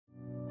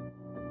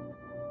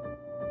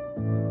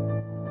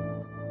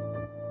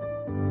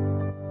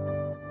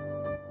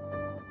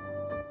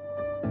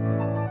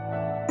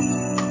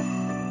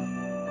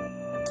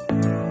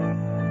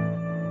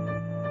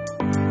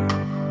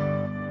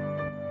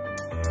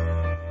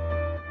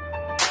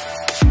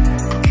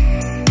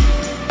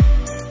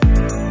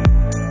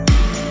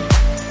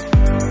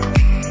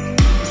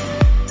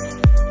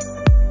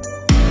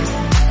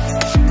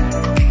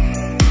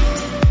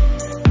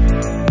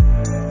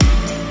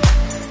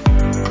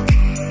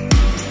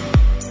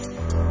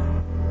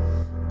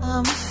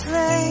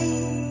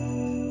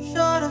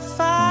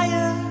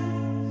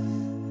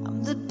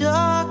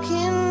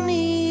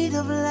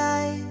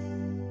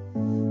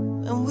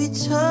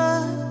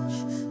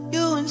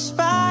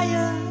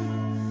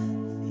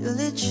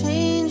feel it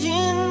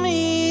changing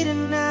me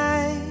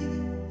tonight.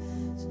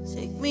 So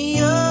take me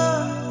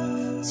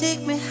up,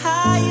 take me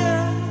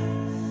higher.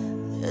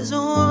 There's a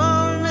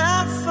world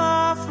not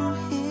far from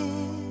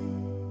here.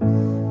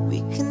 We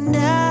can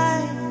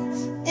die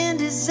in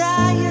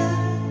desire,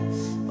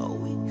 or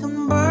we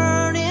can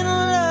burn in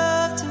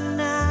love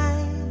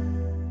tonight.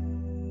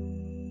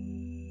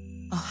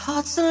 Our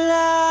hearts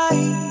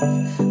alive,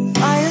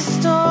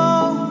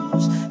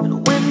 firestorms,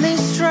 and when they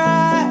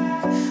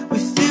strike, we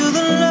feel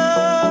the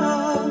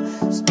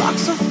love.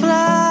 Sparks will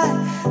fly,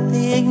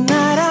 they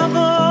ignite our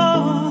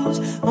bones,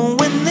 and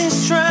when they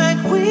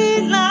strike,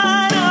 we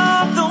light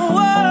up the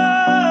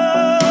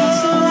world.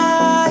 Hearts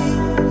alive,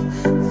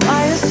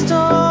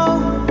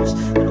 firestorms,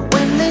 and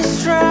when they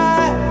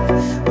strike,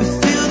 we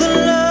feel the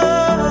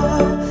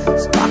love.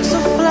 Sparks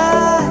will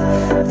fly,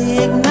 they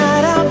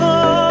ignite our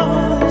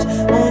bones,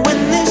 and when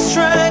they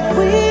strike,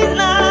 we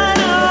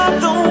light up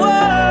the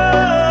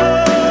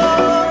world.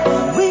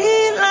 We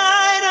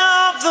light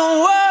up the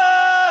world.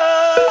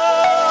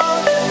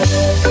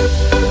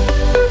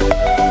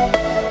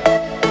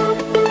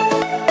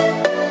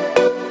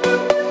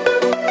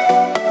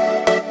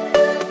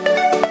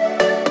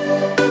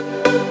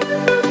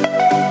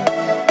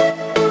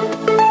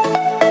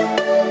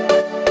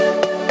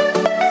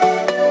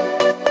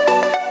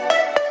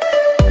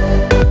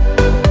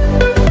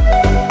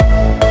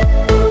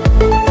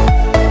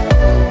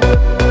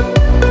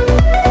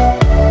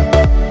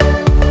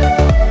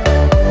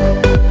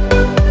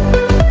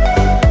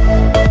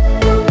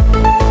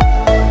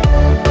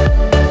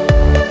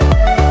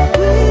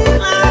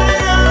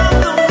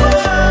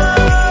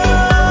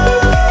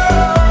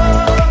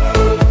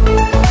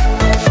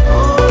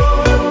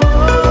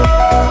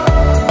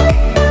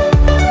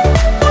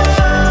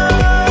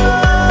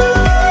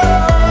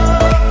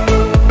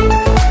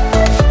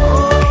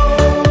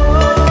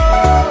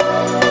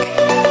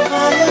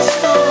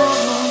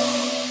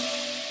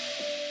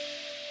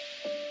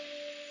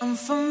 I'm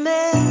from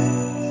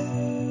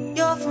Maid,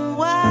 you're from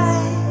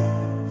wide.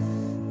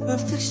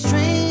 Perfect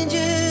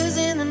strangers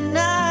in the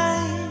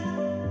night.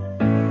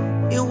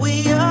 Here we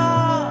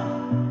are,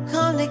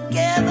 come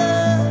together.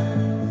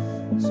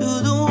 To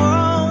the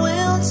world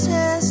we'll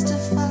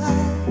testify.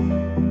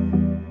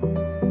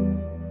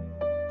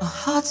 Our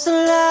hearts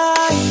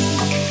alive,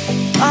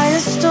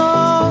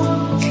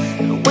 firestorms,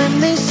 and when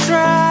they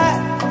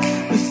strike,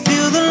 we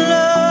feel the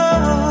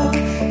love.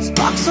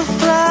 Sparks will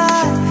fly,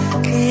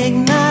 they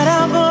ignite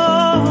our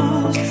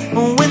bones,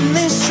 and when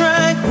they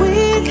strike, we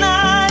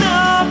light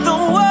up the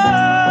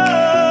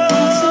world.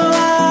 Hearts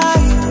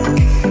alive,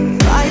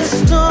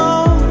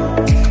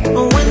 firestorms,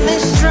 and when they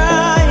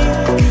strike,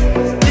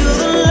 we feel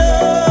the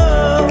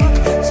love.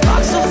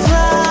 Sparks will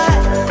fly,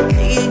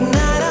 they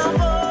ignite our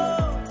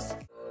bones.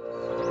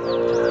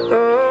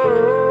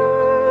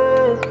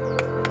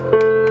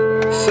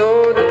 So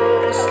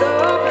don't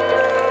stop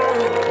now.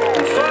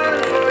 I'm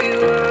falling for you,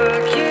 I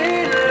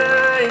can't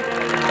lie.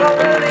 I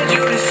wanted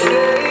you to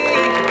stay,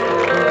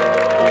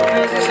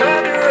 'cause it's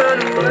hard to run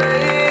away.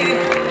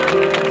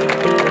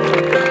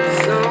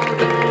 So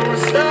don't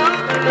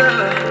stop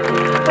now.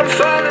 I'm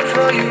falling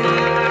for you,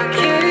 I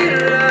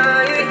can't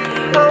lie.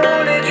 I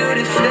wanted you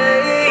to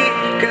stay,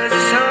 'cause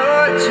it's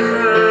hard to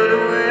run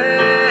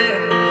away.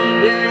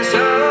 Yeah, it's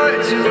hard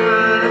to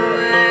run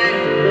away.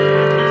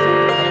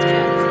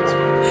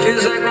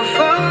 Feels like I'm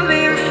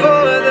falling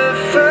for the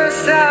first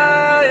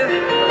time,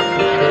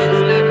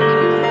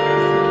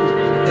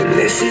 and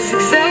this is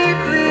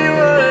exactly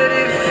what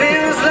it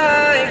feels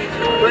like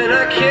when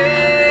I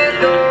can't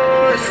go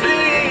to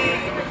sleep.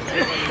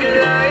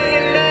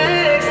 Lying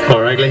next to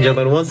All right, ladies and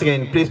gentlemen, once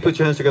again, please put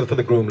your hands together for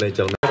the groom, ladies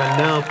and gentlemen. And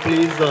now,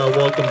 please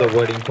welcome the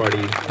wedding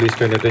party. Please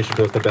turn your attention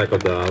towards the back of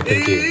the aisle.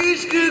 Thank you.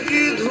 इश्क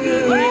की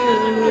धूम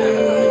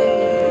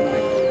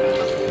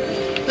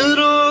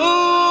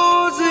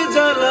रोज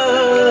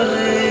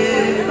जलाए,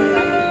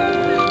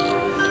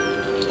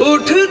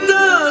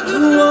 उठता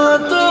धुआं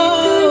तो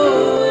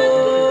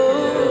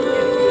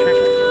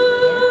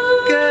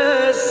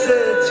कैसे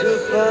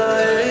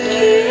छुपाए.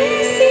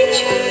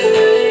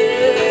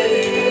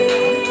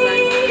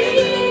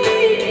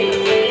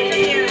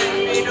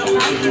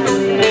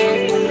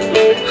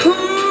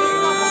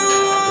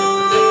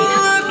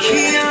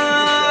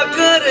 अखियाँ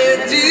करे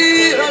जी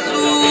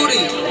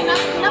हजूरी,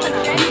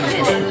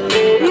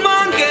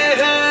 मांगे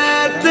है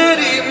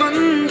तेरी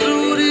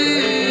मंजूरी.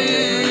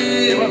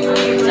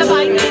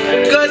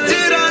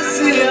 गजरा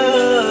सिया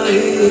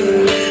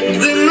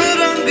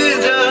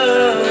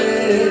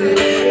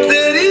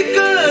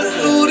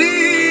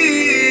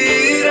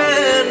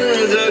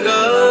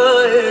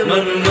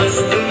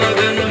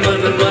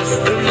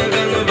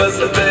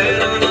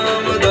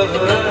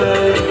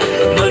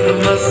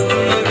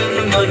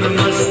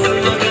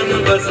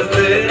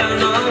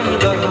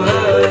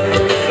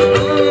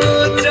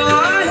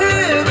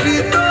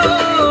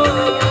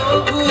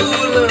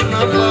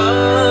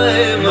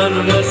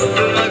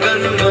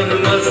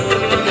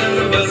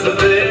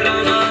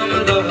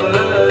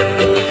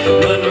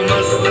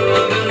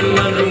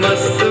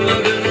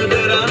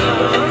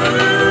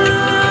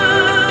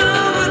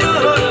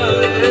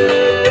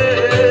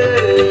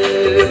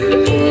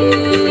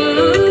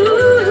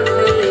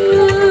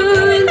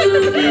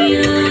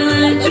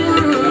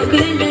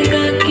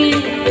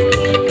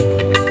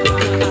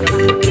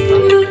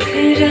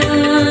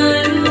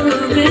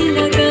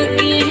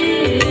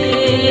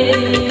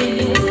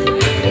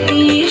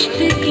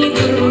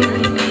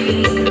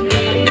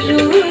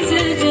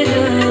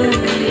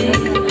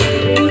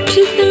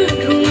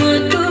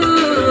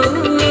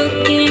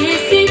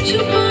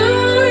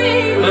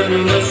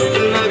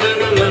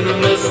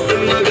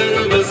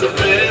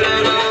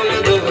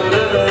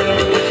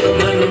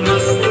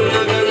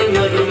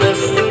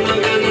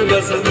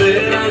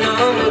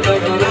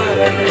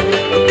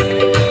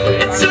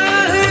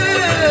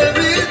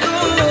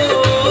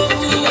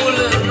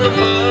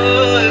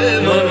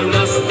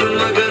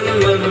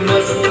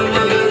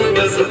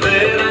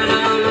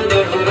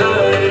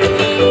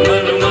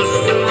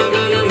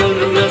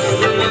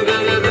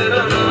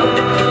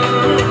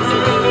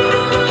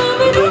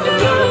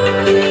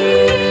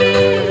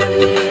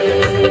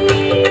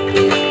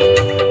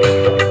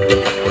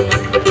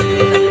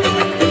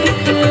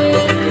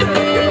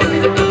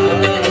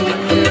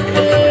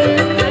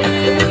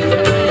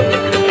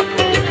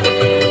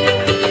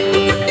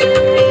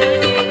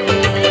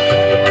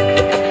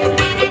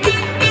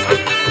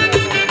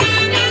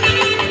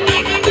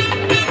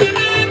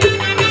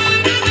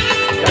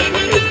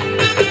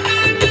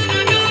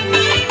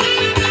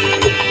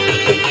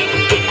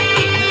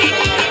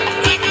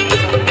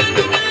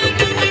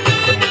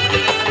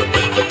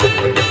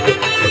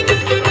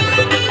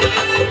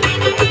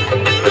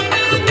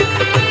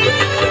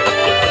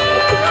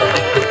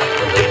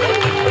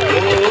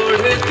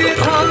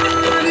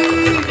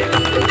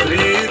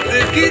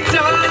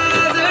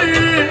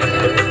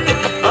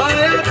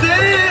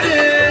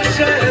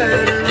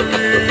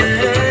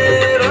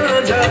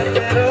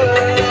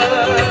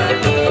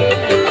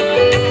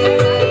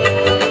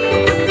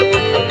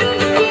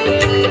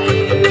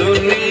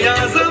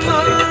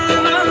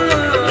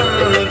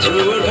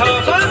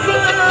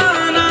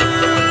फसाना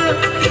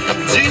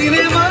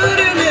जीने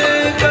मरने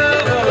का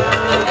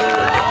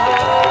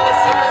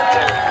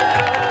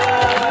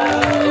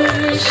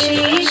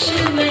शीश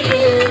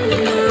महल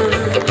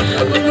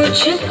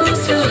मुझको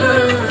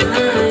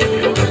सुहाए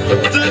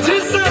तुझ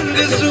संग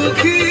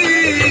सूखी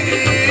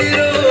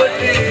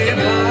रोटी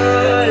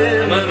खाए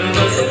मन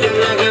मस्त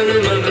मगन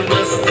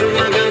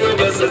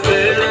बस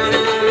तेरा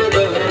नाम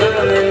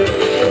दोहराए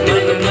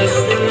मन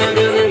मस्त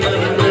मगन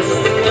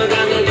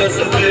बस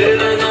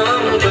तेरा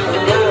नाम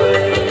दोहराए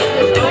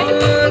ओ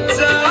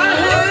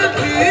चाहे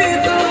भी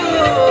तो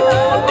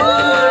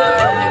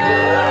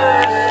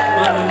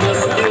मन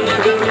मस्त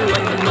मगन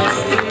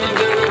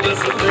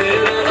बस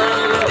तेरा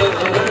नाम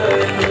दोहराए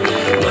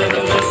मन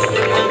मस्त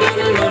मगन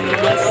तेरा मन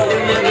मस्त मगन बस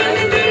तेरा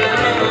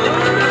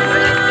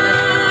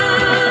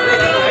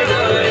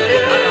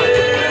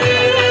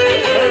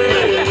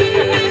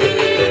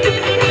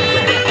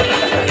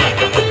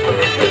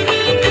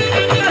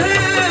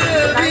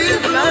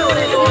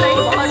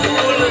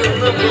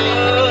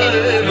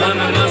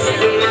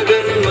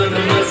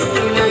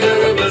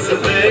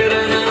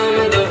नाम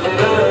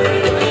दोहराए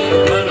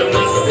मन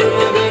मस्त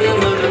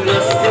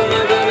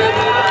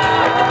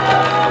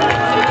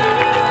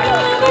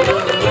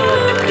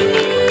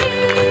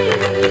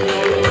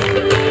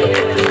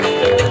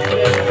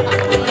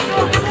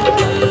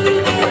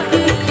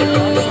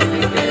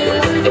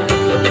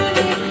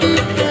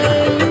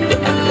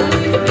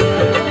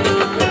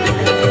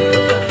मगन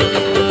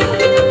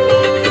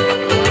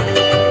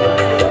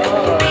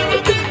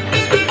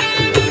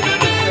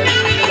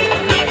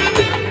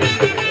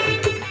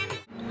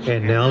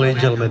And now, ladies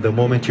and gentlemen, the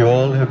moment you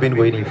all have been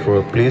waiting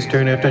for, please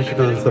turn your attention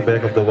towards the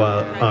back of the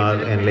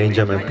aisle, and ladies and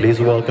gentlemen, please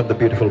welcome the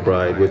beautiful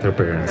bride with her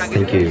parents.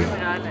 Thank you.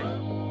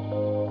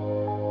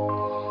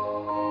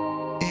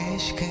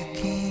 इश्क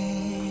की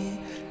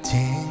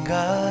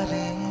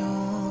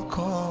चिंगारियों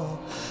को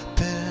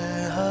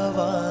फिर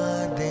हवा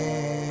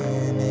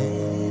देने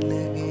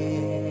लगे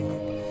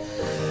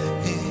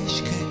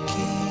इश्क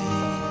की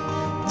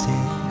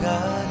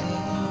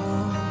चिंगारियों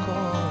को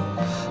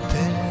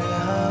फिर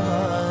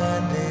हवा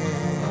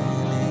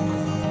देने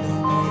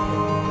लगे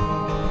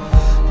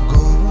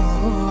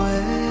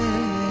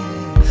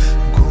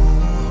गुम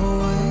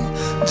हुए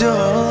जो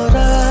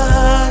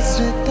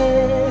रास्ते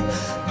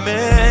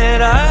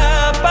मेरा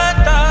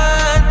पता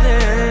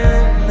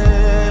देने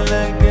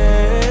लगे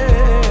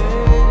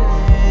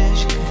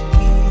इश्क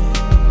की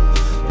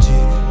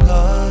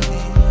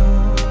चिंगारियों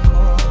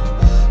को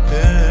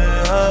फिर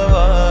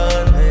हवा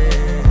देने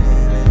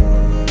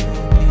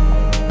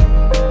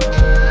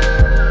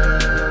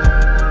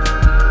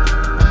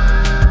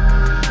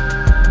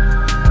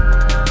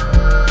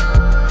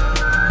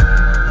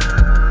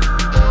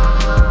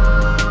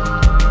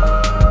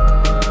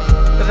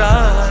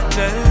राह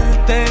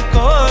चलते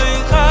कोई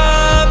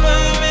ख्वाब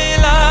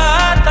मिला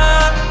था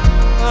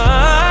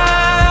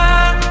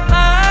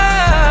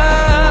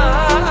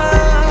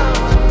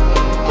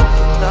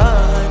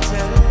राह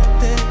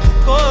चलते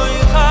कोई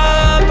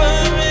ख्वाब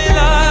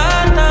मिला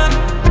था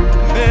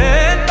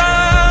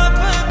बेताब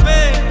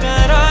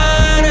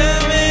बेकरार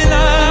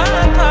मिला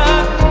था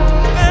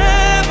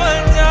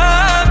बेवजह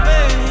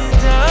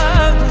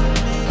बेहिजाब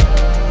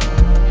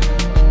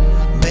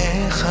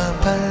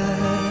बेखबर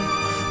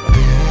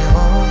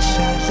बेहोश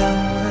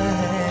लम्हे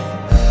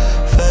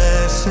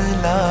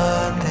फैसला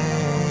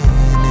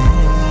देने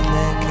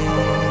लगे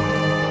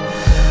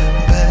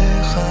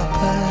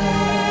बेखबर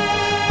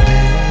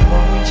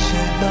बेहोश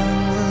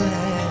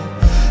लम्हे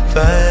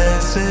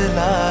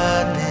फैसला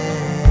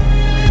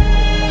देने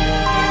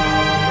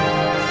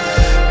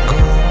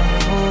गुम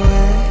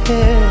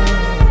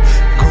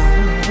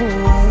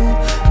हुए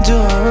जो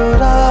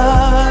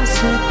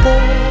रास्ते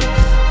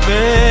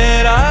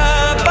मेरा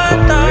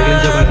पता Ladies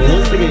and gentlemen,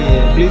 once again,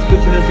 please put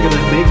your hands together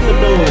and make some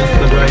noise for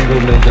the bride and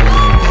groom, ladies and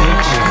gentlemen.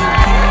 Thank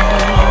you.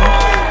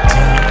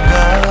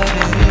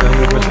 Now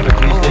we wish you to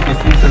please take your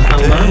seats and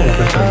allow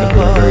the time to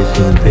begin very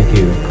soon. Thank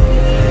you.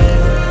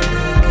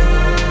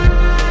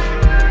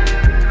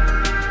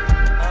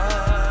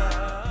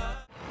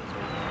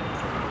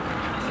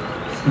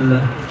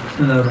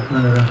 بسم الله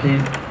الرحمن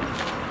الرحيم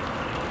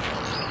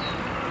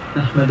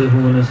نحمده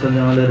ونصلي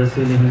على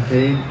رسوله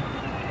الكريم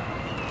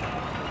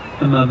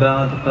أما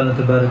بعد قال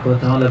تبارك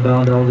وتعالى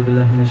بعد أعوذ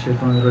بالله من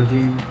الشيطان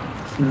الرجيم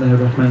بسم الله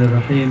الرحمن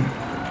الرحيم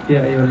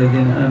يا أيها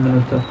الذين آمنوا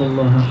اتقوا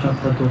الله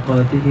حق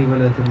تقاته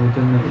ولا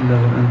تموتن إلا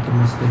وأنتم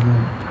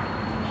مسلمون.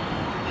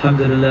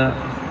 Alhamdulillah,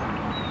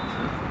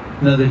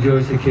 another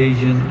joyous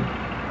occasion.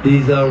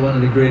 These are one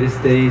of the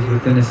greatest days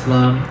within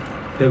Islam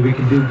that we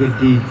can do good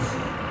deeds.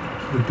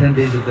 The 10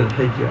 days of the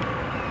Hijjah.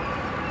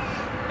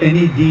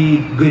 Any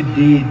deed, good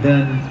deed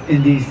done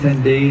in these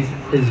 10 days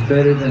is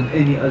better than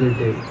any other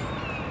day.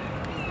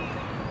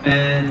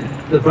 And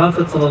the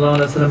Prophet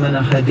ﷺ in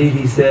a hadith,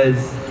 he says,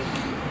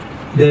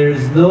 there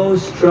is no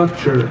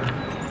structure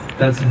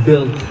that's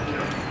built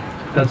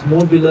that's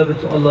more beloved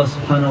to Allah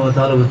subhanahu wa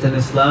ta'ala within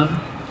Islam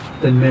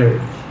than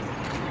marriage.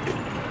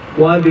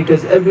 Why?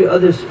 Because every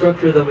other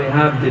structure that we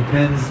have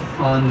depends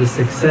on the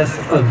success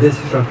of this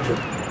structure.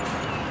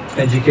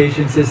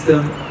 Education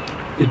system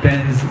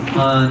depends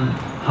on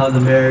how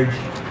the marriage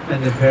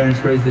and the parents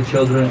raise the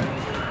children.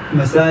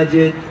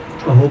 Masajid,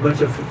 a whole bunch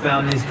of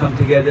families come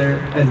together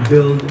and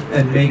build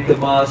and make the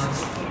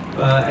mosques,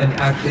 and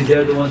actually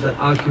they're the ones that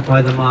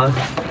occupy the mosques,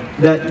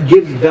 that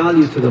gives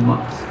value to the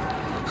mosque.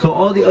 So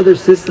all the other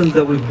systems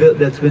that we've built,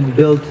 that's been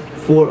built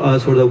for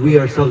us, or that we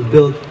ourselves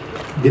built,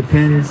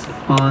 depends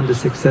on the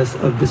success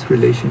of this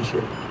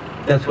relationship.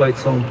 That's why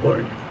it's so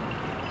important.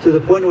 To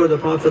the point where the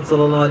Prophet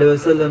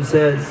ﷺ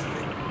says,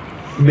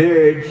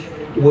 marriage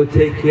will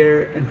take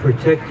care and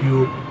protect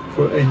you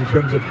in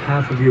terms of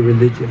half of your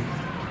religion.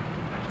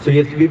 So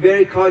you have to be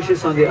very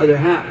cautious on the other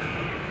half.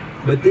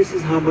 But this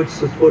is how much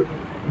support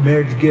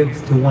marriage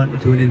gives to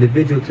an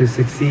individual to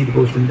succeed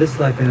both in this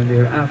life and in the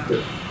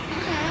hereafter.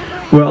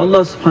 Where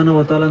Allah subhanahu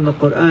wa ta'ala in the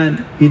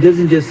Quran, He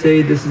doesn't just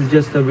say this is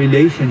just a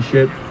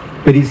relationship,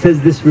 but He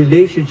says this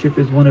relationship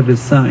is one of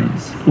His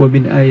signs.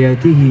 وَمِنْ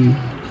آيَاتِهِ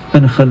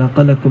أَنْ خَلَقَ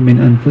لَكُم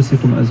مِّنْ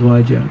أَنفُسِكُمْ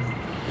أَزْوَاجًا.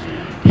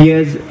 He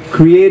has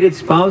created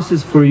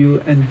spouses for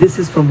you, and this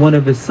is from one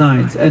of His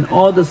signs. And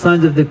all the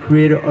signs of the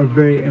Creator are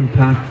very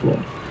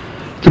impactful.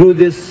 Through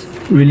this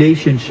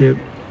relationship,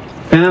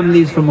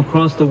 families from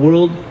across the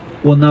world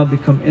will now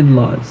become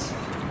in-laws.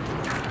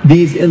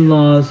 These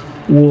in-laws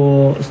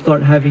will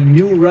start having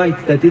new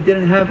rights that they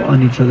didn't have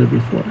on each other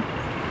before.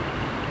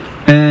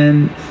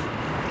 And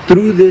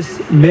through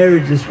this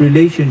marriage, this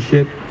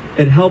relationship,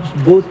 it helps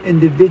both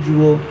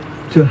individual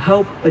to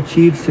help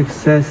achieve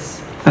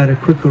success at a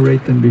quicker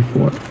rate than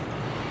before.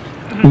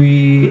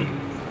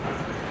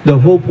 The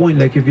whole point,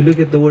 like if you look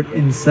at the word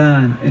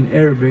insan in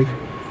Arabic,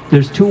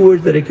 there's two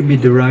words that it can be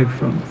derived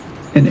from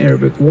in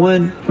Arabic.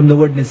 One, from the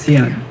word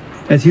nisyan.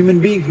 As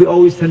human beings, we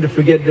always tend to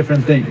forget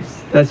different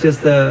things. That's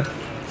just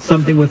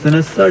something within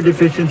us. It's our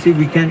deficiency.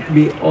 We can't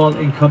be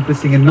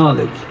all-encompassing in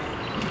knowledge.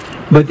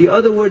 But the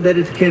other word that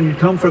it can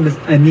come from is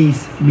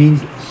anis,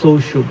 means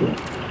sociable.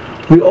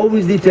 We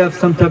always need to have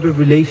some type of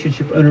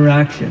relationship,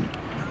 interaction.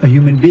 A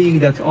human being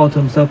that's all to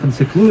himself and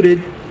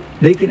secluded,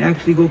 they can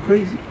actually go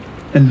crazy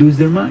and lose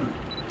their mind.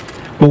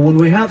 But when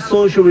we have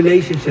social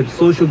relationships,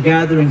 social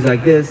gatherings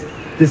like this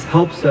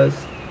helps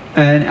us.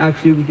 And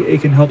actually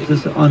it can help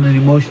us on an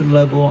emotional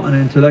level, on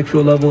an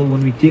intellectual level,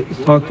 when we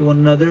talk to one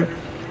another.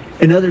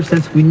 In other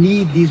sense, we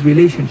need these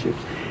relationships.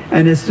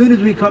 And as soon as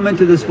we come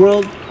into this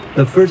world,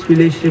 the first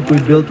relationship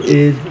we built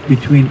is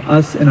between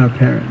us and our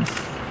parents.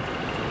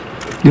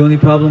 The only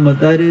problem with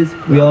that is,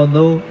 we all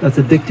know that's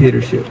a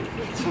dictatorship.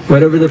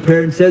 Whatever the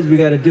parent says, we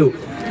got to do.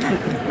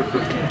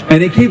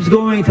 And it keeps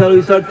going until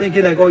we start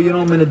thinking like, oh, you know,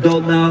 I'm an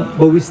adult now.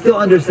 But we still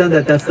understand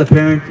that that's the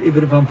parent.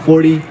 Even if I'm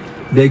 40,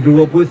 they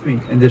grew up with me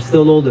and they're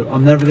still older.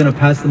 I'm never going to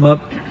pass them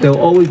up. They'll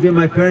always be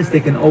my parents. They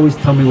can always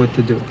tell me what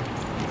to do.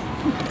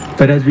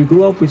 But as we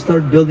grow up, we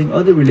start building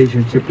other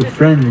relationships with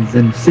friends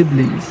and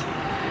siblings.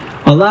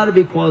 A lot of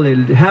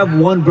equality. Have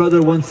one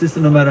brother, one sister,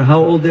 no matter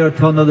how old they are,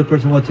 tell another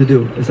person what to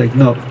do. It's like,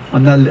 no,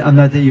 I'm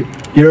not you.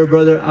 You're a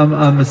brother,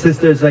 I'm a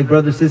sister. It's like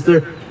brother,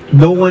 sister.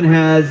 No one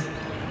has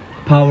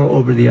power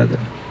over the other.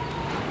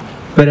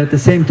 But at the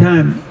same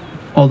time,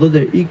 although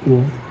they're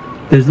equal,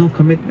 there's no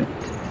commitment.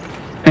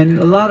 And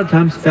a lot of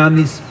times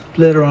families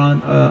split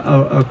around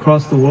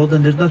across the world,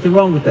 and there's nothing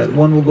wrong with that.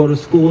 One will go to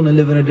school and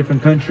live in a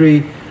different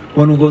country,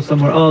 one will go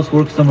somewhere else,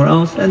 work somewhere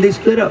else, and they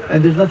split up,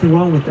 and there's nothing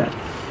wrong with that.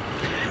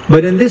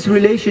 But in this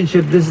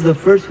relationship, this is the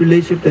first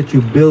relationship that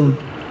you build,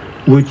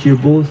 which you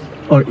both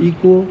are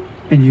equal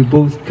and you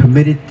both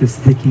committed to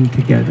sticking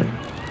together.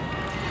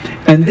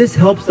 And this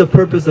helps the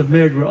purpose of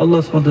marriage, where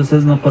Allah subhanahu wa ta'ala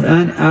says in the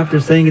Quran, after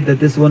saying it that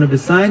this is one of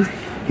His signs,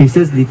 He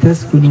says,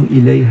 لِتَسْكُنُوا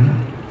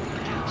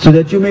إِلَيْهَا, so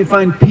that you may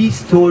find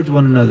peace towards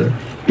one another.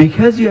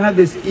 Because you have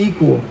this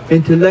equal,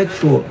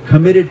 intellectual,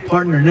 committed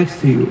partner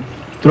next to you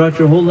throughout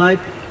your whole life,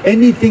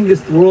 anything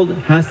this world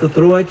has to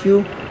throw at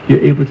you,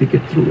 you're able to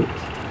get through it.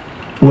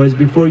 Whereas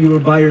before you were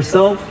by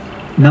yourself,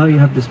 now you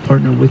have this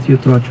partner with you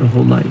throughout your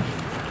whole life.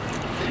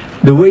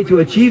 The way to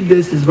achieve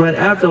this is right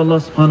after Allah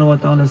subhanahu wa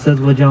ta'ala says,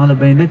 وَجَعَلَ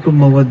بَيْنَكُمْ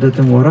مَوَدَّةً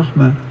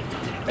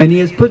وَرَحْمَةً, and He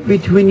has put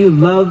between you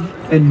love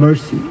and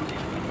mercy.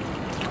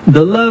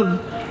 The love,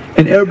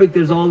 in Arabic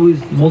there's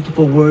always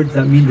multiple words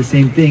that mean the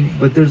same thing,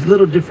 but there's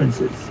little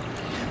differences.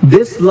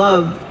 This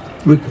love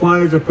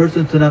requires a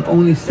person to not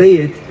only say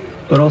it,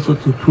 but also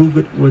to prove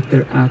it with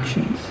their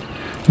actions.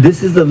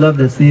 This is the love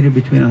that's needed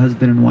between a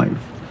husband and wife.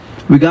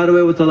 We got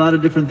away with a lot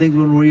of different things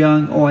when we were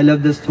young. Oh, I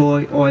love this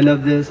toy. Oh, I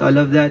love this. I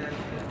love that.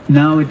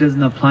 Now it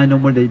doesn't apply no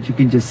more that you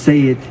can just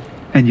say it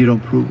and you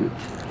don't prove it.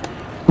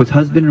 With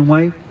husband and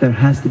wife, there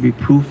has to be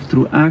proof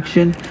through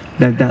action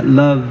that that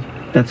love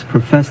that's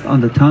professed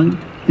on the tongue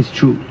is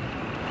true.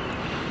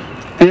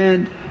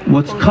 And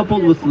what's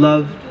coupled with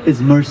love is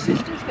mercy.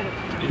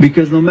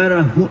 Because no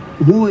matter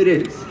who it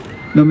is,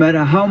 no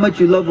matter how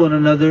much you love one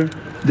another,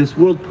 this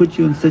world puts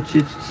you in such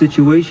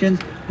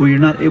situations where you're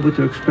not able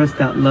to express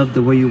that love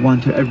the way you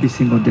want to every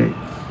single day.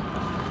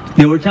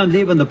 There were times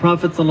even the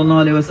Prophet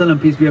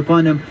ﷺ, peace be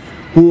upon him,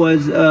 who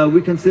was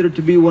we consider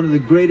to be one of the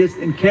greatest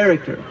in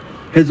character,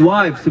 his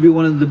wives to be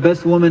one of the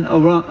best women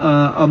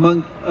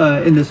around,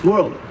 in this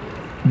world.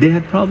 They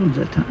had problems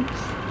at times.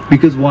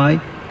 Because why?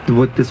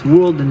 What this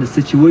world and the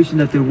situation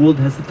that the world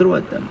has to throw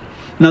at them.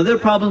 Now their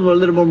problems were a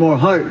little more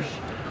harsh.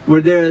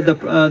 Where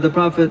the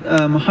Prophet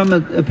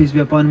Muhammad, peace be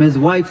upon him, his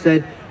wife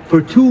said,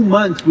 for 2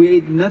 months we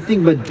ate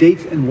nothing but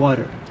dates and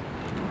water.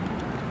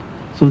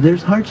 So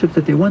there's hardships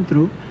that they went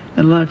through,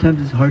 and a lot of times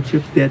these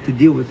hardships they had to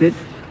deal with it.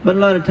 But a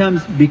lot of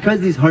times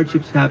because these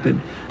hardships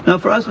happen. Now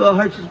for us, well,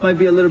 hardships might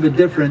be a little bit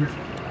different.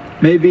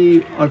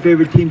 Maybe our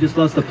favorite team just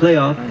lost the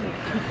playoff.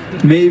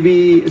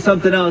 Maybe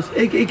something else.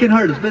 It can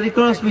hurt us, but it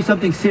can also be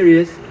something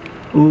serious.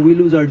 Or we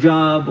lose our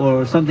job,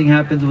 or something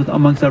happens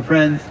amongst our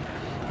friends.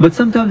 But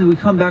sometimes we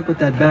come back with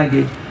that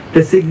baggage.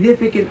 The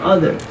significant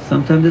other,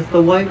 sometimes it's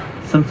the wife,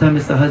 sometimes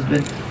it's the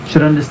husband,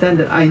 should understand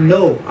that I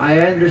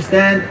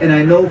understand, and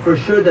I know for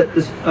sure that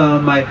this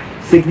my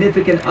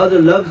significant other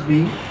loves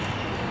me.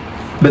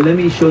 But let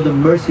me show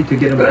them mercy to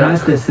get them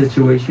past this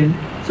situation,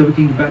 so we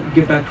can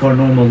get back to our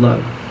normal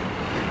love.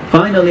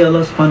 Finally,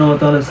 Allah subhanahu wa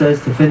ta'ala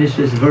says, to finish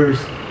this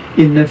verse,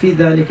 إِنَّ فِي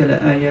ذَلِكَ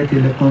لَآيَاتٍ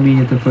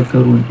لِقَوْمٍ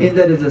يَتَفَكَّرُونَ. In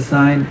that is a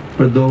sign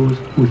for those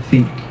who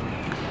think.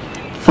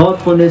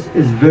 Thoughtfulness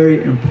is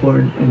very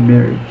important in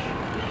marriage.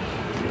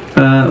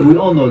 We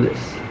all know this.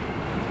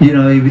 You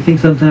know, we think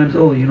sometimes,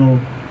 oh, you know,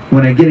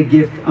 when I get a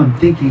gift, I'm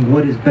thinking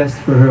what is best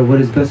for her, what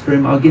is best for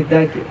him, I'll get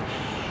that gift.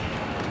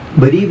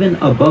 But even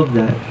above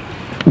that,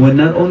 when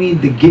not only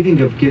the giving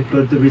of gift,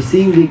 but the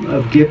receiving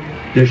of gift,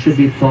 there should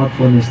be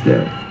thoughtfulness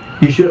there.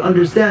 You should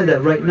understand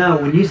that right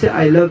now, when you say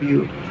I love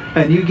you,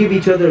 and you give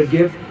each other a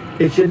gift,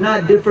 it should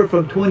not differ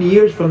from 20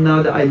 years from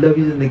now that I love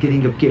you in the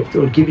getting of gifts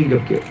or giving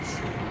of gifts.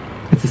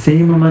 It's the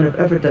same amount of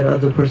effort that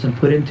other person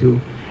put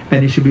into,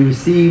 and it should be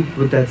received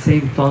with that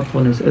same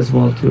thoughtfulness as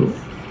well too.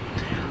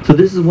 So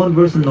this is one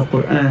verse in the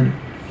Quran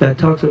that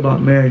talks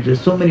about marriage.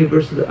 There's so many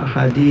verses of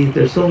hadith,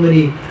 there's so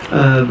many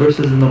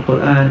verses in the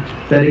Quran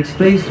that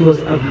explains to us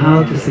of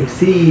how to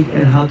succeed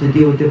and how to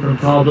deal with different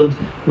problems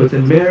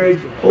within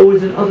marriage,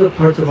 always in other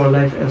parts of our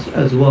life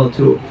as well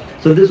too.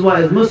 So this is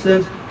why as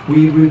Muslims,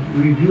 we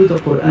review the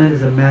Quran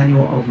as a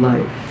manual of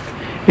life.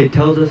 It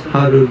tells us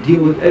how to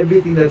deal with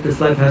everything that this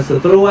life has to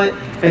throw at,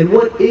 and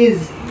what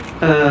is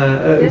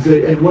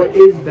good and what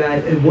is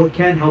bad, and what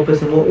can help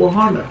us and what will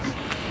harm us.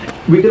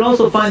 We can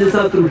also find this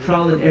out through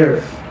trial and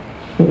error.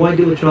 Why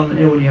do a trial and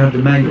error when you have the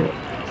manual?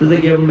 So it's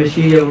like you have a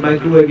machine, you have a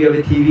microwave, you have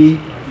a TV.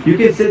 You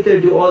can sit there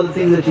and do all the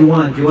things that you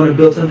want. You want to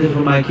build something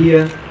from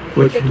IKEA,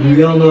 which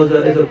we all know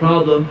is a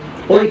problem,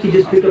 or you can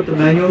just pick up the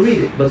manual and read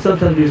it. But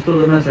sometimes we still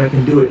don't answer, I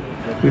can do it.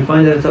 We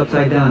find that it's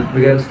upside down.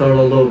 We got to start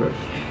all over.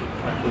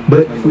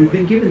 But we've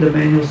been given the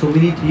manual, so we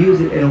need to use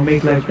it, and it'll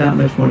make life that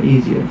much more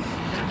easier.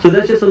 So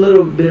that's just a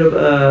little bit of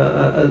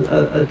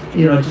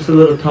just a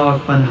little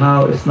talk on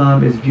how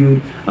Islam is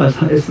viewed,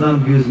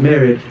 Islam views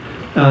marriage.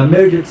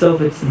 Marriage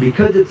itself, it's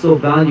because it's so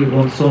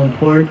valuable and so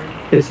important,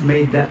 it's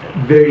made that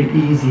very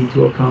easy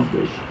to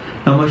accomplish.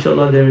 Now,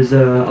 mashallah, there's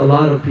a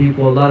lot of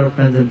people, a lot of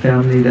friends and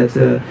family that's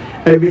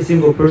every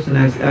single person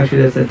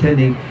actually that's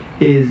attending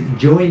is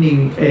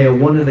joining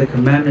one of the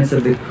commandments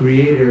of the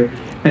Creator,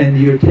 and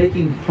you're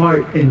taking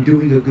part in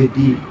doing a good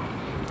deed.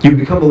 You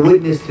become a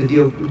witness to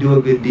do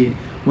a good deed.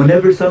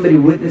 Whenever somebody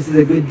witnesses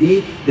a good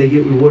deed, they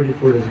get rewarded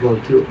for it as well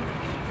too.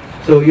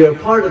 So you're a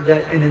part of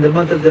that, and in the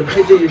month of the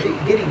Hijjah,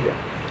 you're getting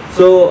that.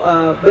 So,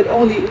 but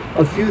only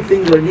a few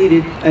things are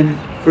needed, and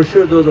for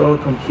sure those are all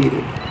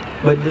completed.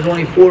 But there's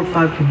only 4 or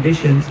 5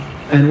 conditions,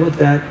 and with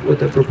that, with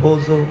the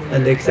proposal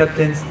and the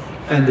acceptance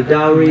and the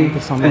dowry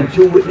and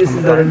 2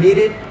 witnesses that are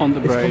needed, on the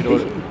bride or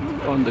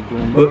on the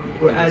groom. But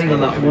we're adding a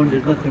lot more.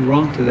 There's nothing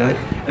wrong to that,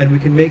 and we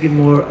can make it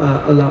more,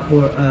 a lot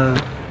more,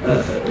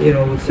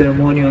 with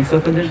ceremonial and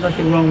stuff. And there's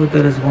nothing wrong with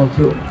that as well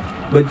too.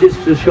 But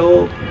just to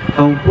show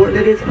how important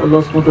it is,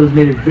 Allah subhanahu wa ta'ala has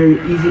made it very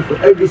easy for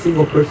every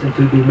single person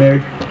to be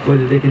married,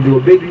 whether they can do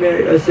a big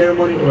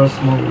ceremony or a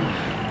small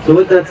one. So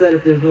with that said,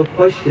 if there's no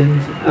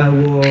questions, I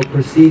will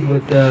proceed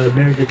with the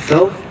marriage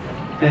itself,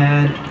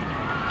 and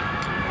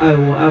I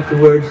will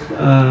afterwards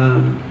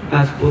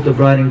ask both the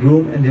bride and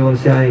groom, and they will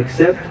say I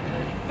accept,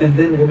 and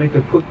then we'll make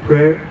a quick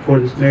prayer for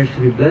this marriage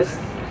to be blessed.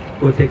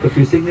 We'll take a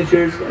few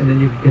signatures, and then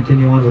you can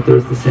continue on with the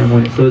rest of the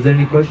ceremony. So is there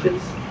any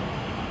questions?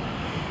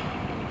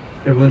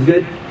 Everyone's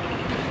good?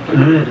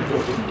 Alright.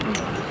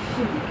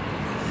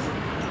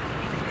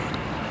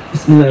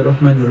 بسم الله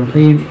الرحمن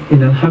الرحيم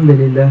إن الحمد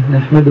لله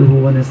نحمده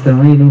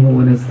ونستعينه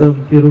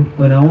ونستغفره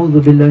ونعوذ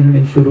بالله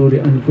من شرور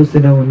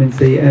أنفسنا ومن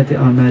سيئات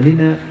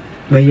أعمالنا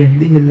من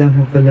يهده الله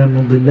فلا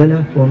مضل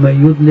له ومن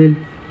يضلل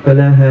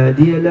فلا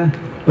هادي له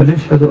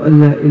ونشهد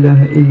أن لا إله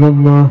إلا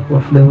الله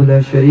وحده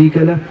لا شريك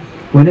له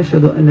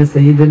ونشهد أن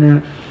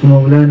سيدنا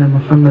ومولانا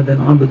محمدا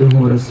عبده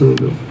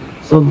ورسوله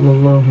صلى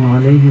الله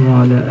عليه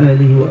وعلى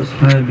آله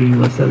وأصحابه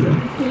وسلم.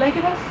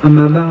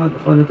 أما بعد،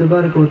 قال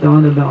تبارك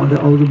وتعالى بعد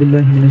أعوذ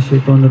بالله من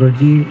الشيطان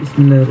الرجيم بسم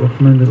الله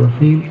الرحمن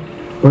الرحيم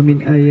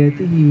ومن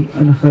آياته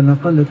أن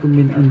خلق لكم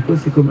من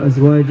أنفسكم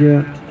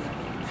أزواجا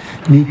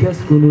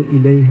لتسكنوا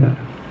إليها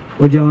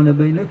وجعل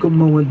بينكم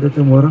مودة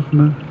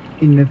ورحمة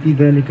إن في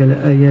ذلك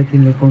لآيات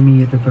لقوم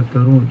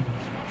يتفكرون.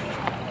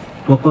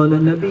 وقال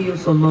النبي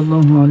صلى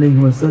الله عليه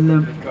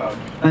وسلم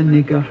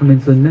النكاح من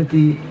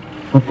سنتي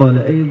وقال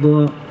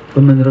أيضا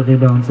ومن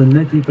رغب عن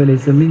سنتي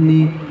فليس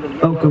مني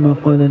أو كما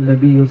قال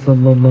النبي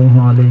صلى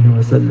الله عليه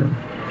وسلم.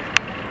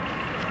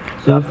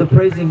 So after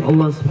praising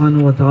Allah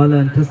subhanahu wa ta'ala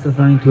and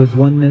testifying to His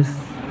oneness,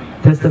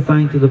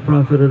 testifying to the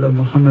Prophet of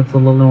Muhammad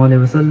sallallahu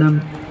alayhi wa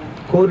sallam,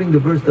 quoting the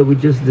verse that we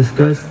just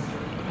discussed,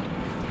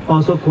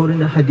 also quoting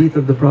the hadith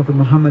of the Prophet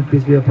Muhammad,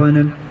 peace be upon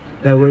him,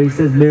 that where he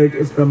says marriage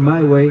is from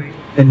my way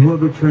and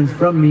whoever turns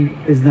from me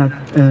is not,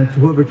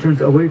 whoever turns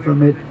away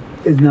from it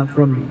is not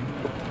from me.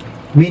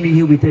 Meaning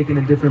he'll be taking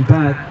a different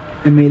path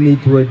and may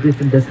lead to a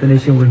different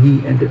destination where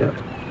he ended up.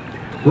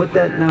 With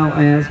that now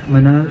I ask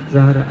Manal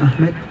Zahra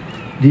Ahmed,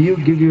 do you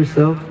give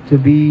yourself to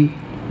be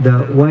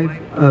the wife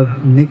of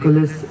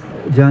Nickolas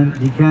Jan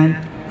Dikan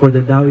for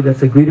the dowry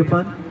that's agreed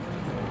upon?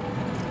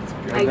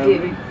 I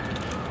do.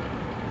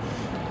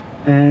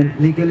 And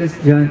Nickolas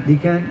Jan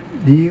Dikan,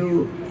 do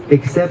you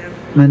accept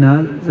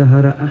Manal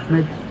Zahra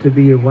Ahmed to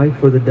be your wife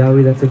for the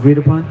dowry that's agreed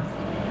upon?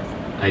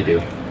 I do.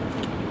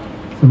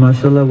 So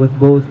mashallah, with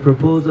both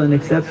proposal and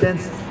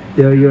acceptance,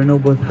 there you are now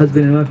both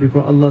husband and wife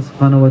before Allah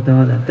subhanahu wa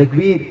ta'ala.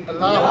 Takbir!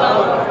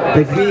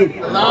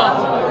 Takbir!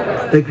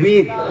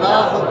 Takbir!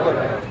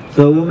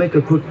 So we'll make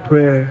a quick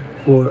prayer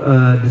for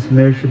this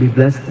marriage to be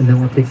blessed, and then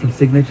we'll take some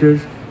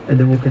signatures, and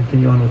then we'll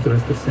continue on with the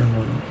rest of the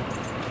ceremony.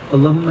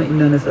 اللهم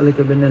إنا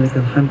نسألك بأن لك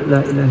الحمد لا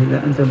إله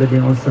إلا أنت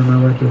بديع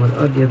السماوات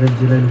والأرض يا ذا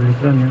الجلال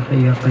والإكرام يا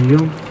حي يا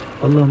قيوم.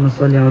 اللهم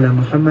صل على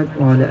محمد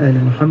وعلى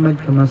آل محمد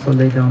كما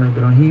صليت على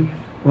إبراهيم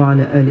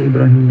وعلى آل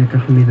إبراهيم إنك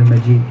حميد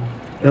مجيد.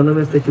 Ya Allah,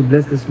 we ask that you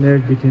bless this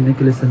marriage between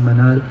Nickolas and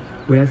Manal.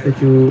 We ask that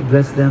you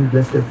bless them,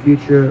 bless their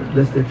future,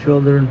 bless their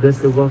children, bless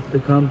their wealth to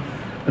come,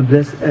 and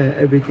bless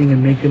everything,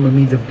 and make them a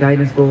means of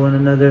guidance for one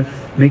another,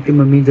 make them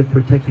a means of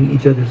protecting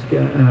each other's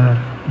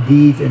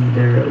deeds and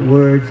their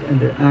words and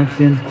their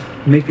actions,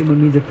 make them a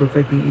means of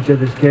perfecting each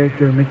other's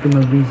character, make them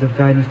a means of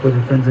guidance for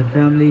their friends and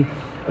family.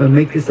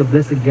 Make this a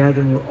blessed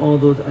gathering where all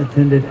those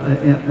attended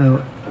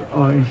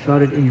are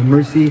enshrouded in your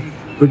mercy.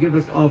 Forgive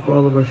us all for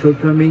all of our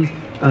shortcomings.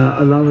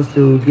 Allow us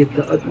to get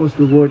the utmost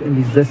reward in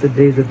these blessed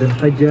days of the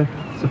Hajj.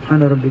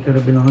 Subhana rabbika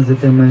rabbil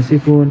izzati amma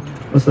yasifun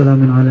wa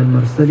salamun ala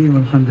al-mursalin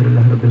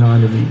walhamdulillahi rabbil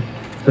alamin.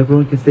 So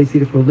everyone can stay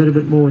seated for a little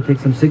bit more. We'll take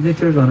some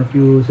signatures on a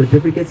few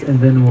certificates and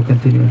then we'll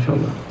continue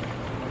inshallah.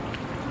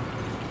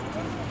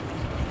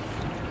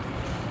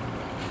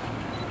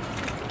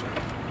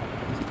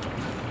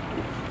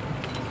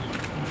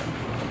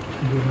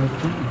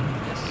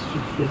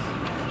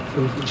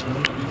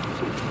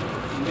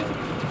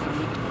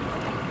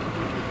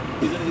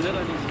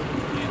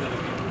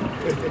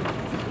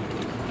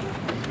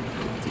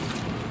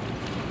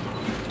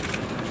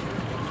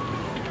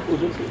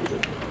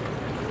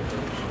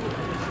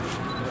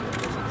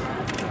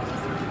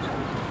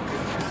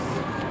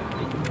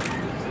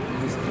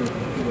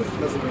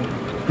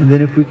 And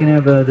then if we can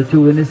have the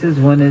two witnesses,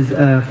 one is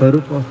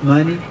Farooq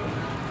Osmani.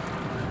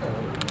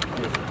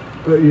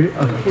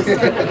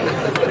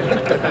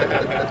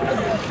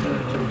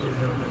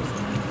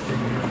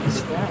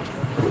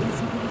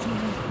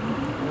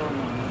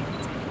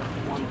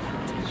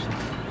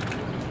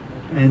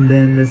 And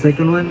then the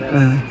second one,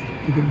 and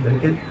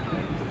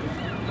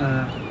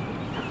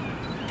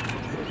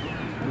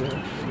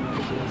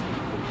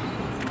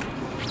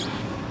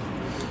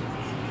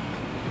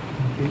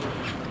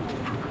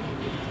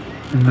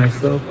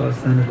myself, I'll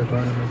stand at the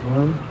bottom as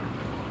well.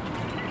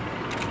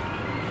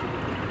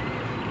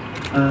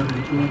 Did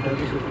you want that?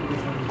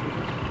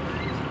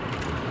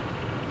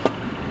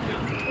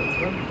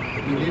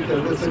 You need the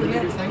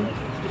certificate to sign?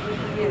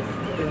 Yes.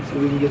 So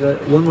we can get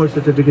one more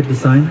certificate to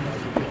sign.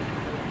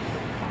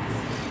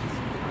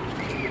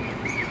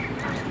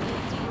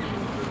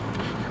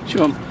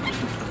 Sure.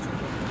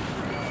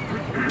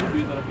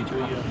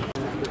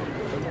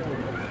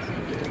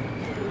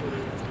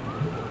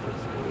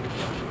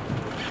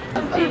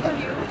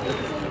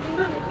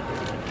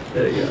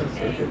 There you go.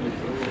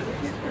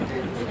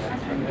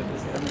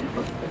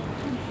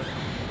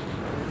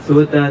 So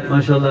with that,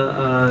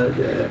 mashallah,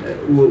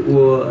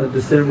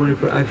 the ceremony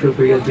for actual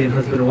for you guys being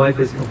husband and wife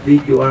is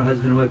complete. You are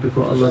husband and wife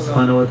before Allah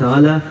subhanahu wa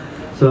ta'ala.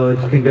 So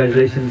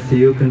congratulations to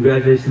you,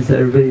 congratulations to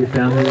everybody, your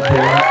family, your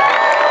parents.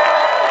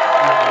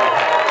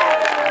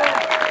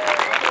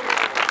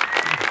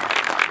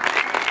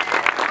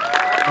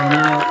 And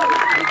now,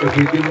 if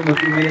we give them a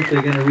few minutes,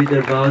 they're going to read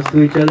their vows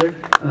to each other.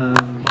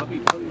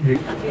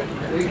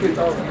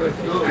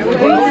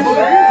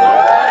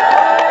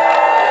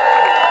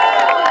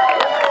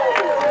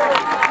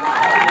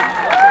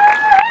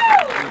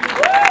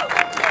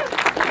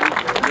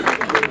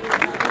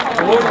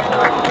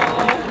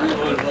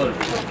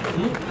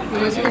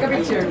 Let's take a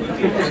picture.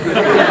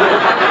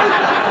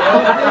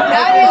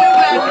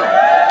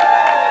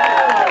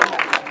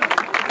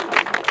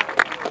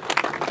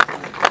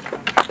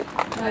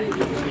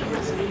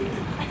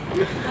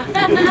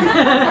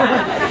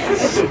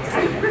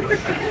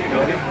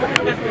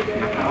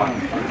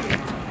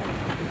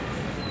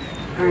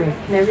 Alright,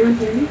 can everyone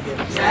hear me?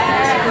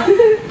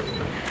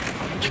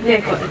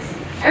 Nickolas,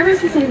 Ever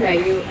since I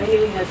met you, I knew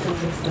we had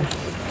something special.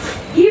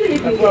 Even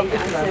if you think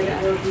I said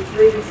I will be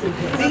really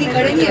simple.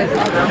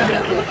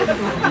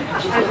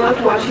 I've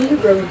loved watching you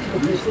grow into the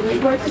person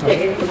you are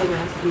today for the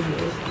last few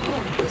years.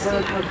 I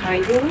love how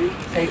kind you are,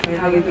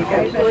 how you've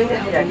always willing to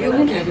help you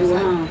and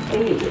everyone in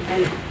need,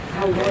 and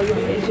how well you've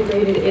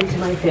integrated into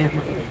my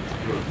family.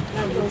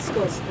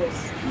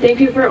 Thank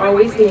you for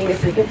always being a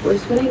second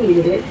voice when I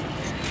needed it,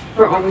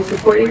 for always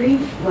supporting me,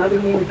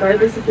 loving me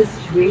regardless of the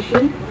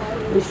situation.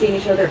 We've seen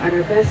each other at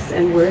our best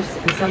and worst,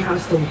 and somehow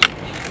still manage.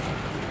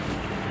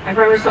 I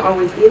promise to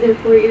always be there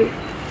for you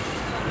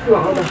through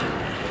all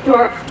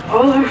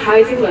our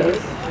highs and lows.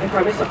 I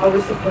promise to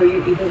always support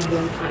you even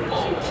when I'm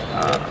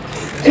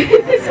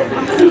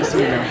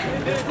sweet.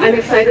 I'm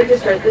excited to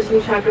start this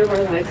new chapter of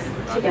our lives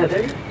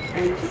together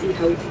and see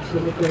how we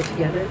continue to grow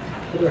together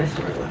for the rest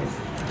of our lives.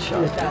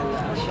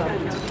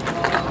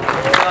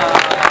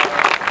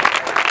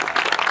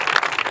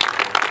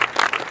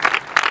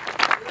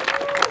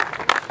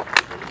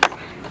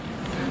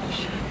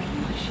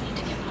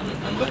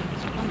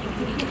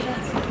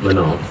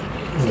 Manal,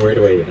 where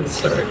do I even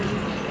start? I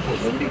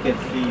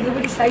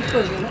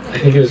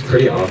think it was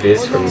pretty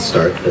obvious from the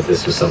start that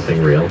this was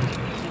something real,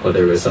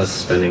 whether it was us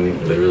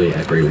spending literally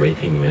every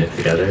waking minute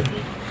together,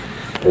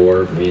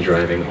 or me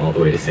driving all the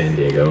way to San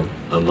Diego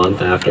a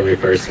month after we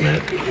first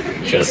met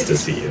just to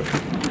see you.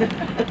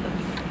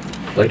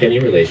 Like any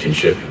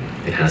relationship,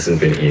 it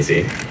hasn't been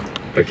easy,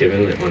 but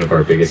given that one of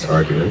our biggest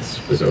arguments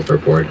was over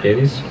board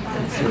games,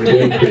 we're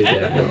doing pretty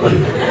damn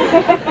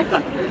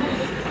well.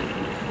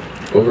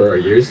 Over our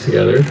years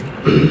together,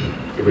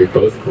 we've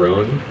both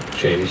grown,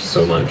 changed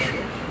so much,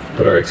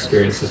 but our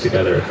experiences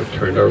together have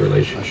turned our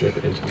relationship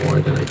into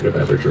more than I could have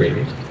ever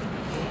dreamed.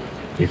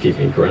 You keep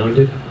me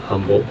grounded,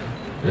 humble,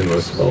 and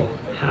most of all,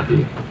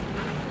 happy.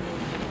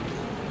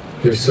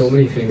 There's so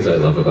many things I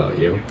love about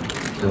you.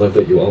 I love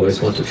that you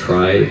always want to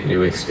try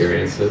new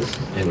experiences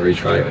and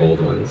retry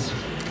old ones,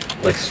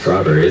 like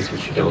strawberries,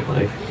 which you don't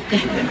like,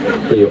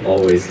 but you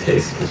always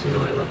taste because you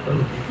know I love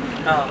them.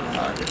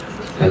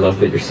 I love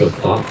that you're so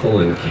thoughtful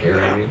and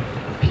caring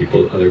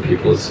of other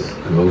people's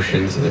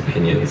emotions and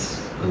opinions.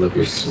 I love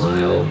your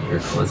smile, your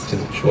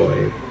constant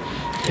joy,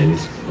 and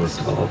most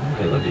of all,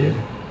 I love you.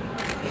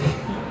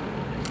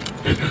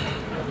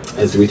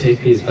 As we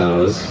take these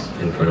vows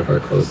in front of our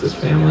closest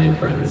family and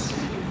friends,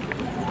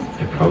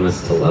 I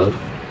promise to love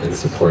and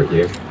support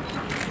you,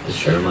 to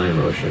share my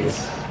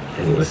emotions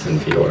and listen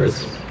to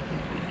yours,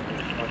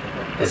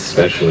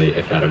 especially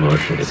if that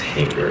emotion is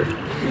anger,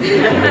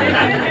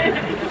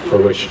 for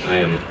which I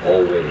am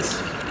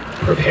always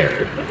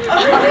prepared.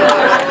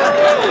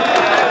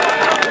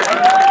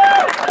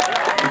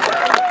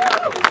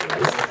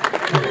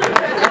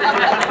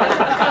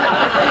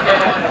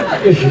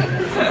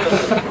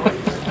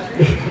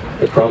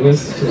 I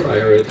promise to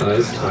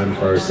prioritize time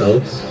for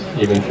ourselves,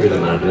 even through the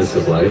madness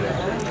of life.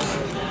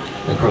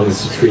 I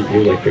promise to treat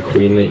you like the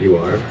queen that you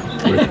are,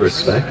 with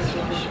respect,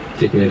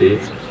 dignity,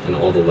 and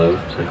all the love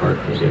my heart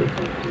can give.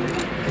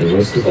 And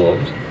most of all,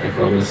 I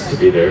promise to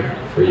be there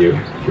for you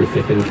through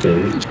thick and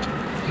thin,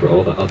 through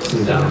all the ups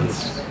and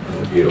downs,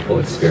 and the beautiful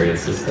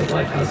experiences that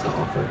life has to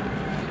offer.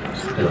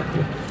 I love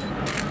you.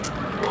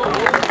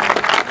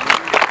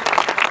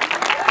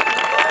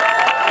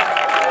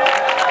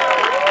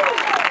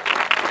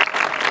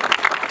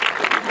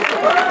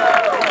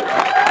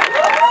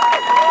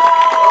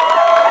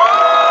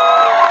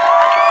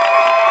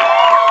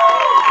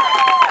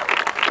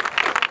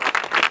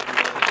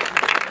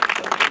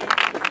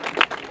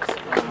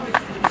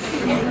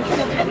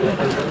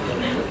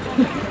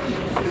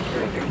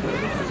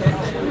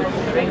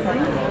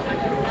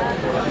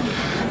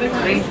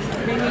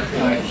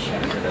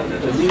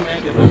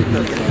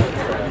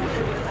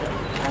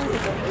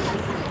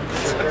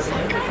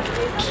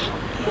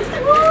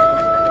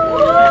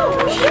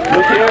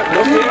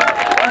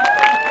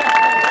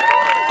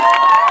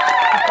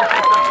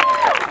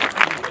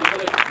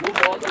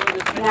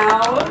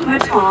 Now,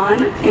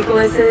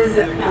 Nickolas's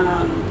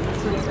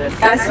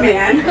best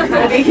man,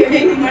 will be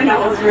giving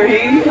Manal's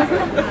ring.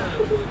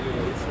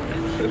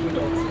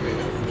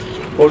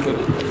 Hold it.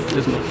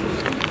 Just no.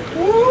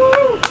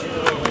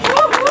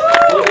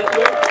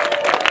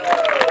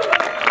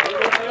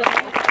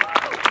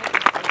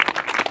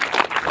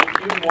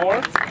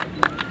 More.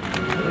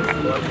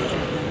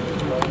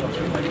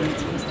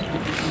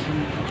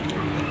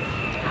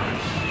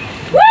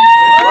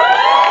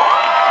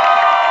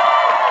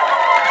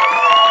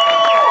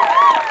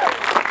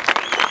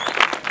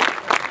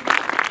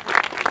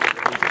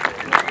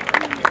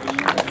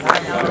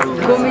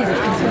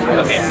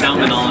 Okay, now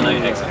Manal and I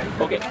exit.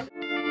 Okay.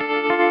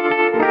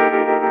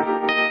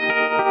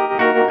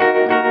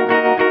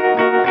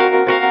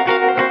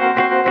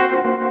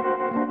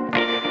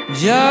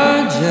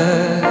 Georgia,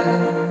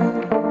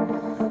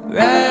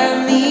 wrap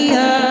me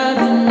up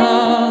in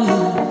all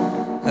you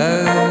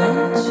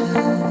hurt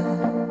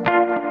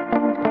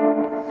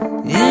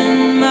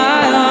in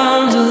my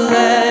arms,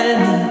 let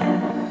me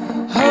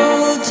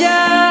hold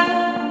ya.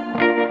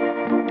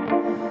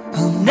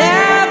 I'll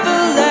never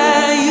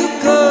let you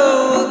go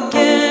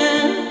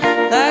again.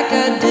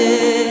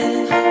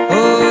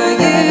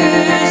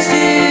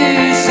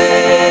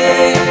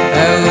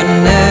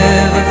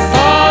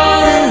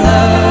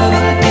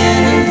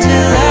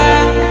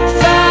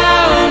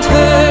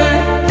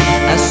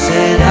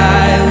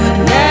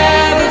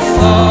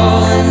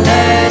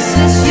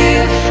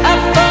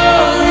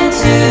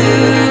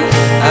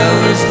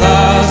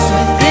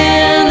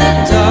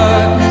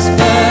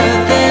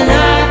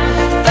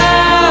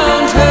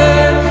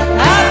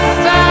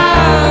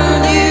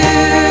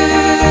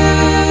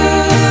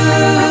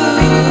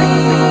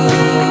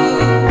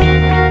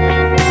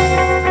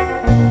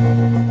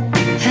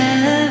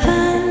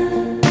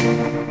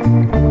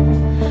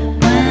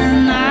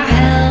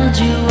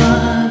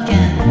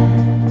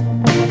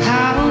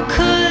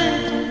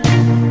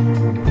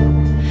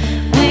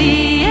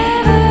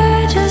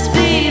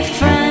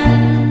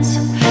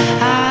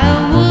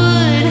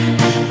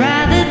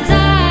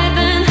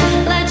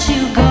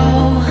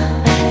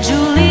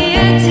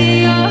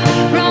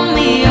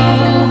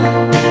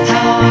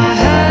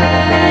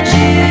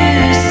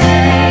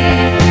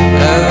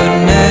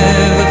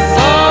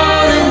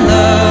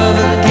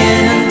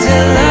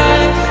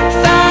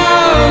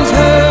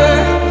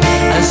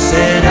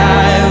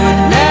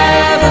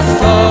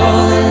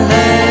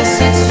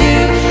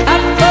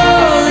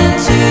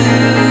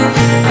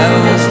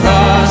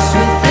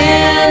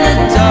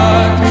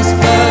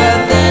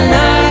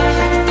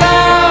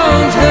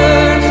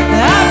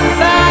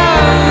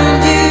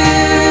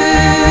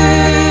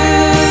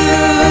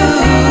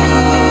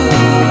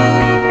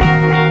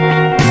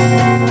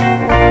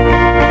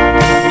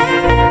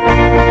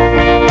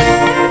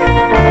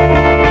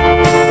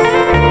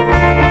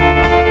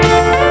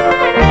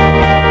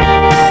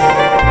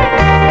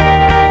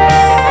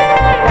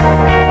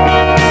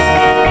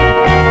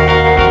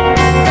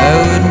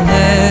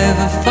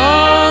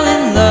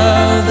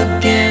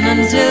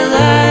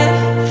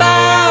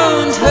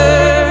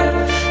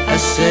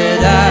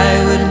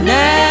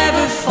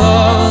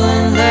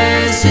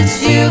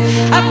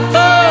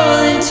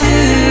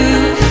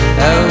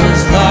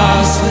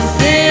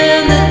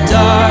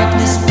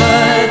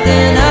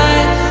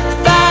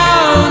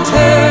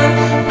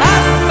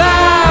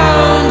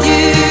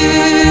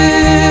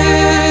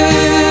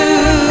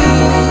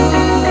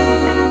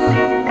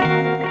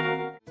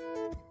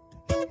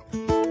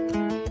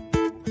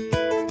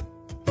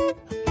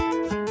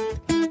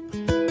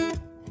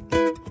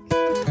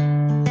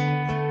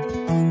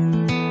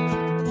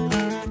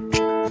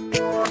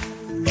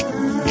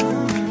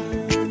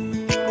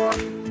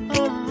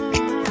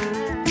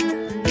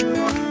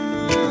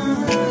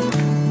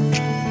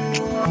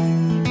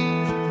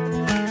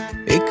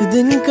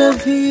 दिन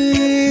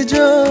कभी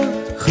जो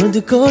खुद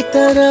को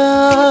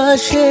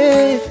तराशे,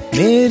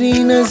 मेरी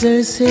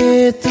नजर से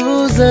तू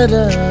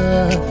जरा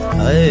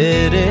हाय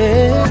रे,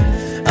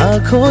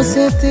 आंखों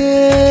से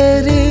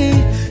तेरी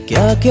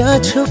क्या क्या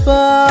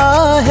छुपा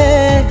है,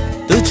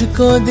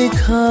 तुझको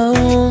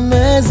दिखाऊं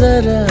मैं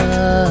जरा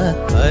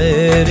हाय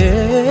रे।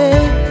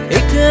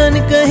 एक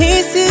अनकही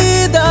सी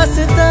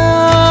दास्ता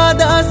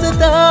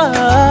दास्ता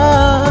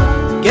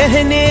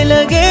कहने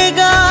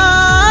लगेगा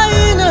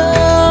आईना,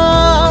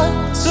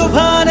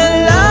 सुभान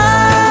अल्लाह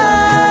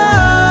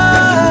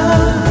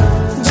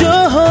जो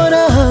हो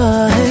रहा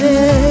है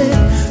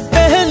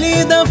पहली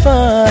दफा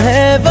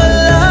है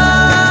वल्लाह,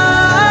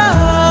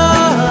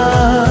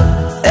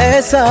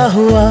 ऐसा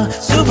हुआ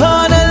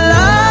सुभान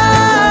अल्लाह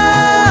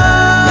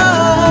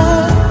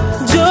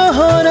जो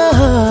हो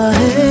रहा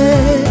है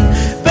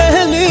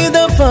पहली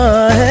दफा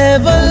है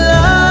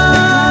वल्लाह,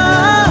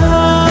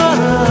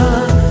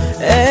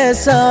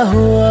 ऐसा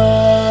हुआ।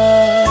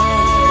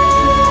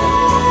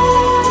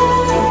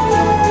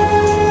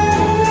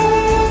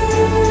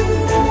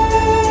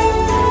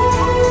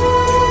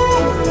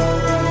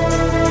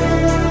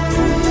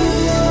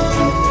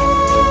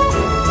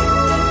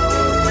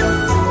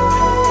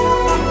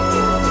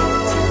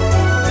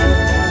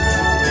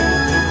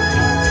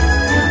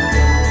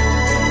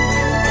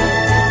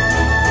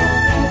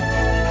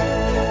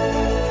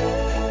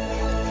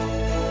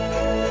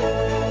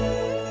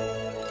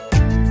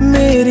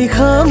 मेरी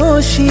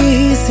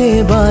खामोशी से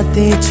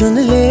बातें चुन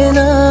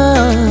लेना,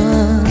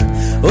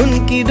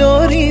 उनकी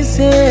डोरी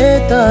से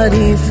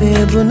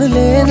तारीफें बुन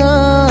लेना।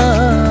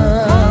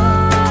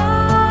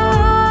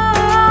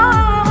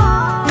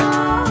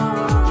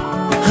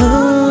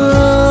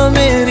 हाँ,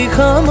 मेरी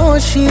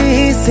खामोशी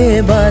से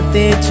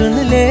बातें चुन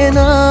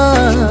लेना,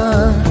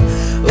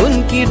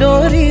 उनकी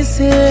डोरी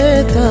से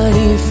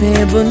तारीफें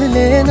बुन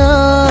लेना।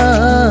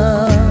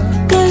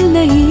 कल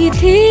नहीं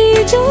थी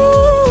जो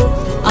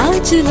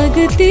आज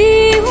लगती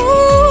हूँ,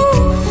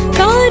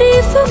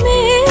 तारीफ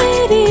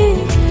मेरी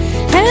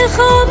है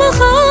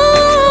खामखा,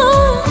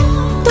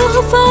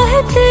 तोहफा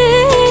है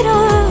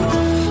तेरा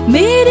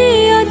मेरी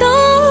अदा।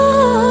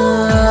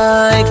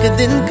 एक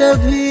दिन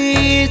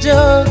कभी जो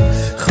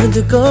खुद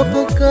को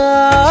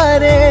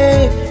पुकारे,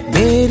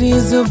 मेरी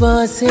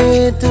जुबां से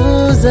तू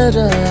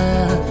जरा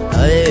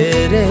आए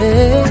रे,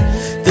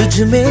 तुझ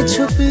में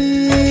छुपी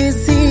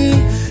सी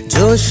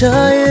जो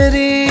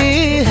शायरी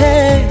है,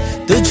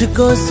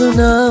 तुझको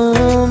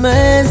सुनाऊं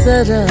मैं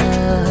जरा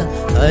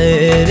आए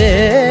रे।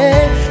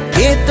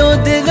 ये तो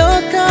दिलों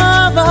का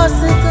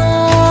वास्ता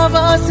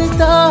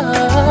वास्ता,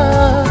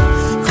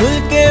 खुल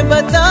के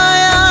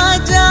बताया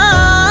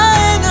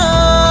जाए ना,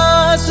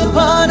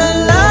 सुभान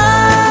अल्लाह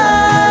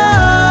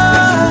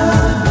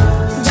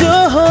जो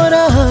हो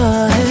रहा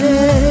है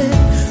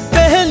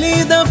पहली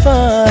दफा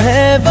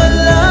है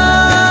वल्लाह,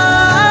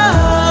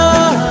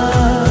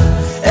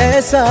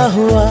 ऐसा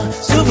हुआ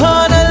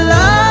सुभान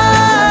अल्लाह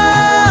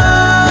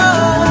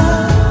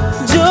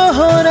जो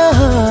हो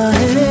रहा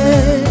है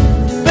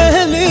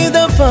पहली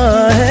दफा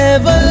है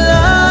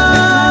वल्लाह,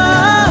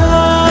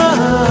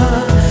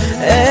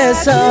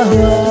 ऐसा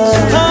हुआ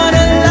सुभान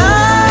अल्लाह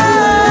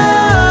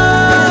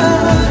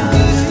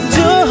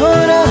जो हो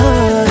रहा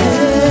है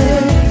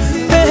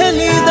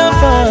पहली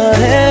दफा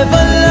है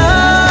वल्लाह,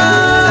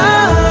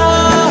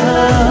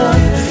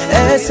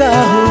 ऐसा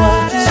हुआ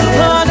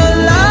सुभान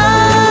अल्लाह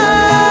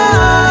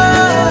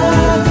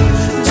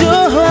जो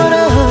हो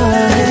रहा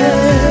है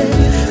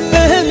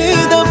पहली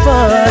दफा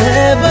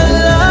है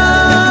वल्लाह,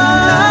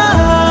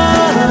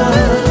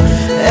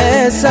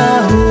 ऐसा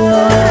हुआ।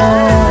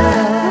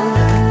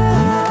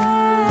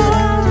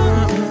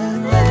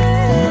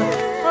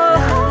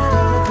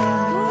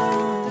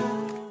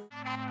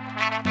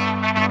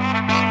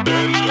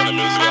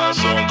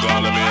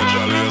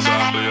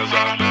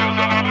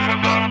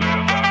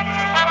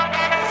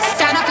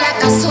 Stand up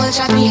like a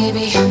soldier,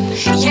 baby.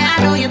 Yeah,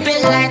 I know you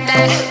built like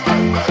that.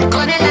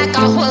 Gun it like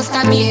a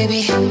holster,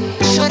 baby.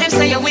 Show them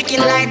say you're wicked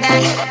like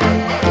that.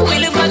 We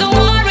live where the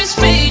war is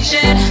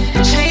raging,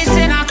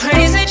 chasing our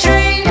crazy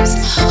dreams,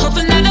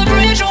 hoping that the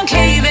bridge won't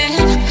cave in.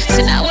 So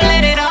now we'll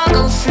let it all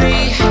go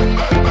free.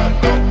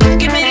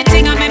 Give me the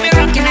thing, I made me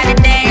rockin' at the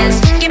dance.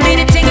 Give me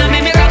the thing, I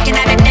made me rockin'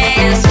 at the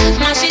dance.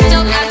 My shit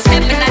dope, I'm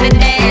stepping at the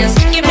dance.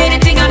 Give me the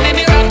thing, I made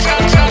me rock,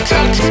 rock, rock,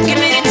 rock. Give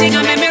me the thing,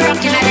 I made me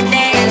rockin' at the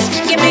dance.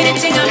 Give me the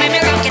thing, I made me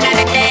rockin' at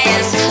the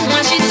dance.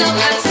 My shit dope,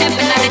 I'm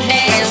stepping at the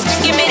dance.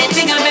 Give me the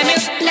thing, I made me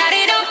light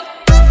it up.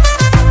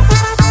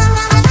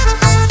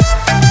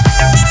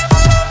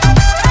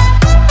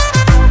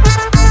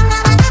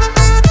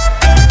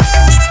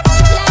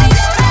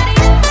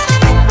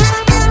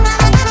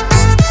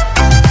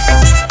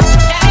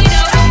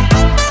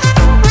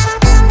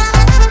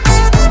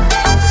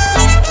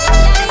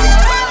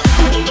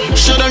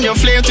 Show them your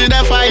flame to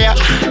the fire.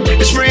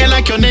 It's spraying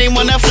like your name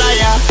on a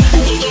flyer.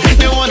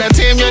 They wanna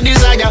tame your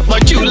desire,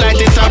 but you light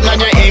it up, now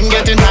your aim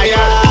getting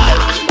higher.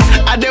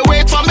 I dey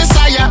wait for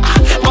Messiah,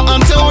 but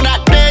until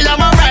that day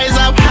I'ma rise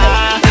up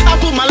high. I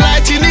put my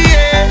light in the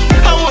air,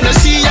 I wanna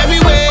see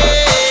everywhere.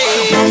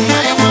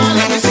 I wanna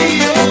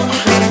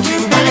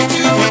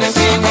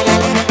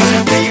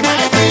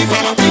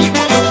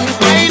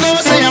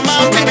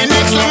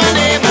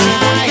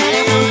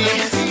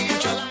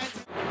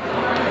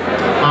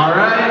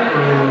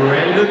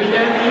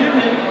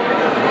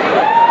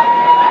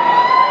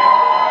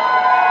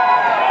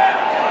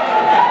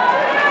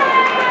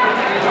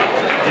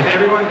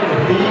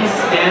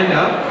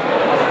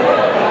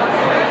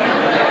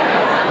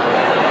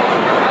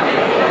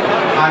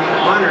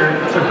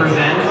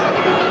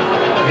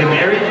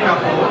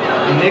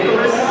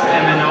Nickolas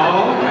and Manal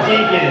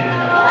Deacon.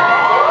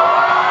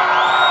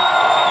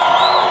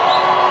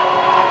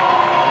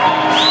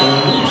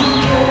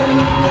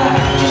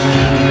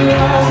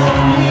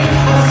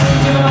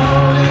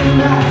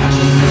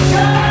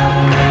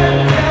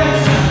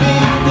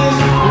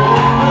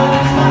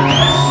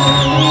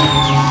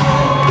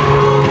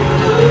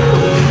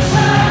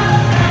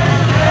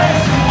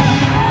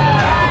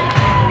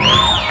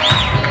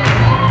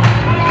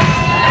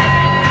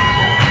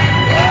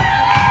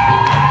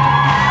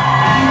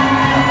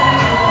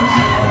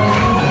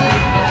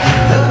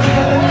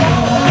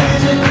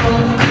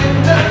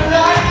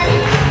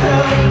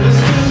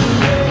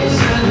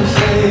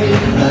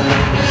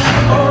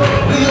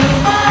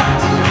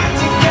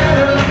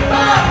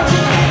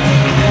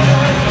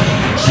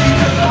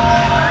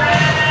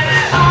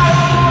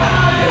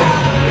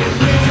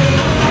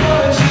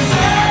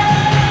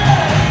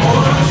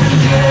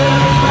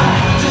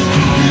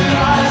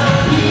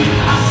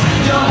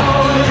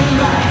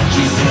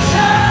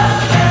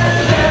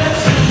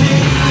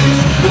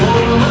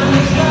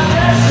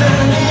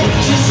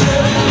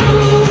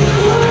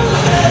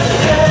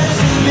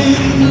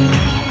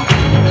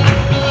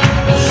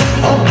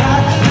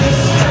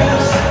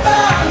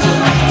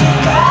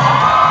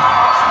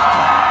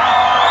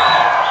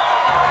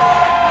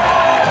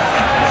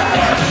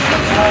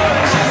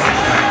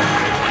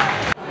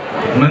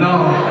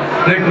 Manal,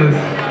 Nickolas,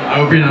 I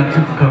hope you're not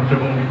too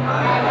comfortable.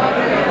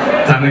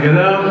 Time to get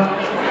up.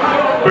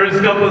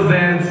 First couples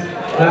dance.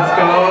 Let's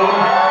go.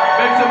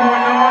 Make some more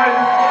noise.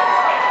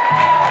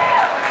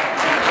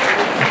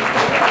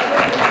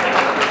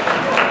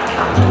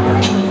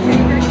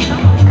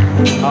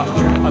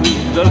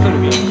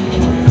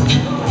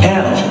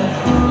 L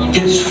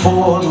is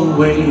for the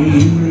way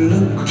you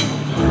look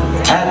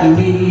at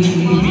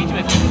me.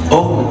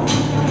 O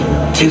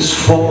is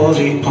for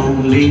the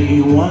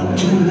only one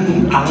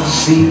I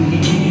see.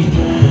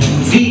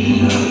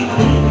 V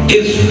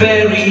is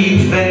very,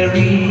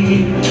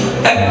 very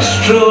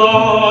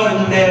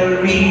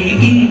extraordinary.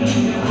 E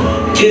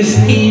is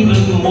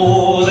even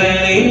more than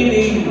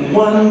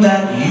anyone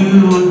that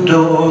you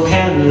adore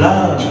can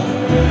love.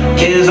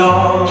 Is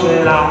all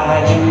that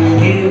I can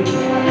give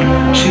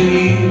to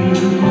you.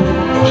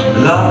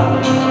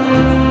 Love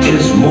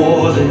is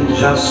more than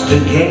just a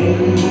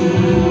game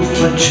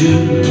for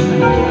two.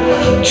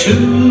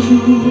 Two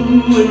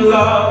in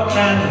love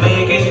can't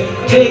make it.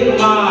 Take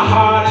my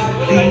heart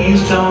and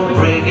please don't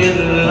break it.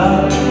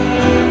 Love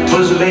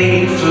was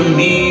made for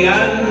me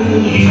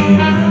and you.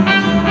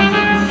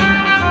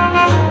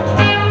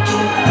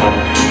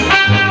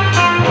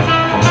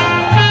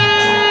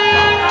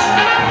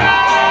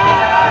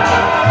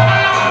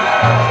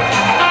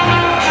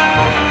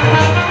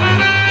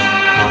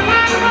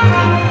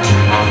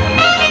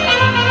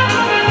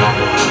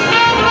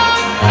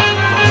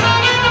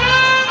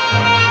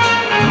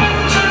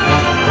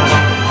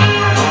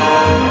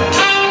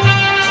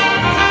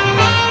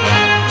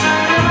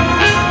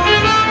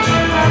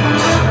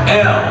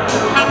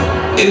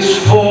 Is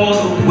for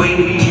the way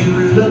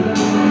you look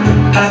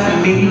at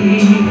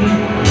me.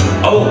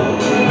 O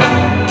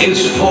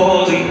is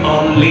for the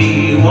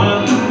only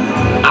one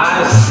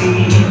I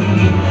see.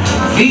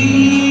 V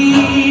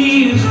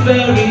is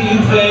very,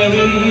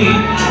 very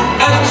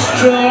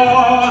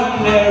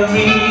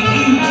extraordinary.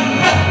 E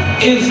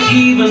is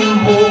even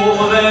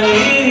more than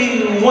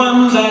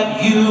anyone that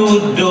you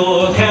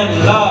adore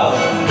can love.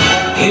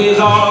 Is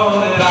all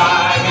that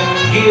I can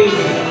give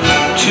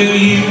to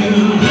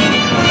you.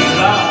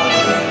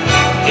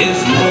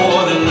 Is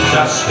more than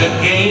just a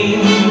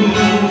game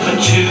for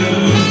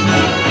two.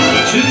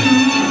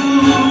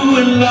 Two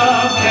in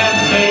love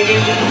can't make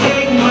it.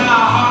 Take my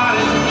heart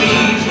and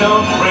please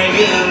don't break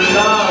it.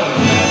 Love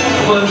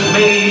was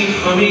made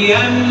for me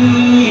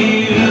and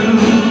you.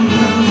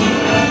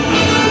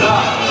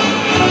 Love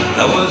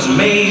that was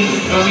made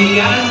for me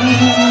and you.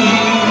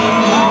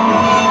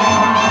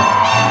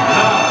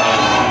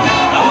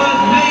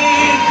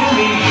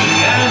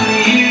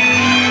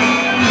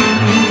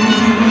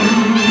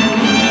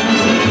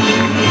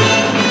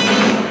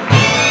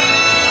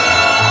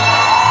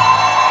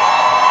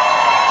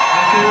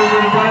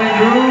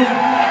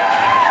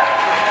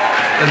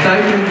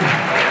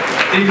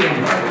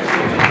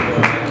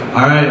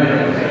 Alright,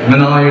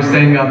 Manal, you're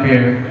staying up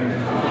here.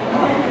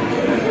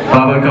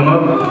 Baba, come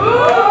up.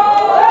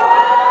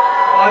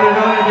 Father,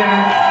 daughter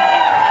dance.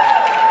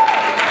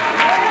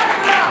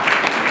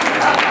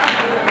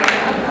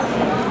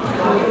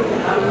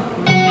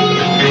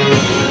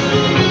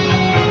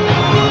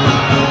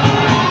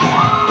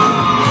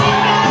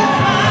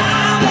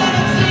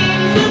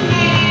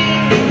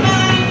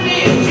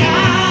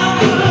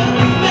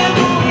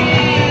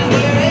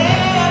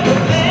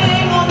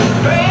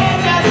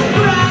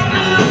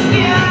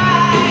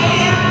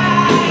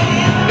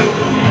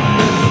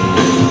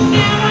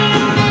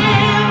 Yeah.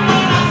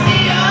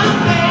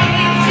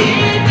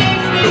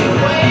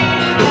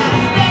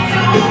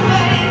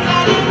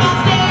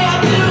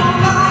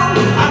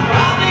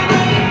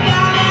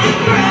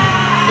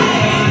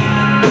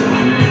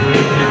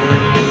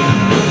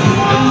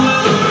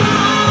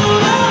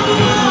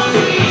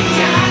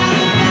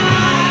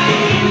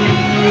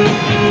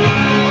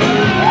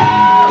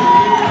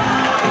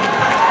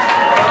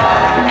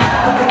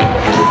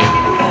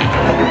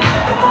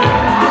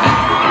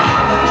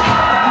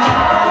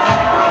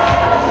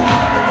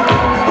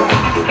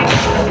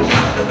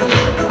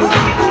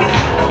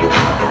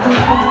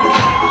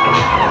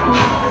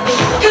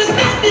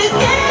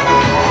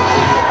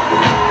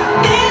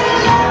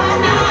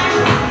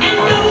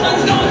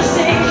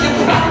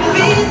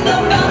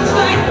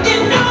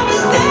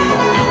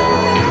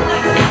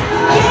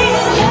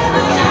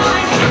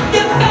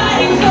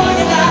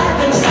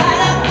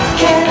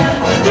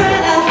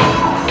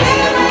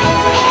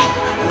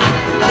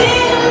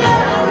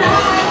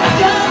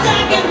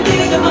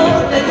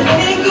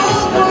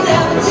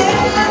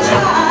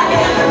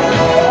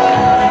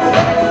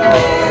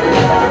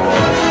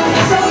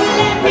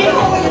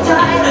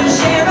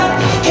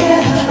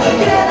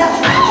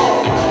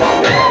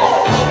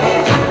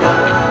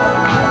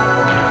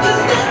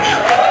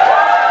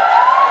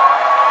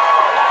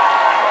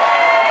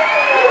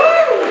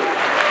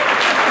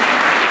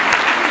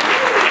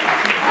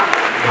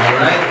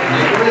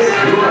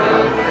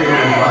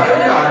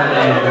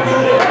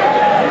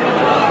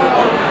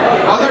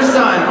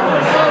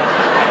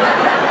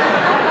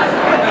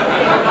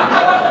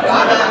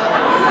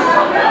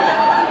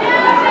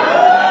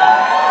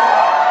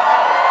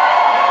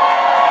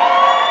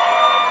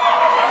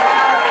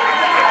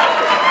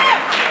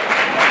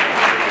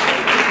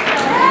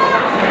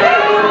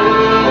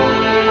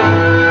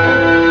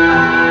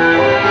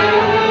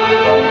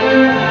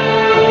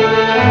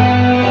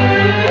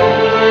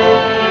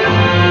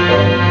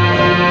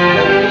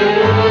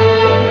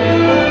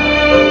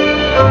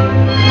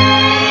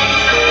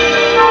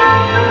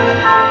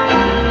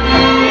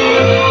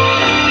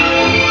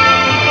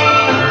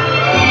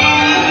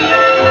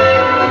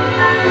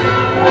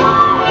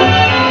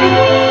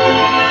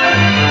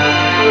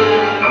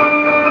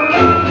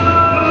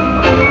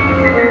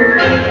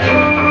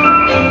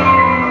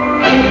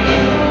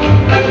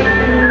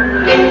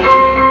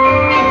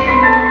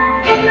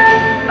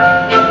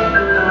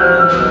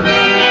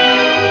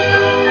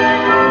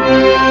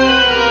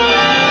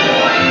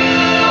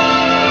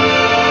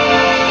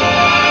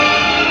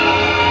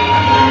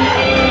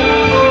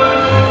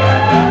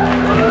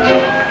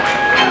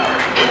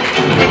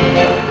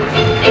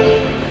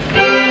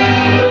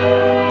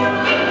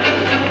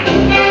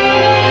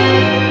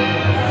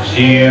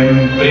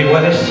 Siempre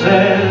igual es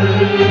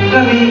el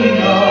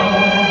camino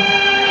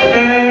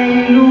que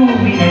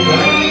ilumina el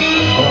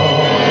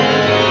sol.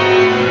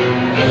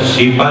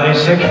 Si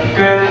parece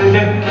que el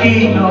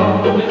destino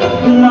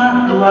más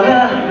lo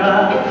alarga,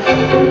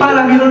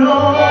 para mi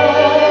dolor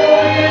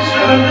es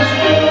el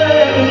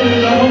suelo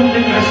donde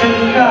crece el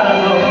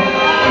cardo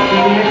y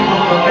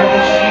lejos toca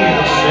el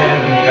cielo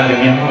cerca de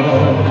mi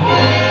amor.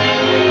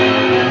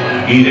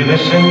 Y de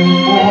vez en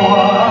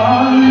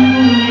cuando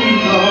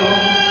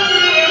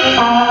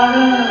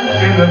para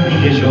que lo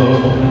envíe yo.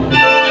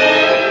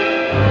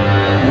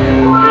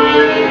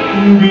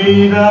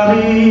 Vida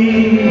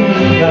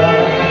mía,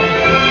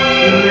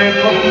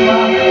 lejos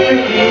más te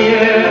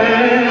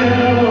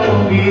quiero,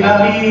 vida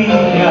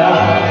mía,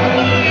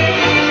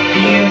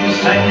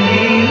 piensa en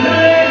mi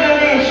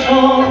regreso,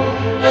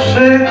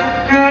 sé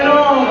que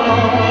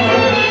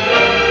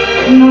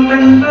no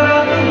tendrá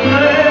tus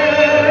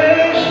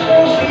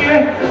besos y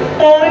es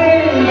por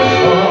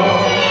eso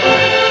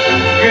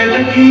que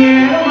te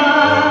quiero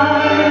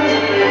más,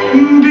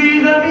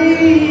 vida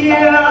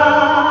mía.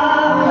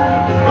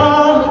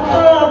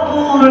 Hasta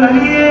puro el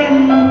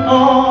aliento,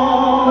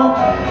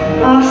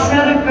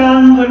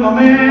 acercando el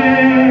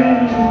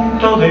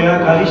momento de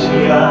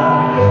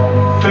acariciar.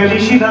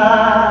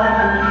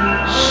 Felicidad,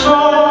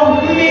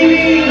 sos mi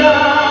vida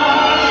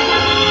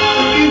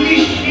y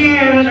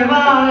quisiera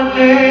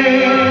llevarte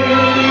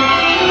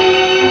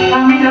a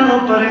mi lado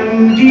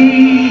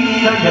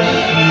prendida y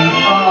así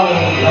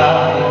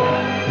ahogar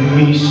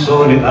mi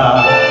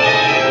soledad.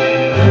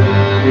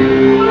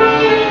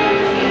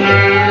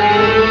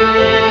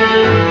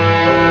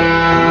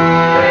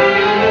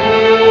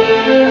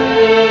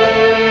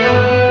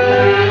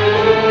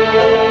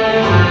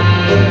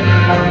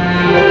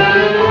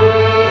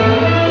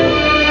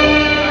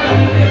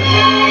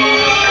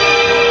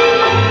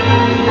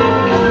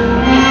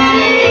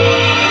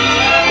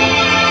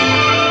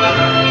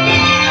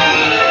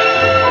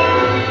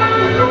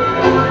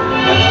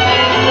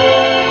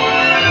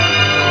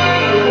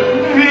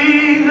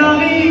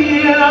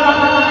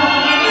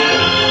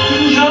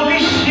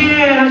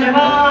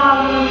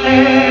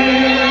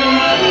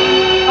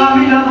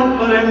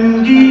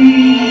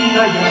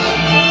 Prendida y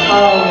así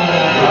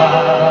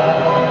ahogar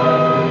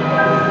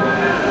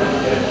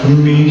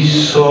mi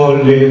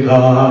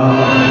soledad.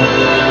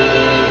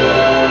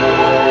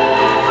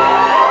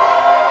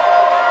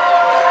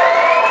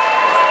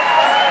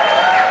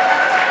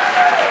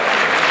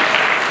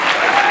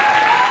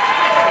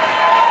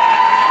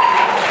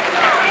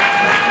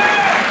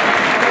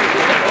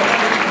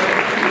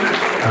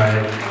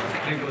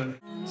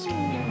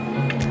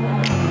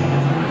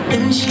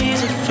 And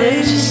she's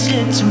afraid she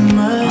said too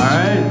much.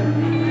 Alright,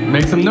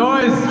 make some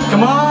noise,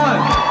 come on!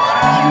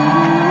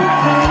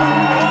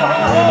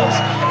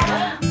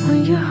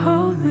 When you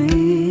hold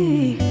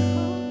me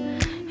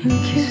and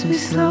kiss me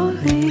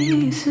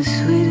slowly, it's the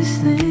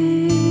sweetest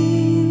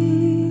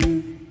thing.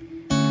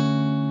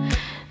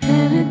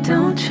 And it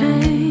don't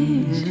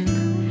change.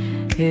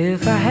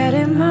 If I had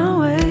it my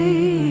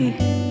way,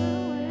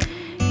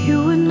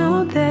 you would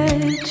know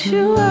that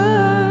you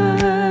are.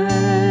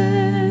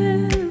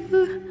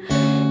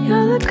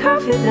 You're the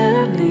coffee that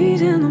I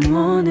need in the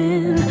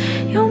morning.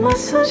 You're my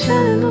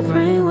sunshine in the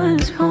rain when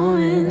it's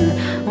pouring.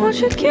 Won't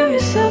you give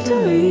yourself to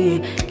me?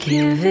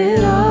 Give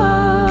it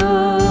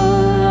all.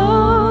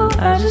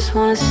 I just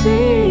wanna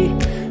see.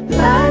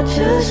 I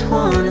just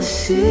wanna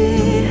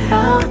see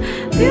how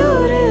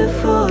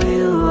beautiful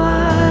you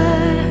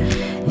are.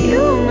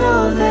 You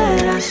know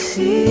that I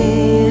see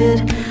it.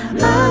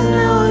 I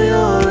know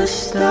you're a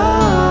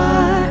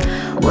star.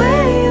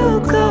 Where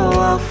you go,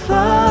 I'll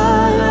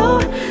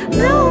follow,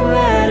 no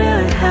matter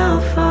how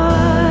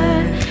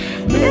far.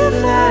 If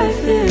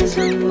life is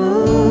a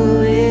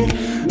movie,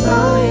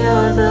 oh,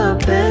 you're the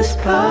best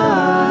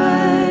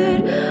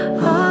part.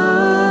 Oh,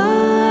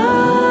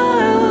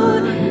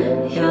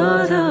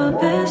 you're the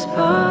best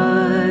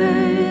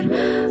part.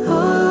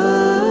 Oh,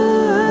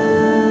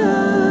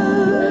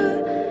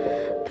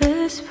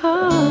 best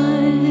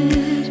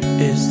part.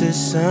 Is this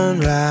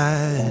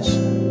sunrise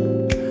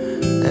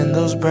and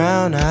those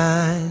brown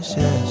eyes?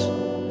 Yes,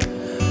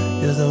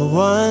 you're the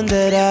one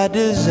that I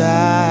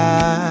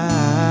desire.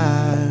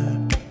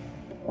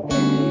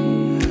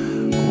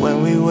 When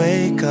we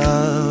wake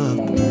up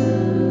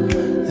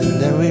and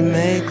then we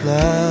make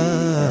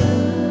love,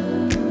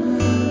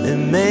 it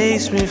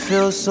makes me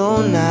feel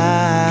so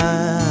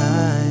nice.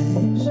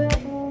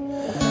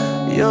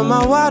 You're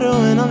my water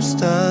when I'm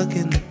stuck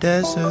in the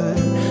desert.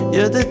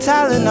 You're the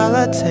Tylenol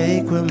I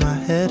take when my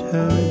head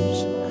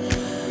hurts.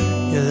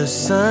 You're the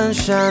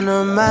sunshine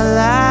of my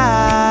life.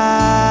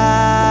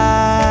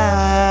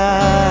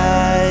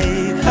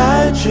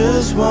 I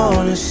just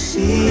wanna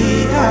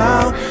see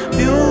how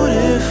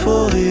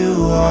beautiful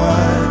you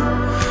are.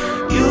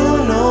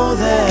 You know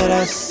that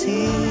I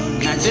see.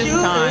 At this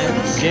time,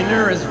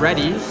 dinner is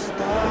ready.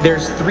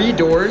 There's 3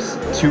 doors,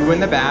 2 in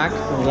the back,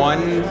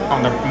 1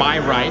 on my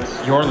right,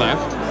 your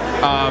left.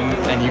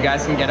 And you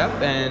guys can get up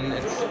and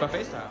it's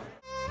buffet style.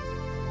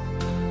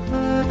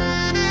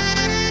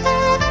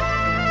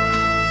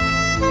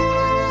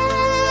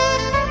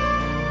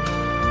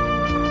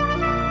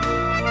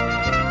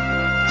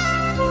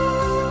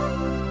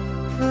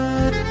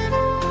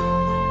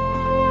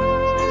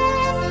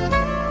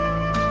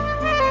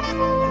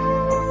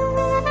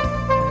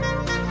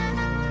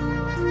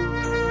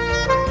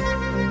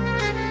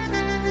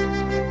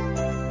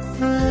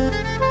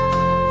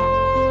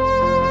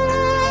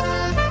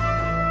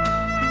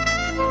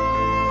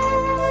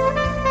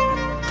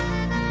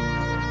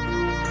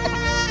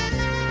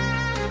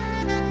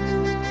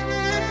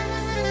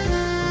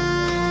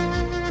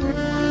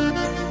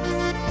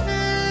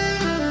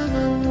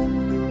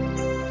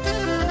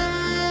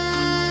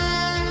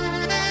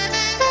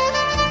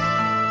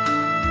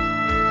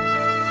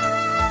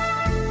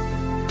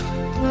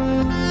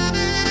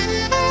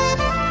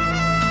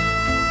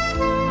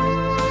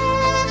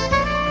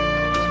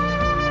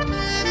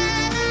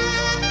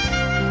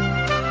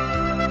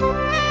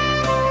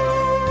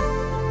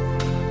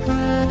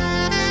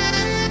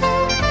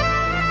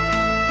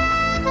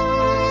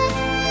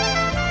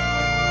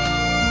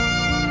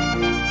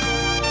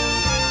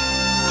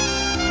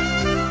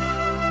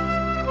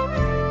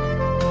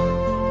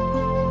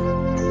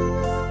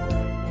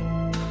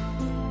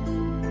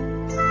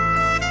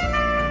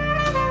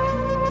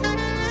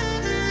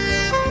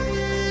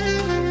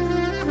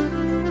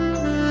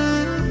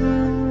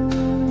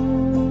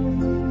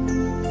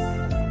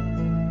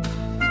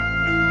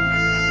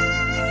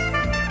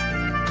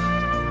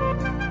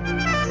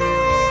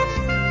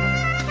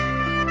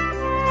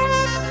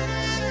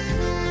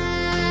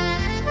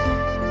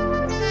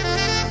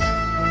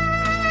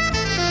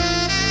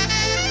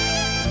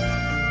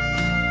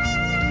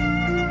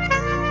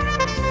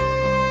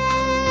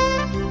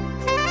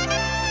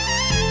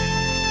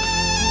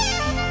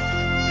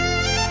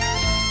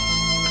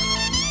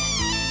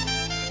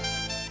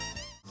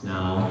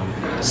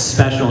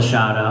 special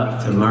shout out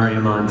to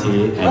Maria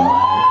Monti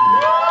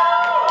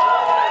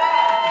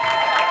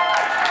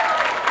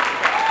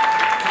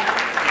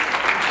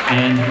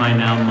and my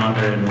now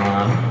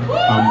mother-in-law,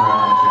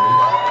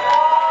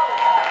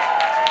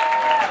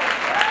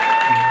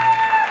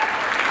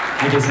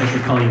 I guess I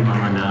should call you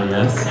Mama now,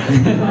 yes?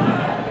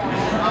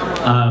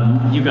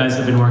 You guys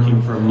have been working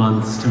for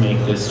months to make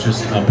this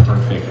just a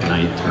perfect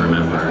night to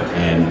remember,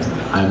 and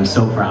I'm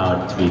so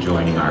proud to be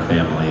joining our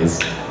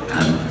families.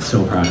 I'm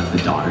so proud of the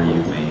daughter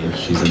you've made.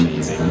 She's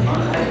amazing.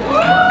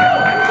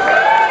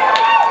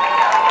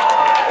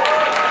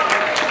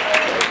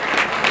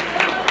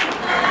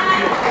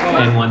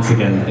 And once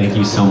again, thank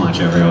you so much,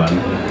 everyone.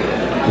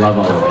 Love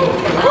all of you.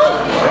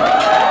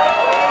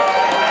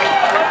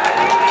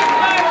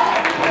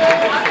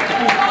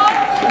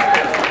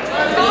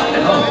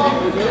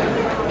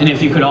 And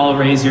if you could all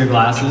raise your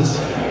glasses.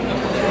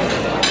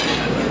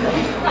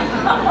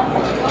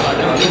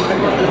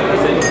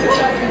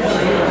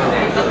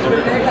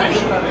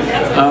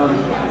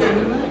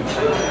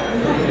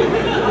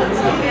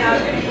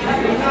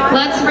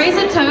 Let's raise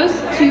a toast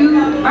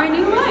to our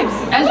new lives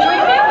as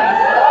joint families.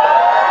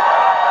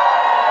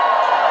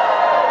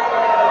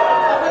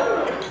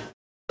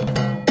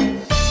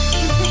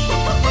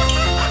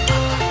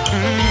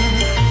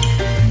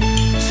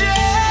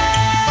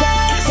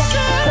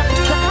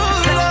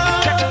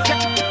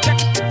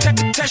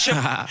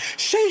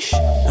 Sheesh.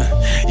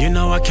 You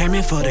know I came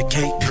in for the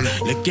cake.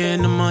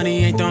 Looking the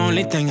money ain't the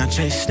only thing I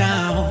chase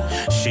now.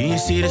 She ain't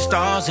see the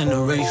stars in the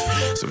race.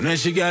 So then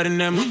she got in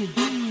that mood,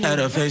 had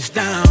her face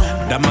down.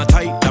 That my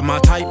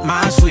type,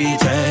 my sweetie.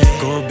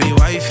 Go be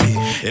wifey,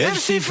 if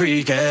she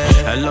freaky.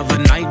 I love a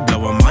night,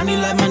 blow her money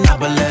like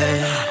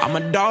Monopoly. I'm a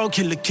dog,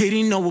 kill a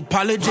kitty, no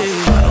apology.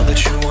 I know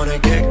that you wanna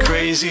get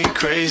crazy,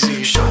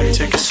 crazy. Shawty,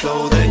 take it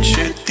slow, then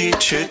chitty,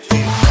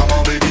 chitty. Come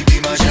on, baby, be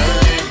my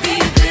jalebi,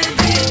 baby.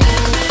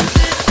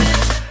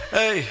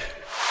 Hey,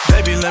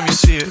 baby, let me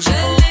see it.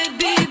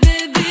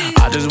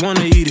 I just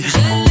wanna eat it.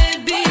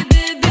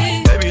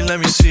 Baby, let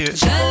me see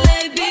it.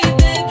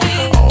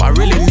 Oh, I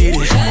really need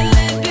it.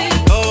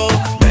 Oh,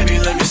 baby,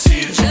 let me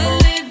see it.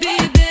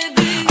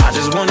 I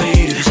just wanna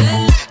eat it.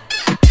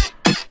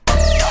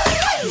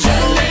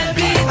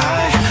 Jalebi,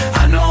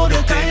 I know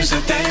the things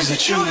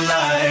that you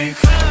like.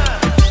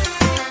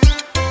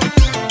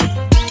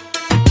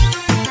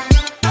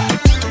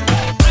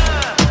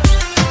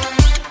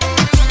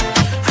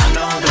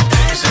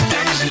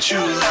 You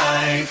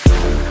like.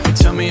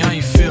 Tell me how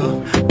you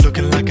feel.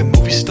 Looking like a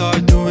movie star,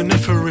 doing it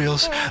for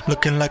reals.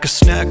 Looking like a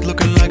snack,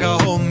 looking like a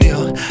whole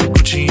meal.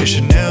 Gucci and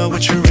Chanel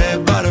with your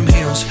red bottom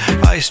heels.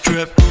 Ice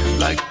drip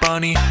like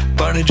Bonnie,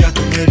 Barnajat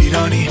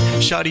Rani.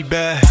 Shawty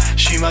bad,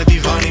 she my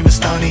divani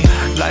Mastani.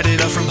 Light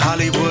it up from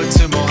Hollywood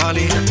to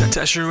Mohali.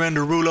 Tesher and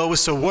Derulo,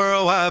 it's a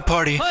worldwide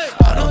party.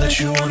 I know that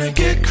you wanna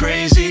get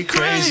crazy,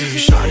 crazy.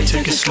 Shawty,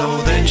 take it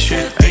slow, then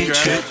chitty,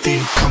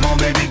 chitty. Come on,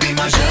 baby, be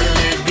my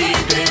jalebi,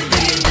 baby.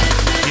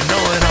 You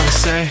know what I'ma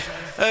say?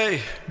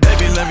 Hey,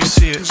 baby, let me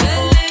see it.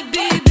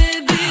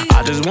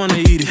 I just wanna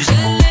eat it.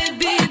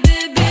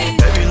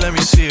 Baby, let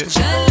me see it.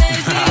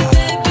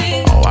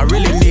 Oh, I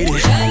really need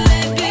it.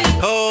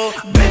 Oh,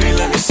 baby,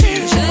 let me see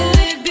it.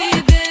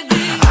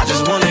 I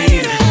just wanna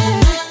eat it.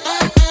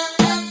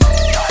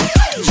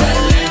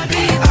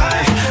 Jalebi,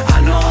 I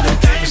know the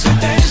things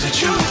that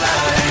you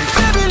like.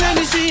 Baby, let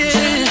me see it.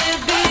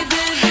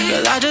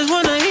 'Cause I just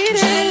wanna eat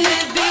it.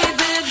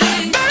 Baby,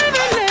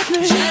 let me.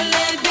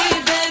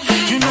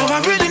 You know I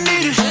really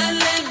need it.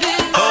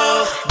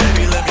 Oh,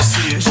 baby, let me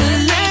see it.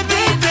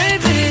 Jalebi,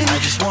 baby. I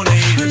just wanna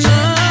eat it.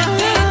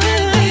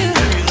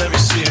 Baby, let me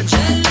see it.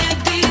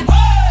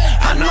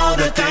 I know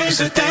the things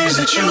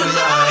that you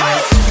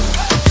like.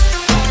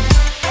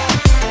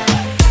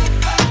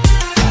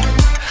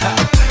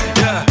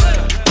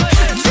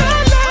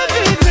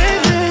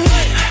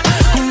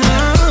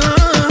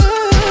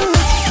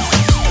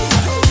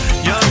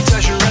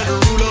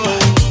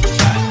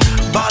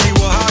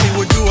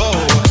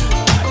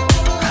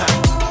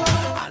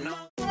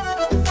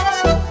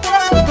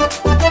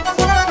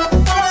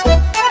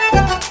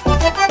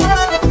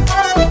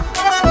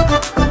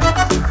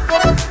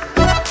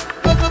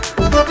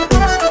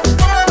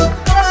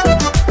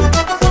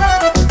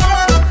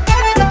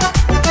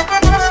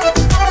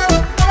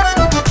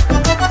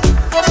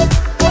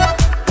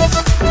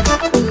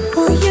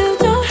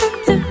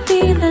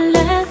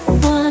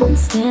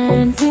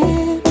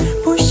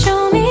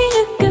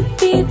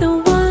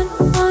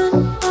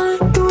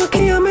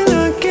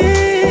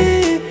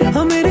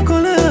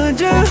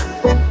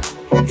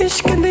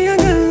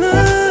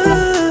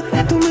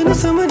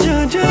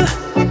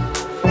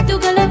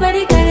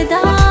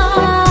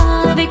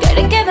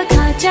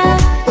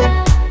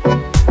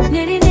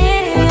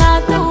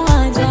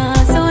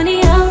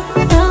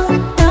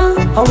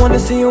 I wanna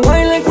see you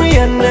whine like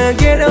Rihanna,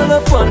 get all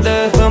up on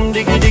the bum,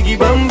 diggy diggy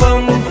bum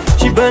bum.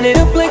 She burn it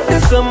up like the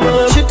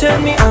summer. She tell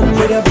me I'm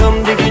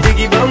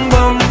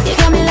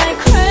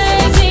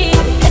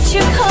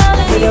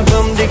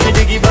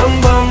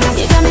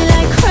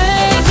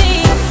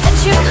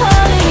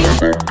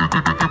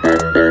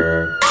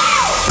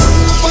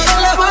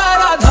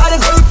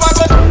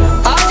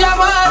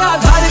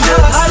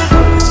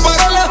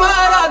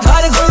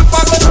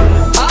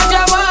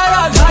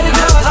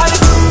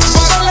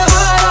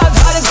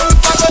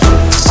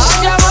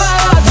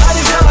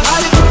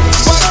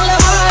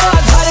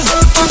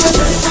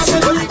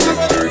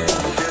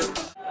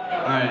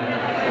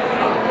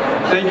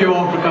Thank you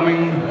all for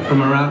coming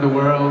from around the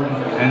world,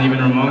 and even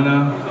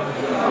Ramona,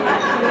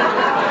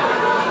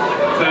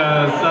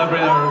 to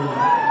celebrate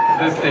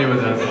this day with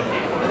us.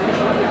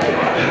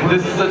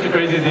 This is such a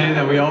crazy day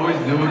that we always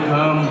knew would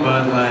come,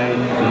 but like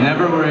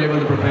never were able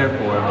to prepare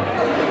for.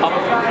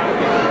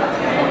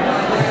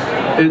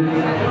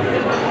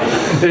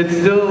 It's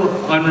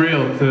still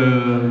unreal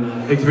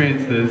to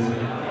experience this.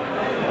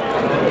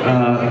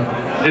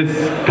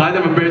 It's kind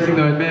of embarrassing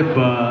to admit,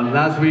 but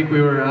last week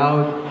we were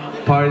out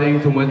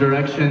partying to One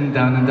Direction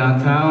down in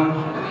downtown,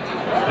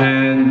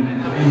 and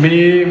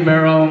me,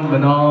 Meryl,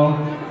 Manal,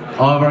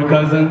 all of our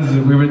cousins,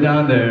 we were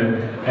down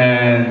there,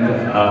 and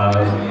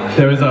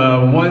there was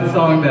one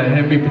song that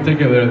hit me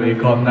particularly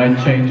called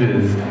Night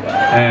Changes,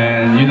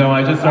 and you know,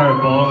 I just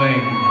started bawling.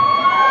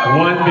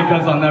 One,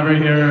 because I'll never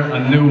hear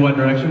a new One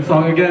Direction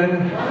song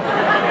again,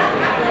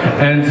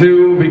 and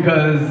two,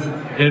 because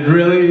it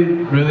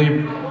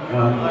really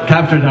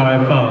captured how I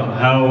felt,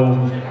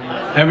 how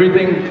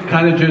everything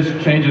kind of just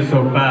changes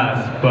so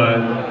fast, but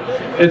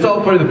it's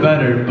all for the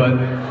better, but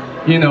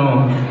you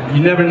know,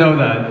 you never know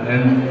that,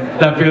 and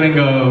that feeling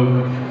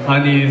of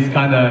unease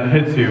kind of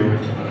hits you,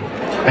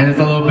 and it's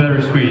a little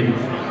bittersweet.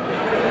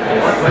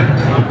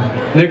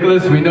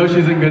 Nickolas, we know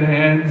she's in good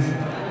hands,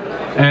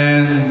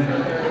 and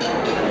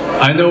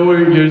I know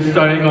you're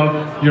starting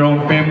off your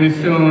own family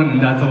soon,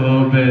 and that's a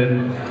little bit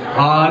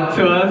odd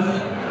to us.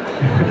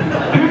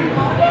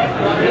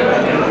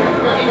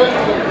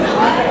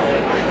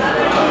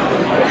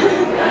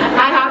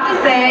 I have to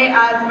say,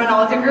 as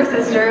Manal's younger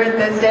sister,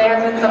 this day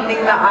has been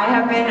something that I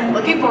have been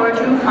looking forward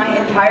to my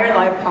entire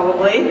life,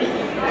 probably.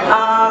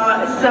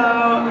 So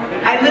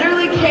I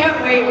literally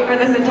can't wait for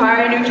this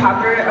entire new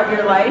chapter of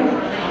your life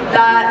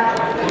that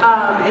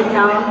is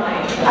now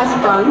has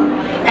sprung.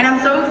 And I'm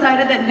so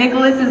excited that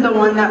Nickolas is the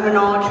one that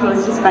Manal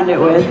chose to spend it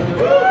with.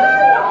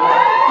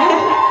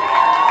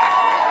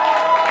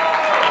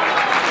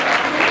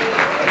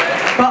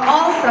 But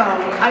also,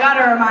 I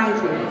gotta remind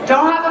you,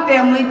 don't have a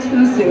family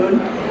too soon,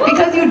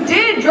 because you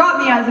did drop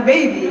me as a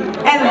baby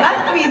and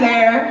left me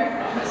there.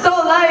 So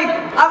like,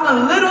 I'm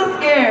a little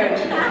scared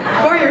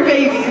for your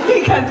baby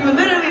because you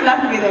literally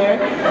left me there.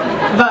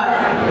 But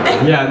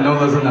yeah,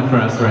 Nola's enough for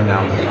us right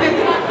now.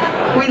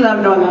 We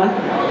love Nola.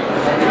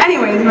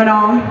 Anyways,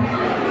 Manal,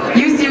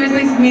 you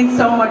seriously mean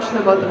so much to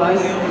the both of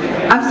us.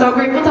 I'm so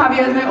grateful to have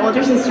you as my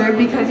older sister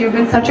because you've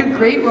been such a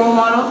great role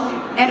model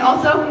and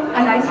also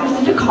a nice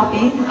person to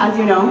copy, as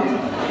you know.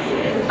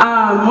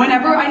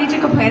 Whenever I need to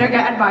complain or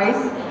get advice,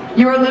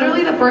 you are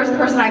literally the first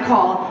person I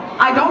call.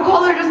 I don't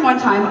call her just one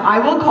time, I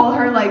will call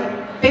her like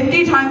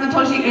 50 times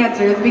until she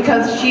answers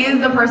because she is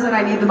the person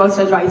I need the most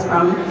advice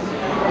from.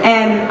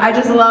 And I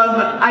just love,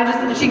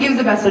 she gives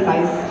the best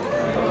advice.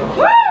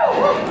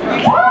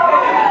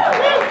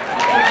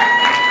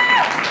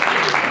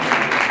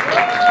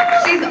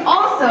 She's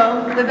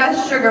also the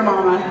best sugar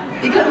mama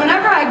because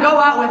whenever I go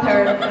out with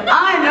her,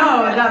 I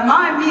know that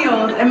my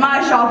meals and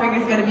my shopping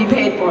is going to be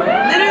paid for.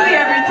 Literally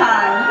every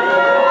time.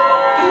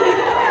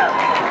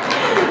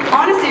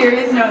 On a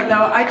serious note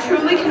though, I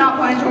truly cannot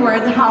put into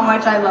words how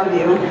much I love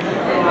you.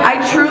 I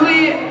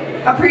truly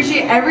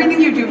appreciate everything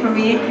you do for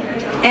me,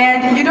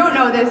 and you don't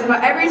know this,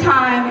 but every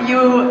time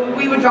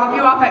we would drop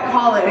you off at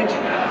college,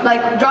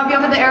 like drop you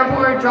off at the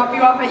airport, drop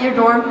you off at your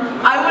dorm,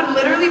 I would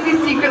literally be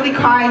secretly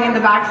crying in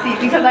the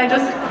backseat because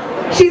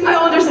she's my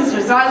older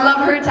sister, so I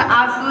love her to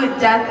absolute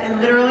death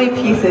and literally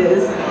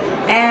pieces,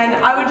 and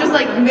I would just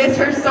like miss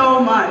her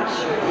so much.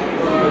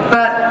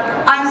 But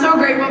I'm so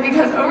grateful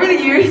because over the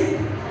years,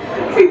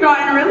 we've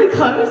gotten really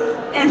close,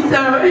 and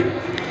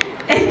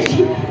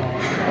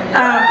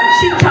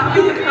she taught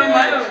me so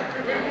much.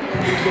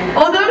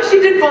 Although she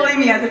did bully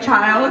me as a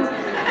child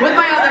with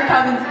my other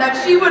cousins, that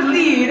she would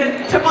lead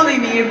to bully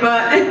me,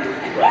 but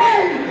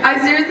I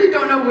seriously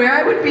don't know where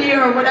I would be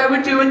or what I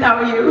would do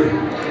without you.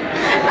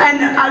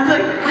 And as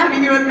like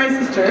having you as my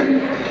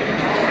sister,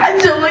 I'm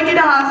so lucky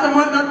to have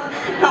someone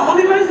that's not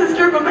only my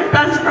sister but my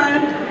best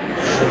friend.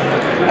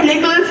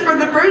 Nickolas, from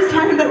the first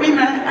time that we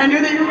met, I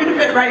knew that you were going to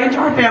fit right into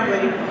our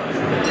family.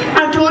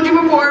 I've told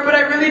you before, but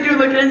I really do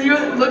look at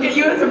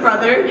you as a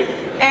brother,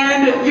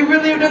 and you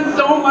really have done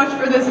so much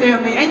for this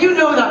family, and you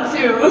know that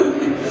too.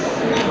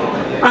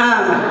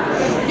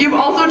 You've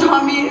also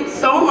taught me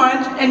so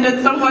much and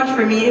did so much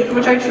for me,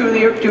 which I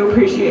truly do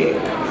appreciate.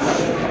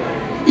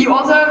 You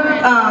also,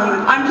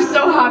 I'm just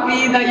so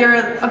happy that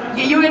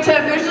you get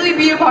to officially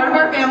be a part of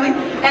our family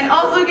and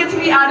also get to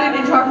be added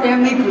into our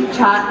family group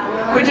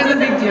chat, which is a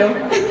big deal.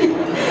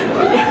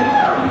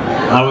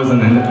 I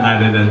wasn't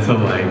added until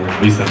like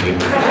recently.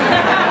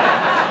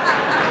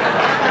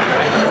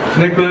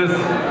 Nickolas,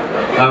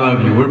 I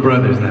love you. We're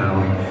brothers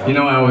now. You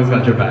know I always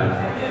got your back.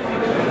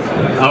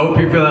 I hope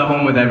you feel at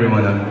home with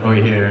everyone over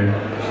here.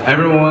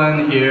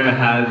 Everyone here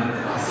had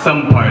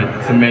some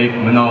part to make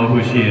Manal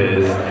who she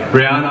is.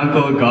 Rayan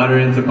uncle got her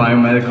into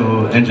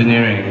biomedical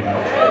engineering.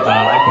 Uncle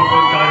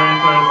got her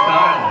into her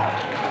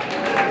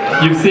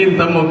style. You've seen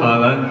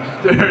Tamokala,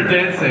 her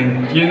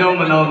dancing. You know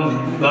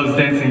Manal loves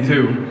dancing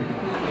too.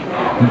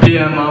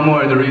 Pia and Mamo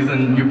are the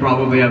reason you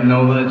probably have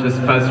Nola just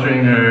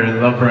festering her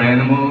love for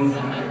animals.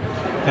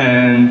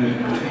 And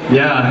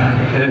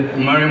yeah,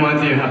 Mario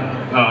Monti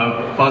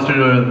fostered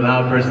a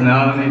loud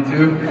personality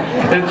too.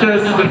 It's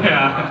just,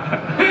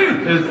 yeah,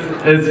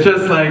 it's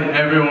just like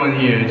everyone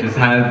here just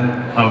had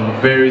a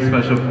very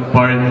special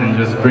part in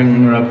just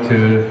bringing her up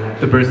to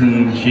the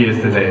person she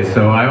is today.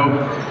 So I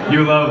hope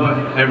you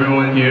love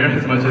everyone here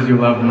as much as you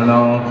love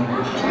Manal,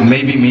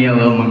 maybe me a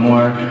little bit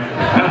more.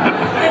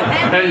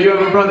 Hey, you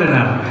have a brother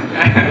now.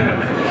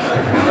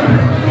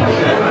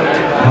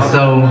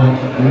 So,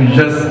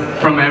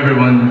 just from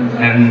everyone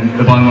and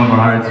the bottom of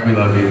our hearts, we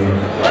love you.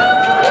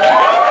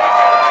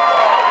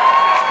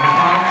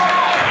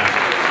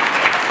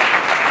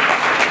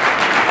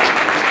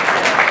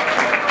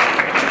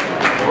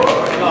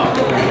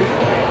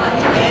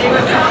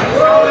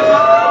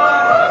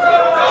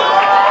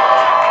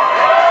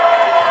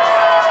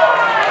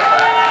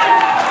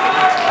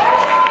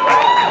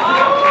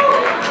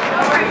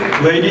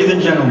 Ladies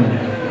and gentlemen,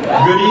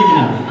 good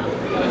evening.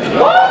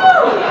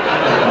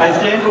 I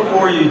stand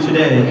before you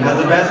today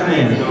as the best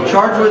man,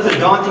 charged with the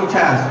daunting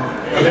task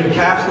of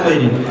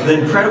encapsulating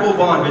the incredible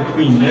bond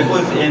between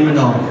Nickolas and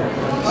Manal.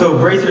 So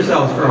brace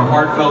yourselves for a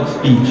heartfelt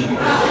speech.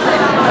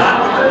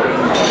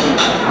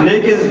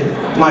 Nick is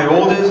my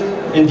oldest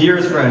and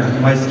dearest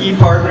friend, my ski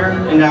partner,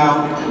 and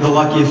now the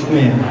luckiest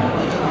man.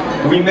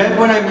 We met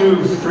when I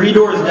moved 3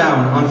 doors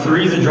down on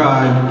Theresa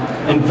Drive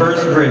in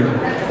 1st grade.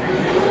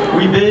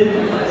 We've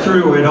been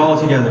through it all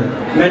together.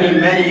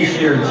 Many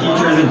shared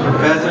teachers and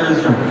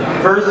professors from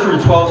 1st through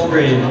 12th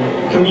grade,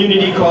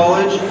 community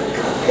college,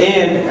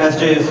 and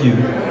SJSU.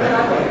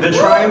 The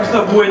triumphs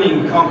of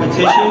winning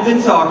competitions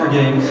and soccer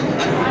games,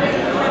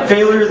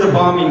 failures of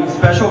bombing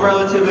special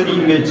relativity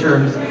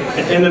midterms,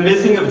 and the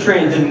missing of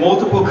trains in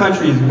multiple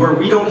countries where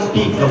we don't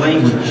speak the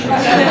language.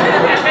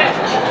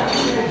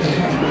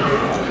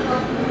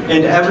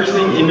 And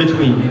everything in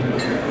between.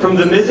 From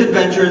the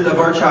misadventures of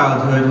our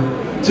childhood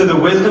to the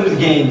wisdoms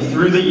gained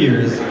through the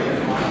years,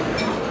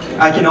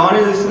 I can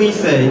honestly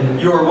say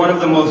you are one of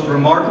the most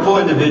remarkable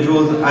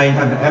individuals I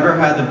have ever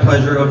had the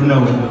pleasure of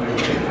knowing.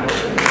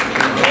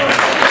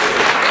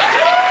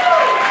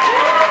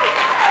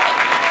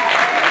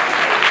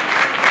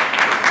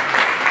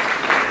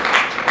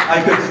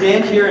 I could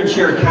stand here and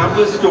share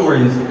countless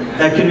stories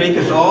that can make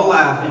us all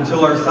laugh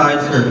until our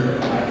sides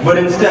hurt. But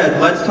instead,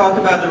 let's talk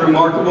about the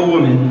remarkable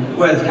woman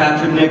who has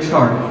captured Nick's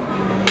heart.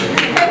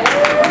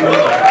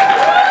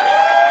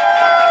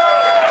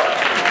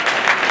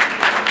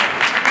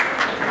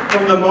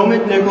 From the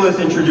moment Nickolas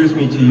introduced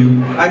me to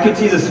you, I could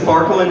see the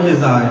sparkle in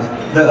his eyes,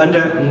 the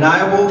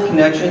undeniable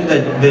connection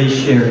that they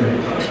shared.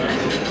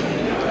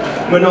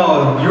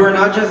 Manal, you are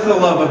not just the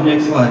love of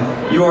Nick's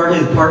life. You are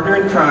his partner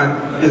in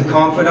crime, his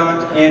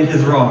confidant, and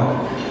his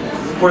rock.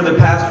 For the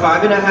past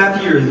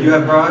 5.5 years, you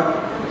have brought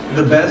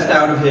the best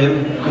out of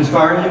him,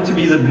 inspiring him to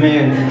be the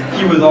man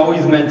he was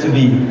always meant to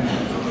be.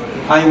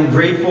 I am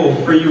grateful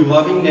for you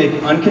loving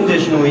Nick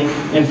unconditionally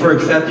and for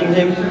accepting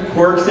him,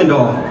 quirks and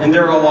all, and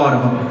there are a lot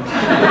of them.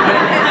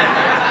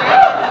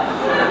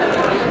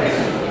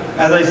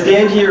 As I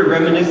stand here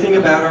reminiscing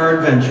about our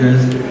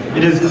adventures,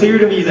 it is clear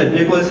to me that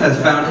Nickolas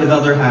has found his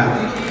other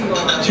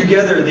half.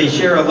 Together they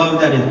share a love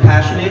that is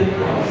passionate,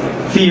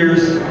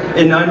 fierce,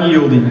 and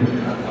unyielding.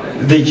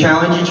 They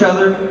challenge each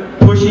other,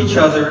 push each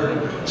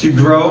other to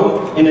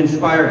grow, and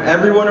inspire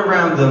everyone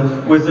around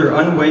them with their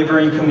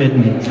unwavering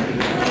commitment.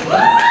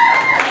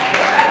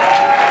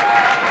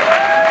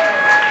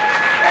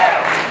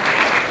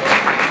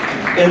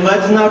 And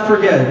let's not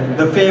forget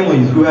the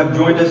families who have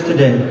joined us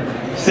today.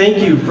 Thank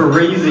you for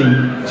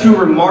raising 2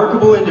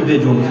 remarkable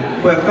individuals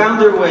who have found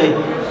their way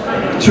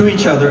to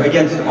each other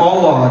against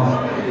all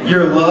odds.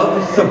 Your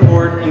love,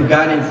 support, and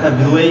guidance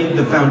have laid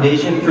the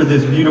foundation for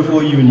this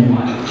beautiful union.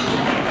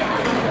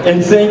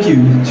 And thank you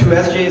to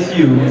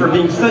SJSU for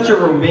being such a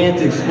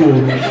romantic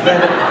school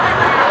that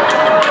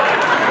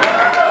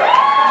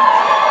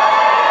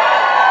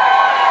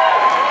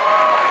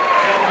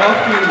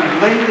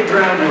laying the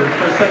groundwork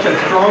for such a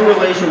strong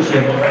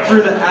relationship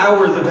through the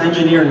hours of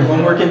engineering,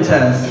 homework, and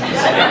tests.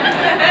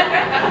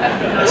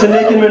 To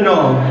Nick and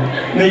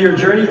Manal, may your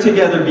journey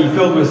together be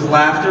filled with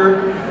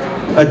laughter,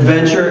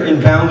 adventure,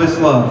 and boundless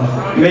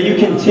love. May you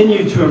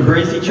continue to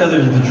embrace each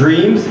other's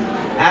dreams,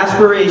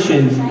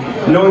 aspirations,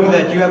 knowing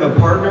that you have a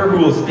partner who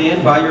will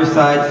stand by your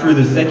side through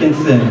the thick and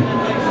thin.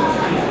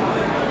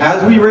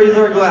 As we raise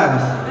our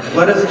glass,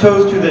 let us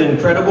toast to the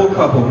incredible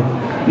couple,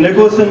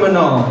 Nickolas and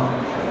Manal.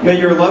 May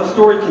your love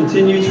story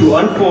continue to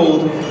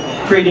unfold,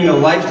 creating a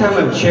lifetime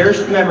of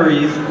cherished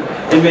memories,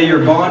 and may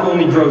your bond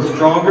only grow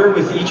stronger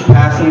with each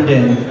passing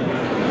day.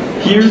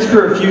 Here's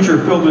for a future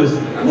filled with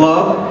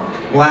love,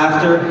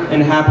 laughter,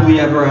 and happily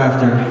ever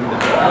after.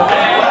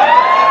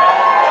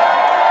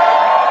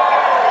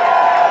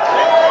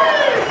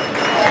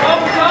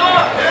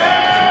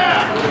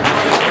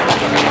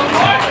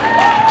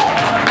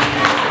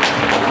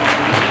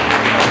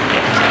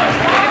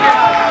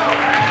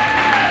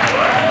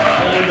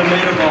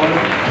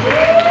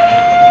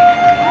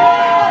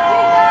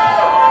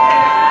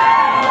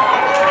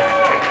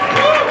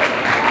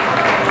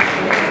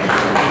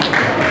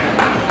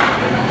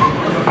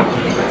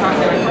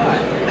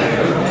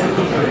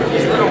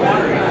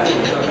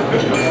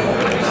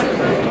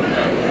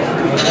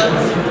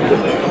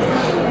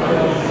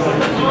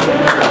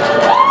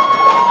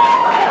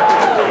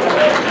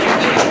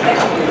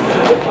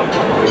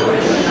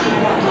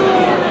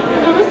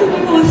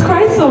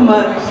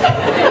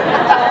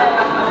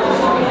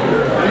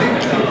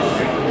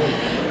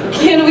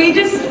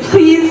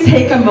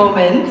 take a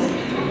moment.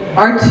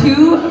 Our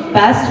two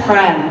best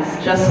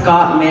friends just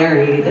got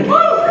married.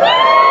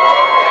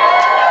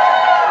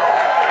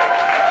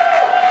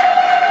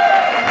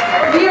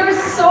 We are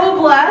so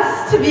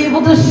blessed to be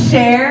able to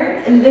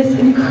share in this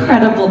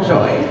incredible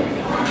joy.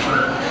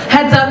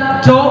 Heads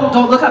up,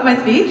 don't look at my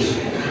speech.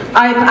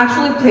 I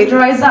actually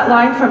plagiarized that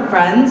line from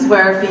Friends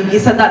where Phoebe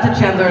said that to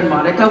Chandler and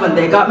Monica when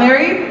they got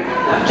married.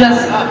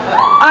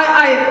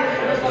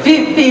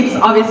 Phoebe's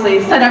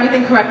obviously said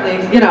everything correctly,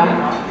 you know,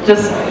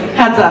 just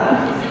heads up,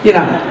 you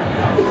know.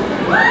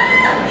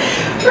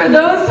 For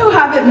those who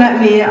haven't met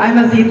me, I'm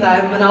Azitha,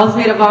 I'm Manal's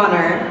maid of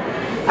honor.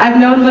 I've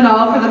known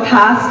Manal for the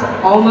past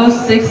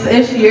almost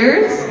 6-ish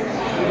years.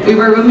 We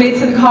were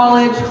roommates in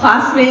college,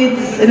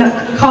 classmates in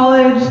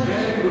college,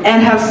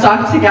 and have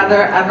stuck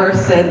together ever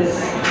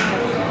since.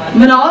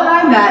 Manal and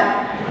I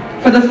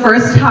met for the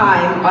first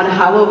time on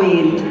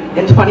Halloween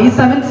in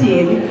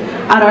 2017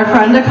 at our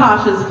friend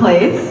Akash's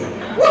place.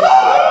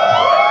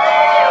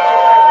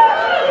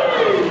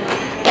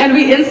 And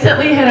we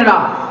instantly hit it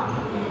off.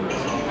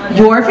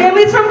 Your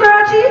family's from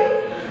Karachi?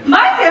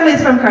 My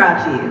family's from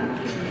Karachi.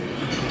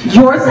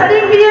 You're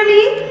studying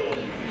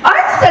BME?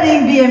 I'm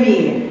studying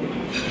BME.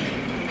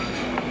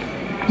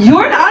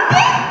 You're an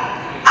auntie?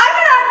 I'm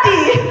an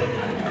auntie.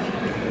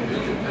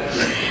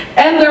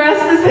 And the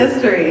rest is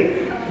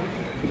history.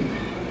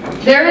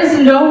 There is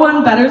no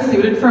one better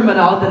suited for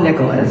Manal than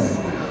Nickolas.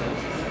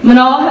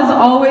 Manal has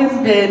always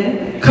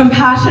been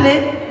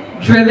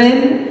compassionate,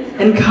 driven,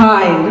 and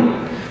kind,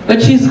 but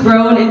she's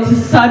grown into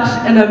such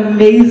an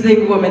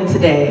amazing woman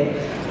today.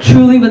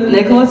 Truly with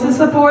Nickolas'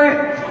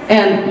 support,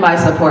 and my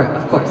support,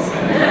 of course.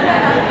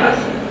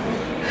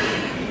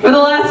 For the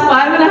last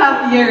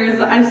 5.5 years,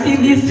 I've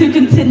seen these two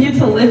continue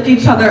to lift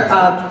each other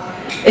up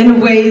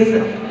in ways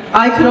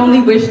I could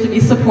only wish to be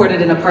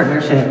supported in a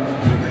partnership.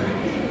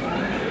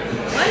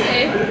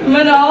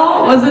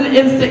 Manal was an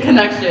instant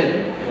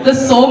connection, the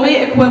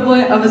soulmate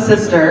equivalent of a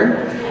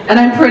sister, and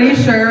I'm pretty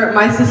sure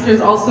my sisters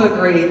also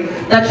agree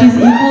that she's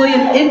equally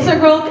an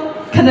integral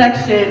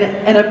connection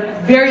and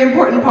a very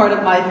important part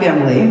of my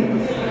family.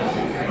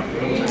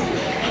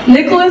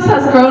 Nickolas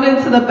has grown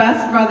into the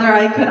best brother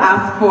I could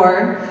ask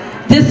for,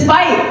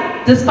 despite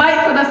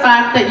for the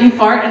fact that you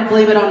fart and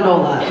blame it on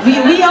Nola.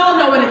 We all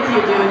know what it's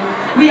you,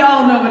 dude. We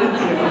all know what it's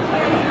you.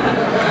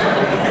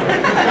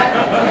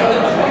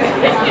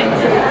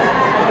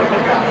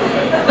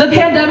 The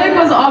pandemic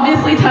was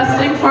obviously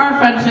testing for our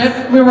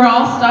friendship. We were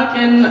all stuck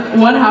in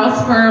one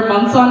house for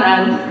months on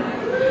end.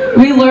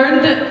 We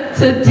learned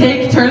to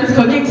take turns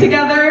cooking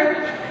together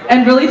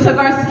and really took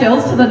our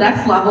skills to the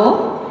next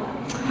level.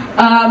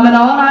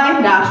 Manal and I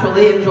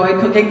naturally enjoyed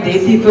cooking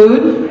desi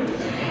food.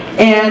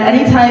 And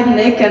anytime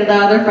Nick and the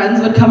other friends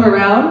would come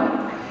around,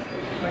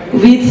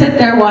 we'd sit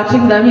there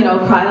watching them, you know,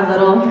 cry a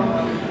little.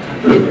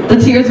 The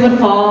tears would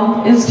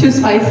fall. It was too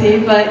spicy,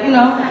 but you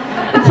know,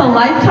 it's a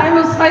lifetime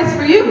of spice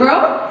for you,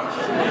 bro.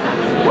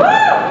 Woo!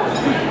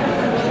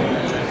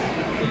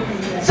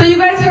 So you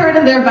guys heard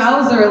in their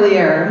vows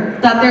earlier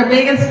that their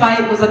biggest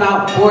fight was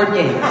about board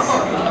games.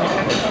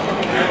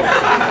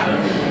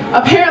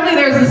 Apparently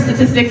there's a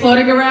statistic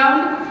floating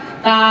around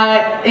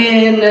that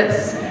in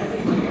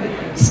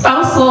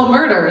spousal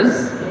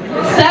murders,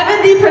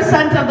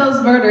 70% of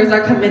those murders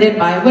are committed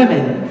by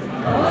women.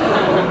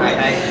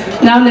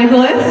 Now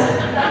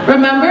Nickolas,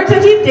 remember to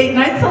keep date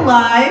nights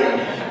alive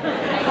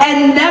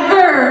and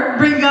never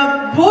bring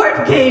up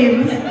board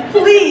games,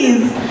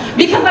 please,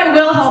 because I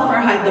will help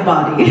her hide the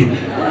body.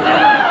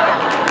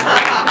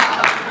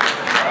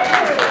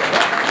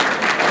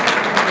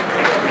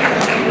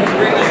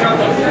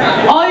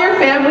 All your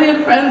family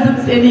and friends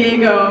in San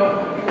Diego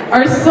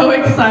are so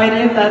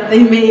excited that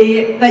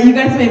you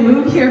guys may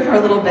move here for a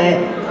little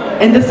bit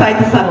and decide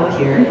to settle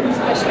here.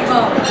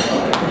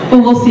 But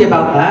we'll see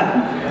about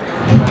that.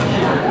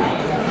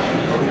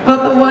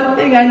 But the one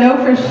thing I know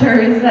for sure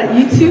is that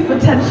you two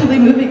potentially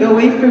moving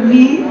away from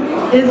me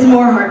is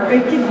more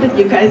heartbreaking than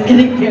you guys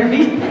getting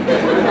married.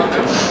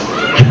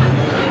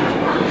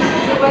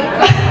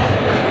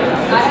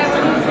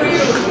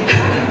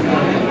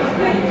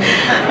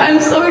 I'm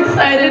so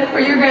excited for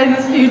your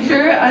guys'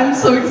 future. I'm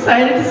so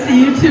excited to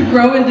see you two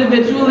grow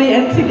individually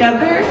and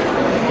together.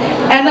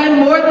 And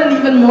I'm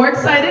even more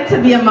excited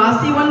to be a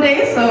Masi one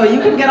day, so you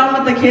can get on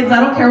with the kids. I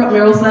don't care what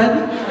Meryl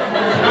said.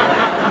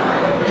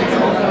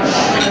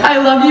 I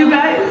love you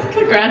guys.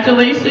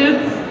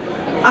 Congratulations.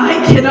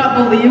 I cannot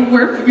believe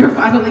you're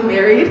finally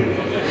married.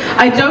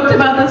 I joked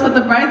about this with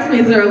the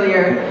bridesmaids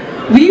earlier.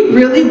 We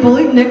really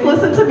bullied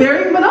Nickolas into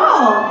marrying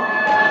Manal.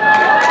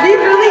 We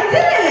really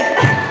did it.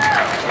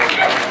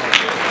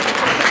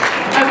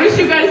 I wish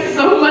you guys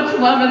so much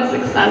love and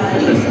success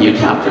in this new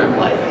chapter of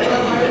life.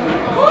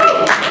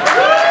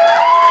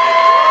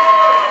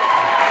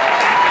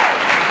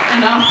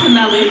 And off to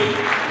Melly.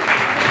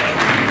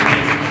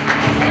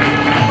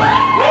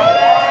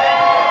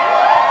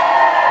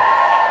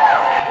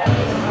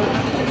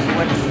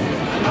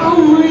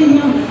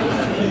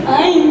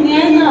 I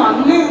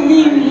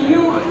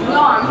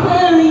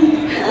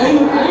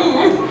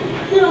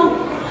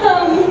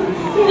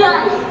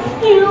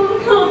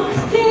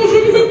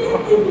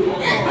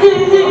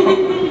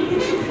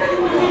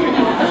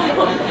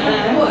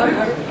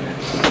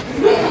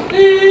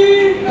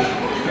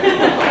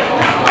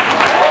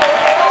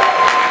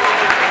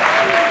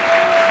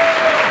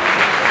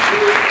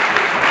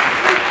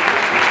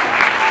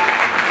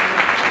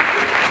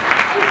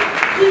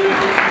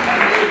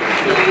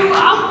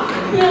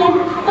so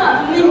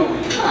happy.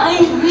 I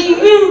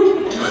even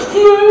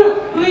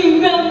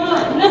remember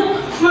the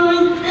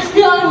first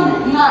time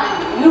that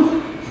you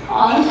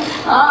talked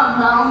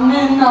about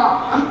Manal.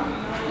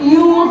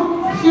 You were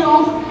so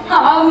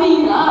happy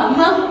about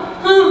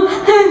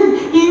and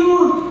you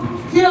were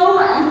so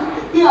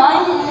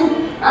excited.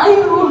 I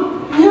was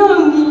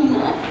loving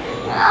it.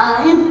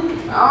 I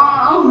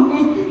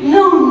always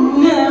know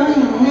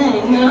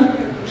everything.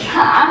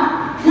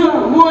 After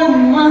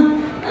 1 month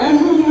and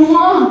you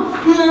walk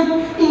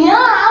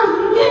yeah,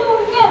 you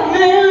get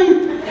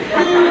married.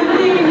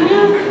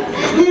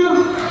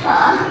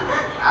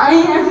 I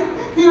am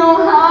so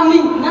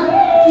happy that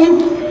you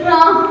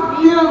found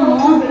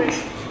someone.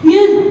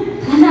 You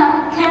that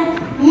can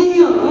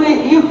deal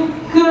with you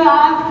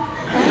cry.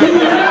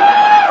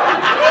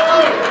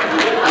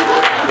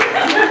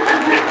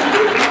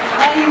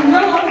 I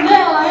know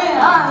that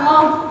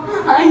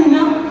I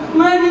know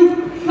many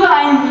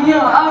find you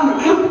out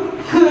you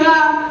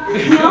cry.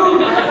 No,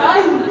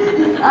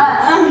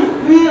 I'm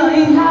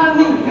really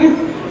happy you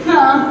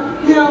found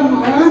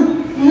someone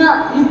that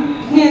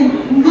can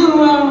do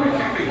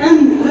and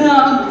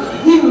love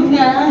you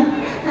guys.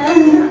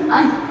 And I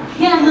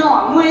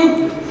cannot wait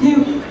to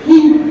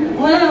see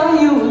where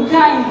you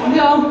guys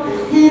go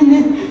in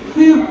the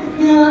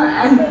future.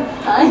 And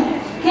I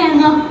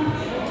cannot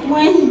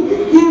wait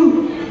to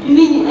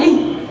meet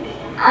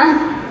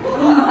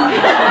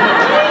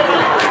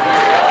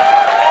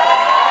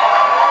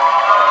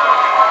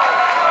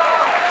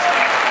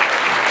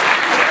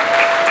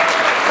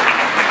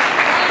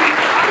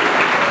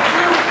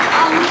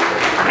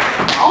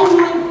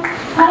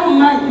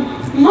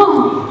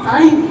Mom, I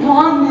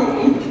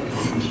wanted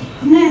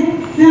this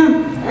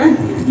and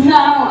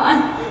now I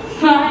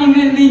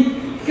finally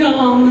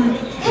gone.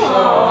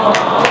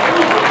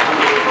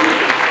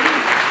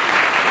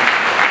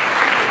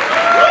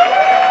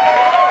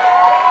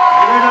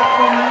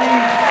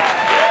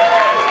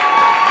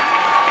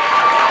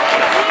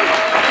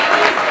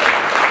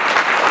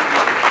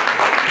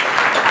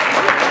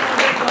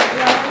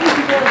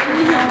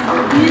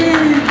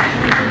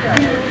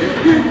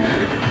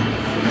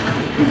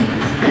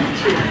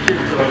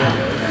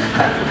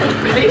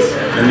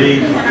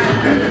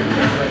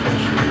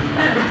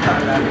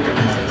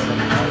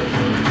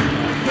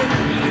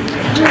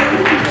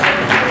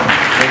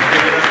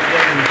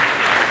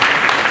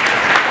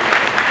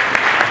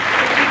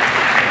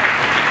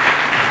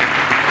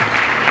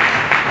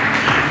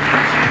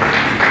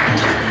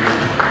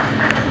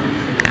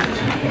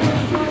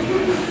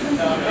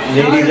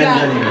 Ladies and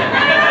gentlemen,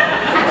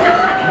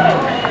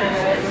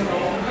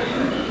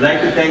 I'd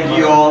like to thank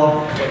you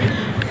all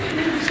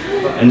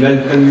and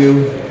welcome you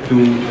to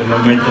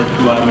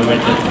our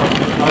momentous.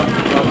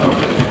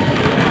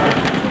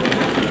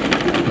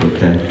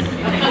 Okay,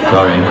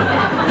 sorry.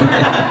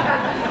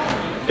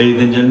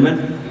 Ladies and gentlemen,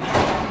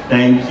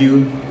 thank you,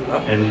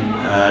 and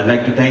I'd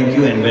like to thank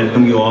you and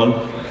welcome you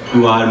all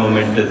to our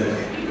momentous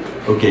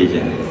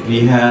occasion.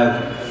 We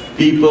have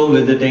people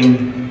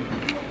visiting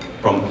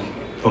from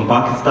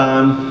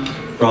Pakistan,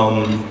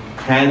 from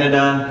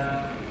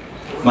Canada,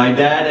 my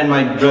dad and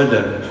my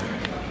brother.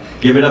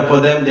 Give it up for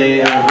them.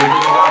 They are visiting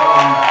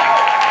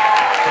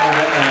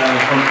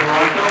us from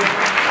Toronto.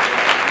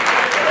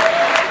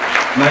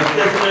 My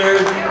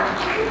sisters,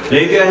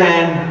 raise your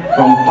hand,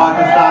 from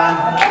Pakistan.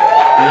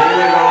 There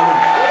you go.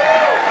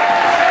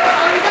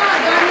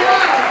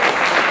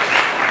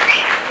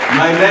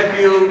 My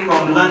nephew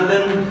from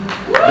London,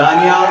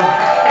 Daniel.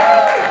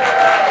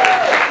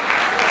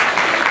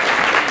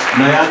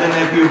 My other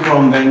nephew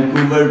from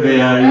Vancouver,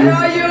 where are you?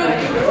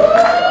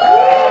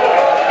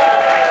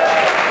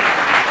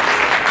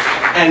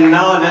 And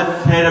now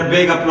let's hear a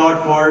big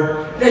applause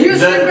for the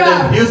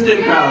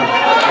Houston crowd.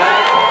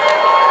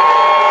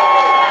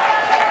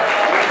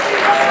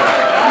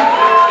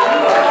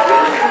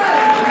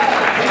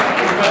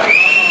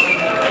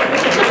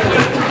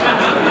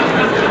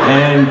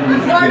 And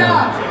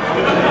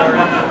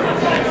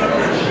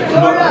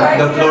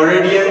the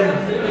Floridians,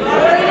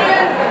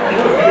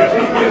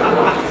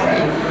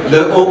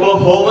 the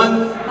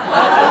Oklahomans,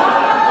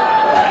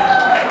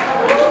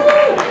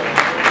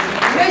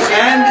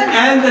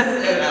 and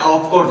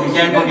of course we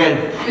can't forget.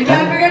 We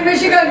can't forget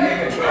Michigan.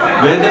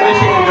 Where's the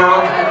Michigan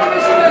girl?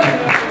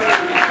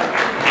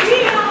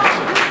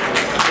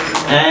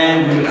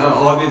 And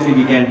obviously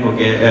we can't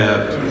forget,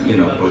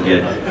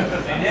 forget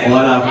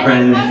all our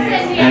friends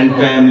and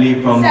family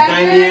from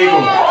San Diego.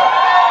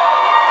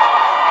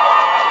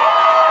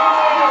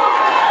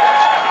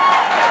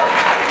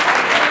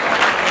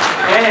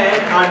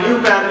 And our new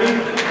family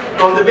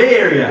from the Bay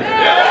Area.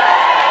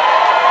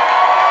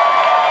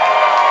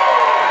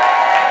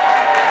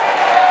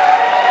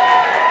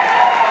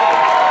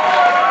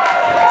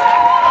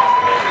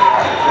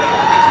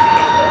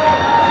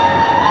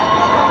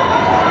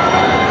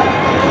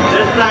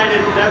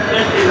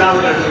 Definitely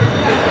louder.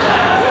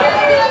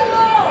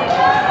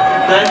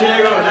 San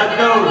Diego, let's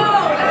go.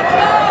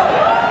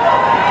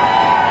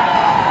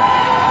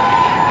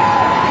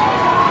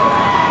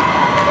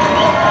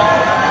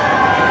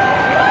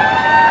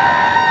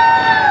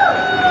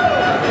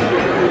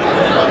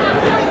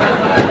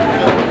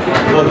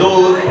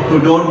 who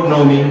don't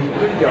know me,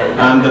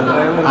 I'm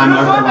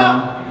Arsalan.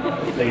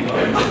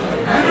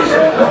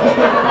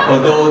 For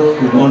those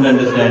who don't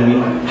understand me,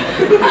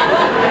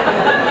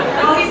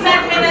 He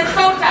said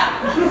Minnesota.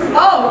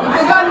 Oh, you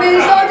forgot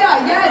Minnesota.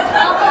 Yes,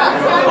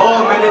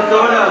 oh,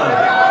 Minnesota.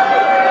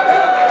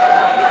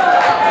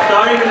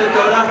 Sorry,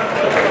 Minnesota.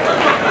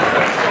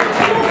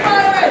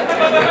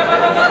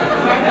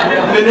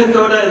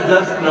 Minnesota is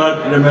just not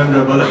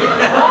rememberable.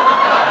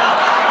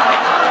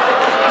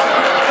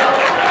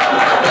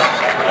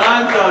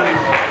 I'm sorry.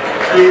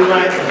 She's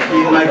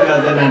my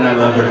cousin and I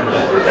love her.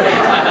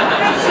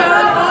 So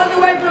all the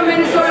way from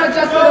Minnesota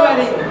just for the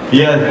wedding.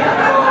 Yes.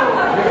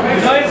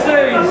 United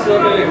States.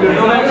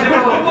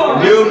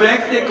 New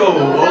Mexico.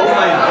 Oh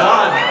my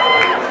God.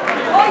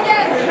 Oh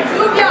yes,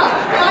 Zubia.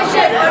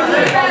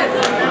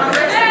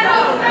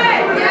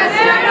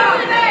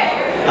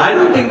 I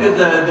don't think this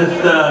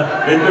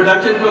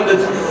introduction from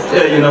this,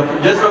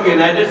 just from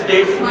United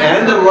States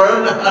and the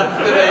world are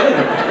going to end.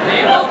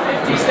 Name all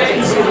 50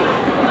 states.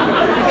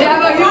 We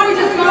have a huge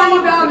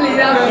small family.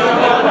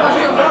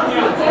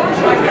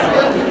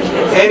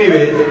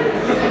 Anyways,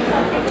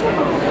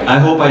 I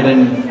hope I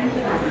didn't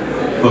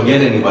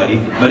forget anybody,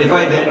 but if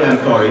I did, I'm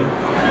sorry.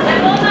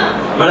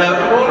 But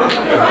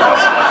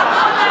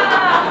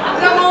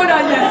Ramona,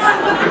 yes.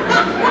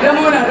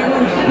 Ramona.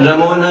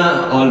 Ramona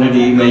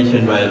already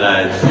mentioned by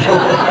Raj.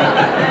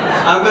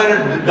 I'm going to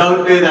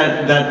downplay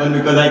that one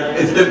because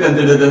I still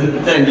consider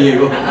them San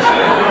Diego.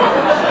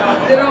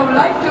 They don't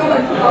like to.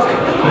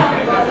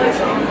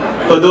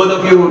 For those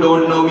of you who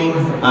don't know me,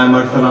 I'm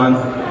Arsalan,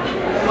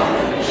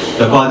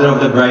 the father of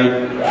the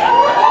bride.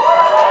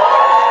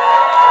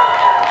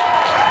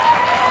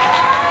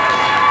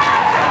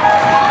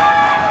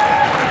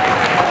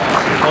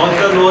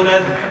 Also known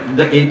as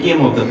the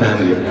ATM of the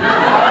family.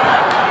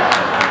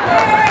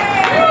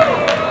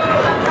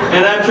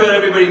 And I'm sure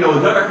everybody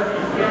knows her. The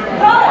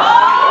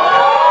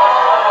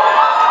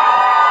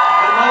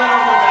mother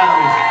of the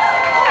family.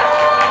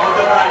 Of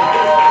the bride.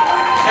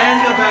 And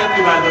the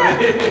family, by the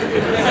way.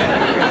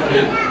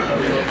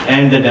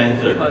 And the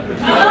dancer.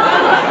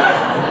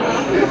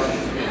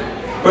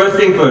 First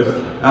thing first,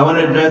 I want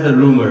to address a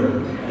rumor.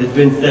 It's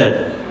been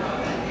said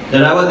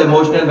that I was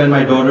emotional when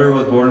my daughter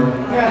was born,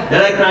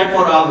 that I cried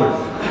for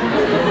hours.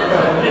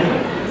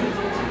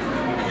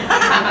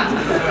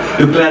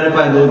 To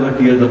clarify, those were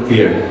tears of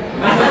fear.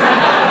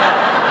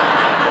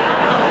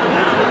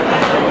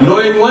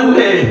 Knowing one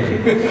day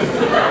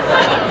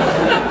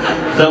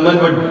someone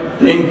would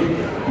think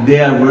they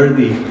are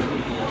worthy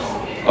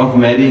of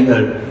marrying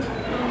her,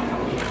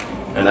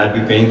 and I'd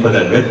be paying for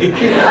that wedding.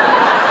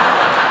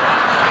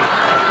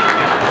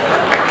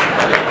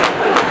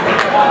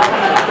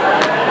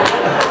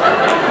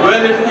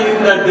 Well, it seems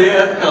that day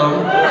has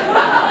come,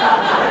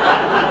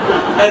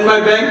 and my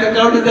bank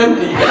account is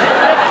empty.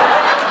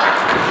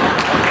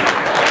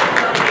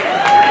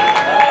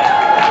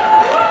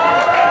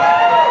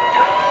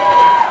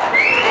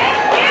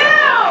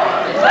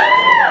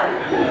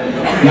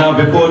 Now,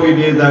 before we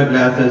raise our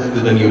glasses to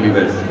the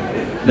newlyweds,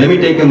 let me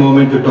take a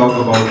moment to talk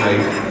about my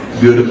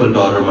beautiful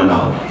daughter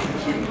Manal,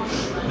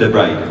 the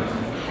bride.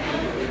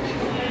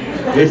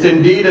 It's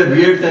indeed a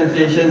weird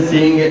sensation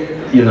seeing,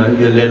 your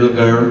little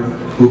girl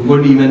who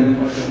couldn't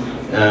even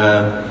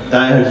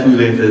tie her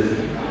shoelaces,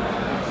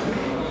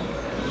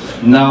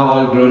 now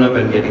all grown up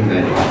and getting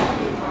married.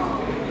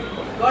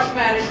 Got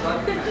married.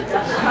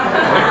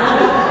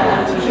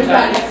 She's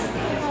married.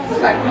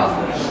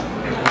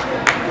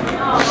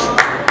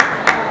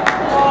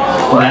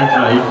 That's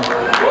right.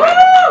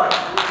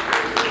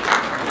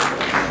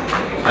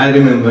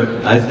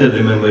 I still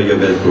remember your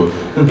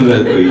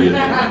well created.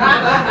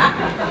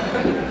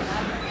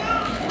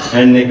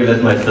 And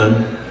Nickolas, my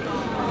son.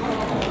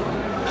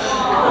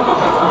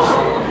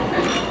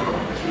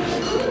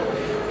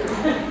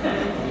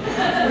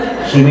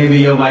 She may be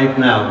your wife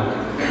now.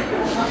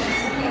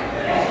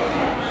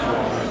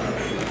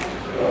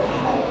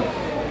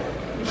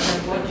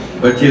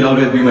 But she'll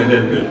always be my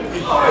little girl.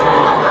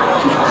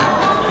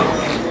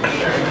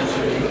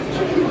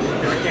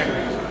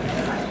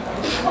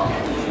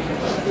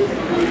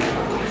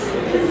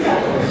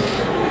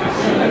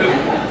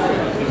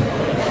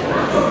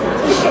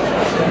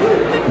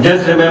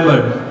 Just remember,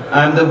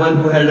 I'm the one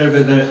who held her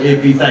with the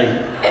AP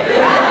side.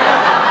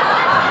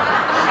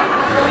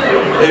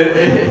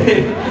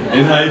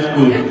 In high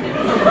school.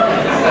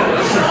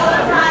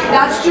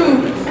 That's true.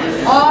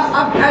 Or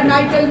up at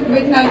night till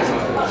midnight.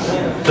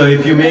 So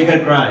if you make her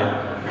cry,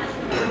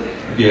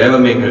 if you ever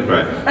make her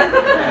cry,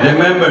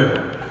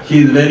 remember, she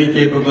is very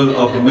capable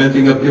of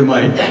messing up your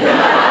mind.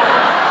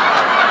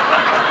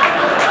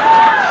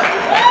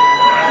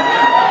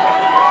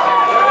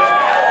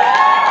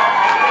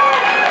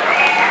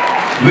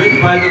 Which,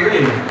 by the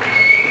way,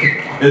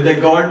 is the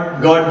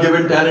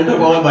God-given talent of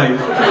all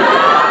wives.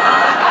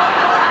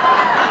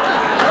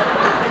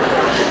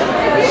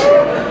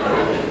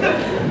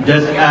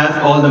 Just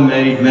ask all the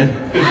married men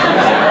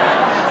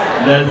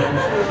that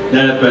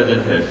are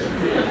present here.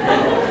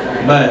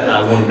 But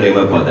I won't blame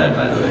her for that,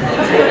 by the way.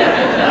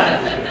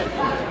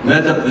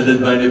 mess up with his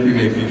mind if he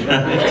makes me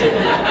cry.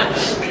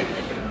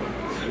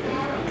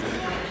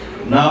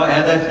 Now,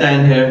 as I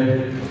stand here,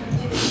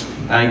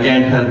 I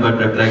can't help but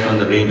reflect on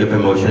the range of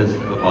emotions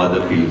a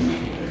father feels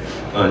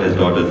on his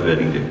daughter's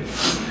wedding day.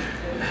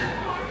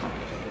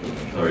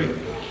 Sorry.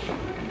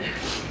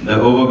 The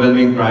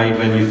overwhelming pride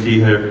when you see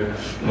her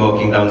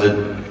walking down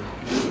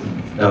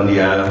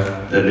the aisle,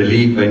 the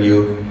relief when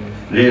you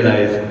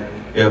realize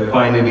you have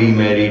finally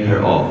married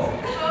her off,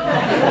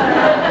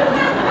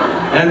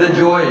 and the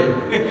joy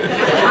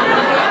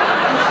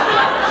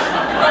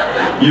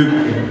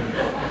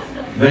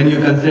when you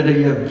consider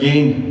you have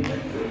gained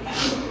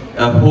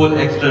a whole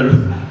extra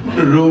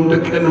room to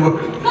convert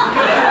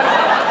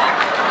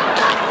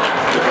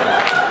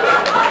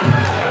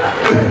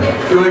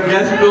to a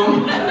guest room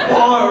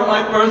or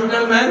my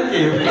personal man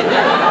cave.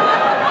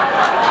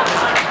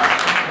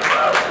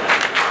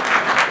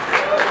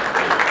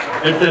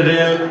 It's a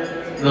real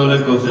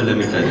roller coaster, let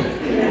me tell you.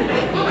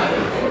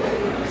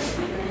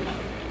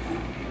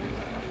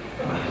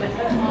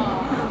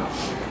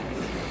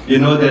 You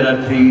know, there are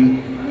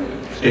 3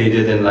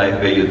 stages in life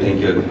where you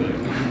think you're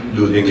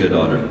losing your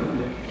daughter.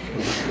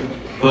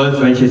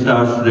 First, when she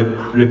starts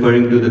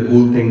referring to the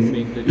cool things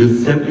you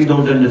simply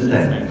don't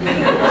understand.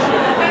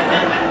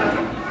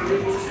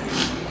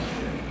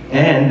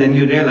 And then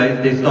you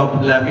realize they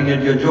stop laughing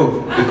at your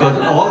jokes because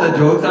all the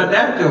jokes are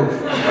dad jokes.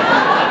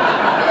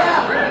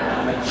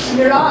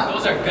 You're not.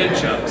 Those are good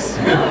jokes.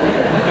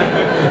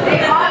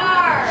 They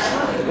are.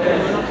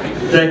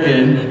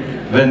 Second,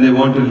 when they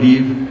want to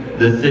leave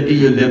the city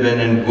you live in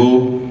and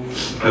go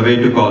away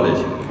to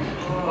college.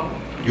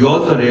 You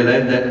also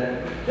realize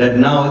that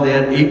now they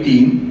are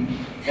 18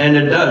 and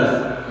adults,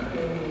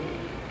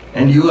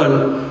 and you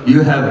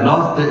have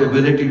lost the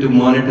ability to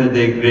monitor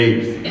their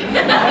grades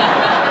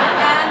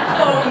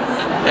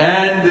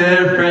and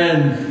their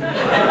friends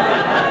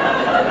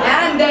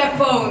And their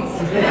phones.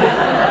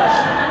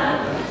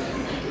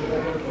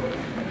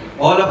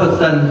 all of a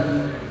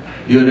sudden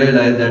you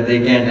realize that they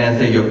can't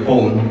answer your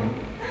phone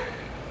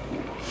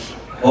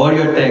or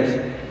your text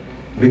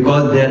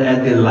because they're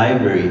at the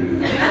library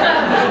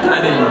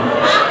studying.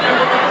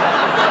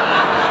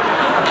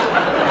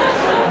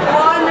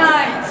 All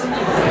night.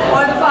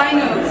 Or the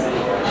finals.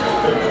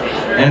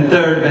 And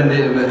third,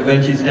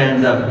 when she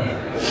stands up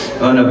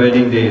on a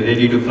wedding day,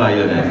 ready to fly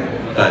the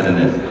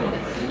nest.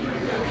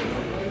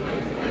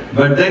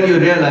 But then you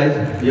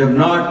realize you're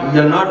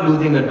not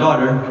losing a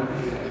daughter,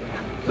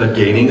 but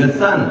gaining a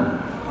son.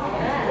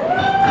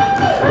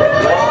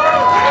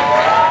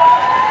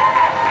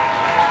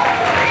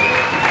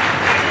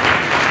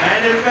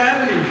 And his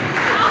family.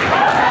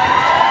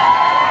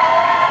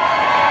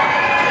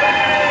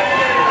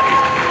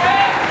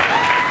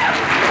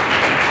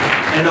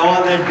 And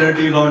all that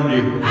dirty laundry.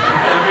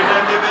 Every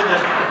time they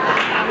visit.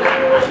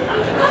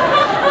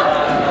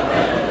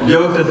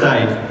 Jokes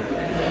aside,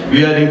 we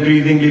are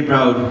increasingly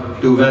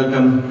proud to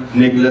welcome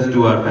Nickolas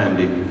to our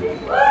family.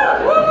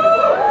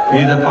 He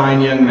is a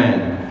fine young man,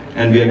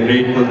 and we are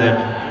grateful that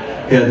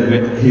he has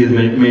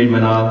made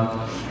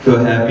Manal so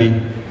happy,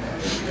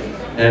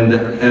 and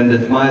the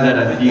smile that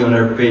I see on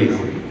her face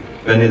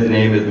when his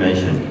name is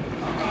mentioned.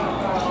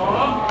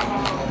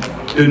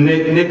 To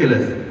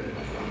Nickolas,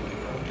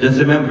 just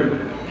remember,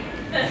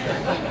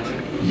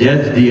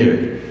 yes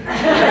dear,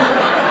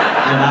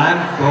 and I'm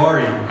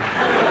sorry,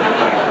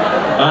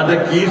 are the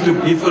keys to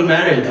peaceful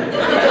marriage.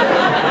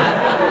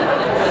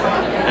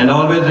 And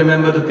always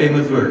remember the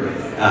famous word,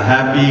 a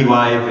happy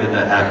wife is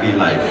a happy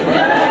life.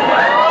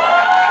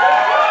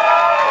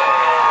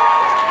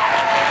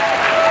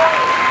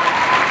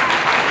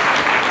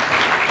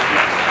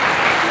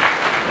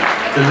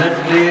 So let's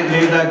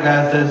raise our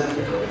glasses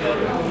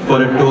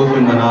for a toast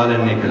to Manal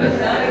and Nickolas.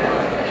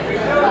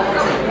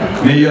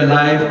 May your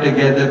life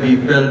together be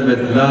filled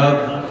with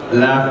love,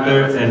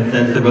 laughter, and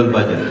sensible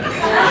budget.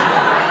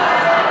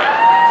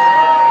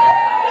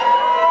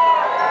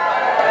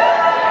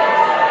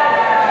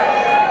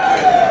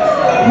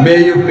 May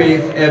you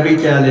face every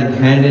challenge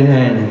hand in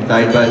hand,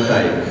 side by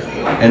side.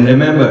 And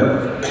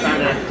remember,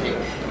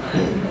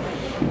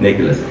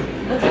 Nickolas,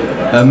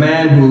 a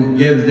man who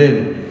gives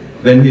in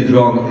when he's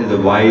wrong is a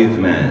wise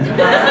man.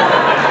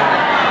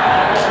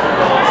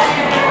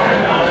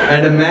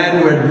 And a man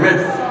who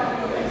admits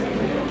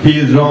he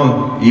is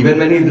wrong even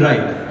when he's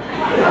right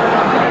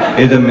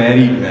is a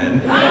married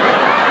man.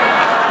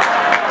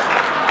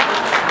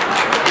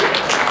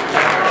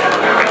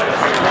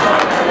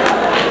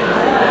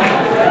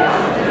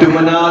 To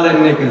Manal and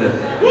Nickolas,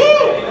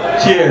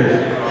 cheers.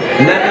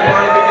 Let the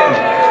party begin.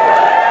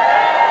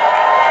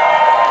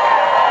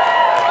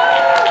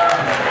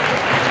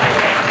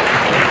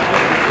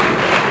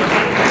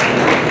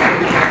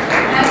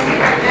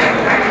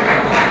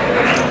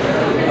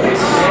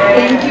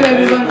 Thank you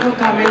everyone for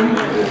coming.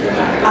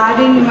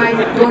 My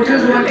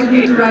daughters wanted me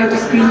to write a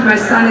speech, my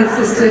son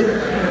insisted,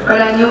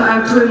 but I knew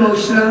I'm too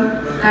emotional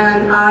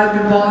and I'll be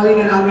bawling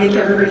and I'll make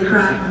everybody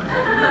cry.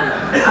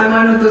 I'm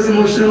one of those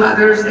emotional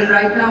mothers, and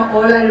right now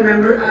all I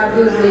remember are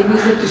those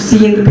babies that you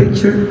see in the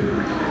picture.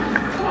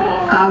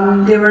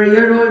 They were a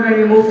year old when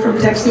we moved from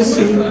Texas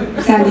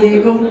to San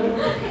Diego,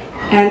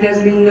 and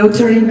there's been no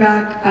turning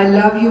back. I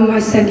love you, my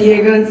San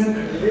Diegans,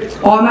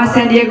 all my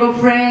San Diego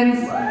friends,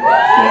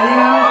 standing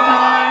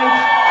outside,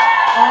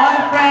 all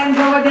the friends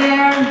over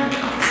there.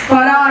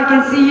 Farah, I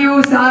can see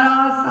you.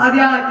 Sarah,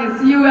 Sadia, I can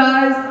see you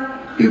guys.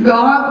 You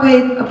all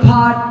played a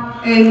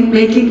part in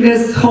making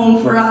this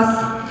home for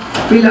us.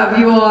 We love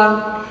you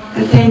all,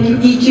 and thank you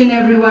each and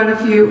every one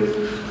of you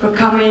for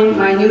coming,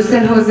 my new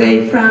San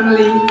Jose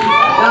family.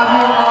 Love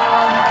you all.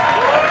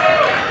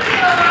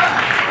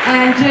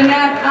 And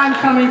Jeanette, I'm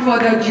coming for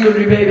that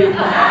jewelry, baby.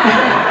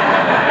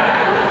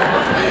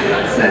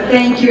 So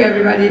thank you,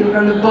 everybody,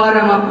 from the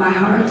bottom of my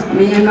heart.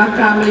 Me and my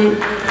family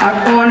are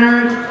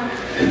honored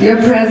with your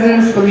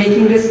presence for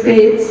making this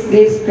day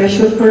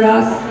special for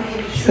us.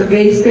 It's a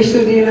very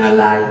special day in our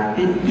life,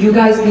 and you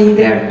guys being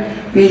there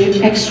made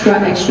it extra,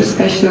 extra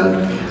special.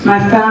 My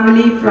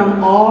family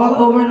from all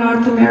over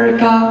North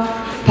America,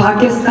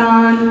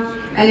 Pakistan,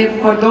 and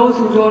if, for those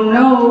who don't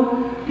know,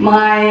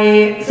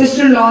 my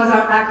sister-in-laws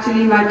are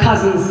actually my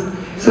cousins.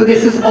 So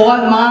this is all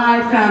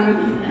my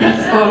family.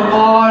 That's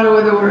all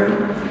over the world.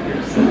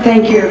 So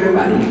thank you,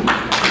 everybody.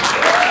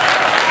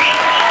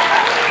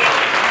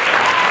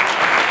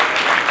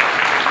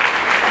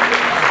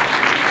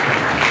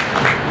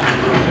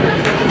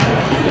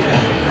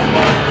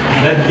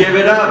 Let's give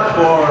it up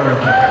for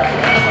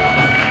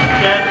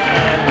Jet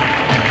and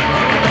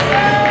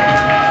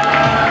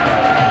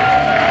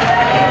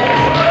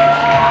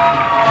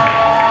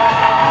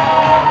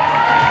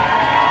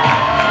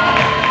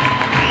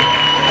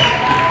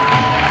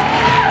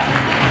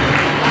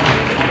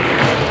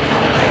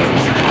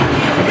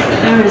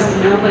there is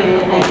no way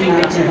I can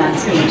add to that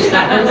speech.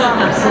 That was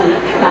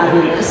absolutely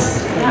fabulous.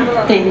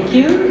 Thank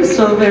you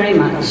so very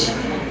much.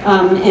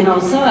 And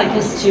also, I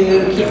guess,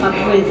 to keep up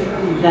with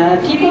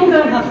the people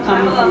that have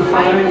come from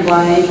far and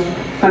wide,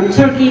 from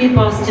Turkey,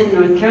 Boston,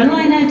 North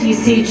Carolina,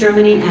 DC,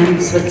 Germany,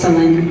 and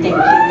Switzerland. Thank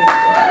you.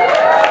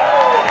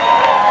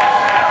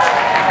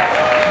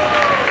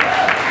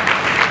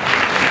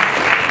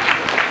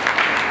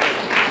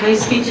 My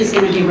speech is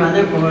going to be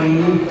rather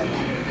boring.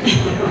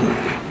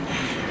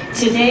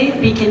 Today,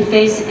 we can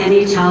face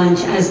any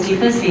challenge as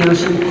deep as the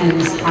ocean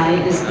and as high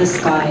as the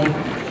sky.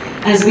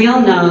 As we all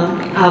know,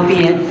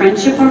 albeit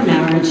friendship or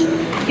marriage,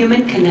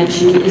 human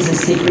connection is a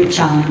sacred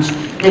challenge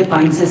that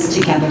binds us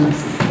together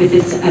with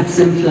its ebbs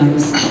and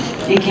flows.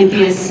 It can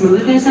be as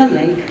smooth as a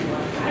lake,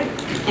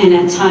 and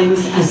at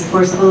times as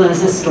forceful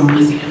as a storm.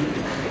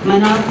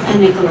 Manal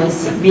and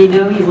Nickolas, we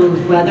know you will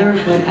weather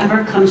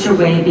whatever comes your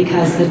way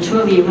because the two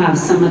of you have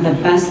some of the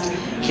best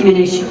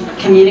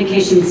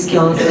communication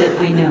skills that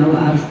I know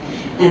of,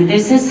 and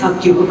this has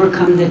helped you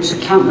overcome the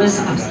countless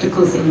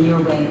obstacles in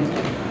your way.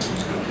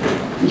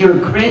 Your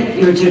grit,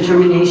 your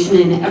determination,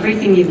 and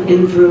everything you've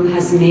been through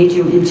has made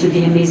you into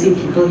the amazing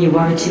people you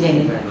are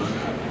today.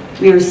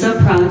 We are so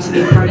proud to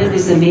be part of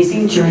this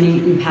amazing journey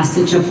and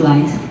passage of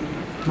life.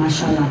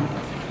 MashaAllah.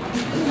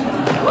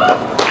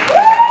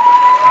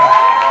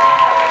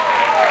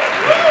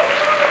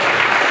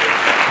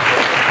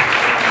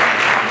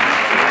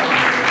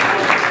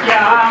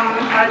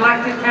 I'd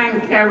like to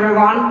thank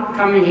everyone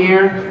coming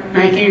here,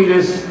 making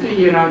this,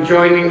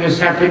 joining this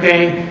happy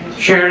day,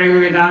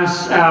 sharing with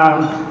us.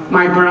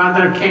 My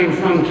brother came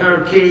from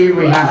Turkey.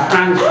 We have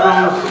friends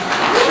from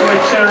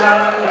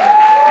Switzerland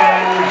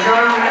and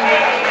Germany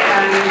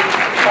and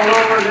all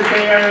over the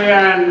Bay Area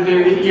and,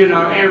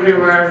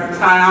 everywhere.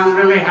 I'm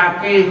really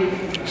happy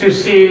to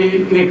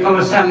see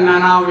Nickolas and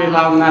Manal. We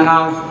love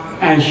Manal,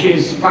 and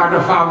she's part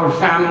of our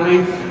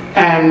family.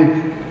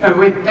 And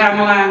with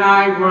Pamela and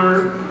I,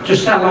 we're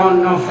just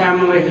alone, no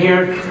family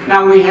here.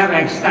 Now we have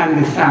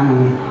extended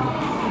family.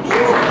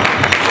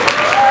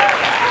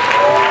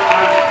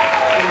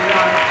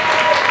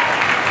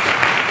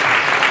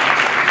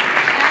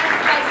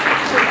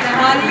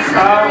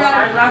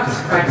 I love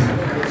spicy.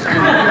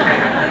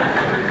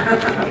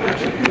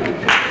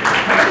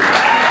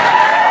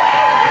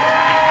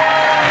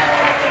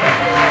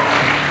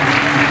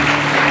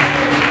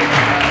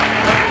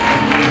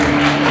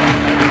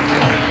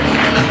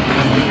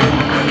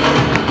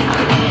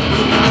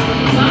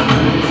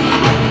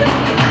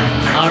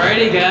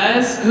 Alrighty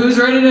guys, who's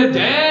ready to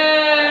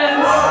dance?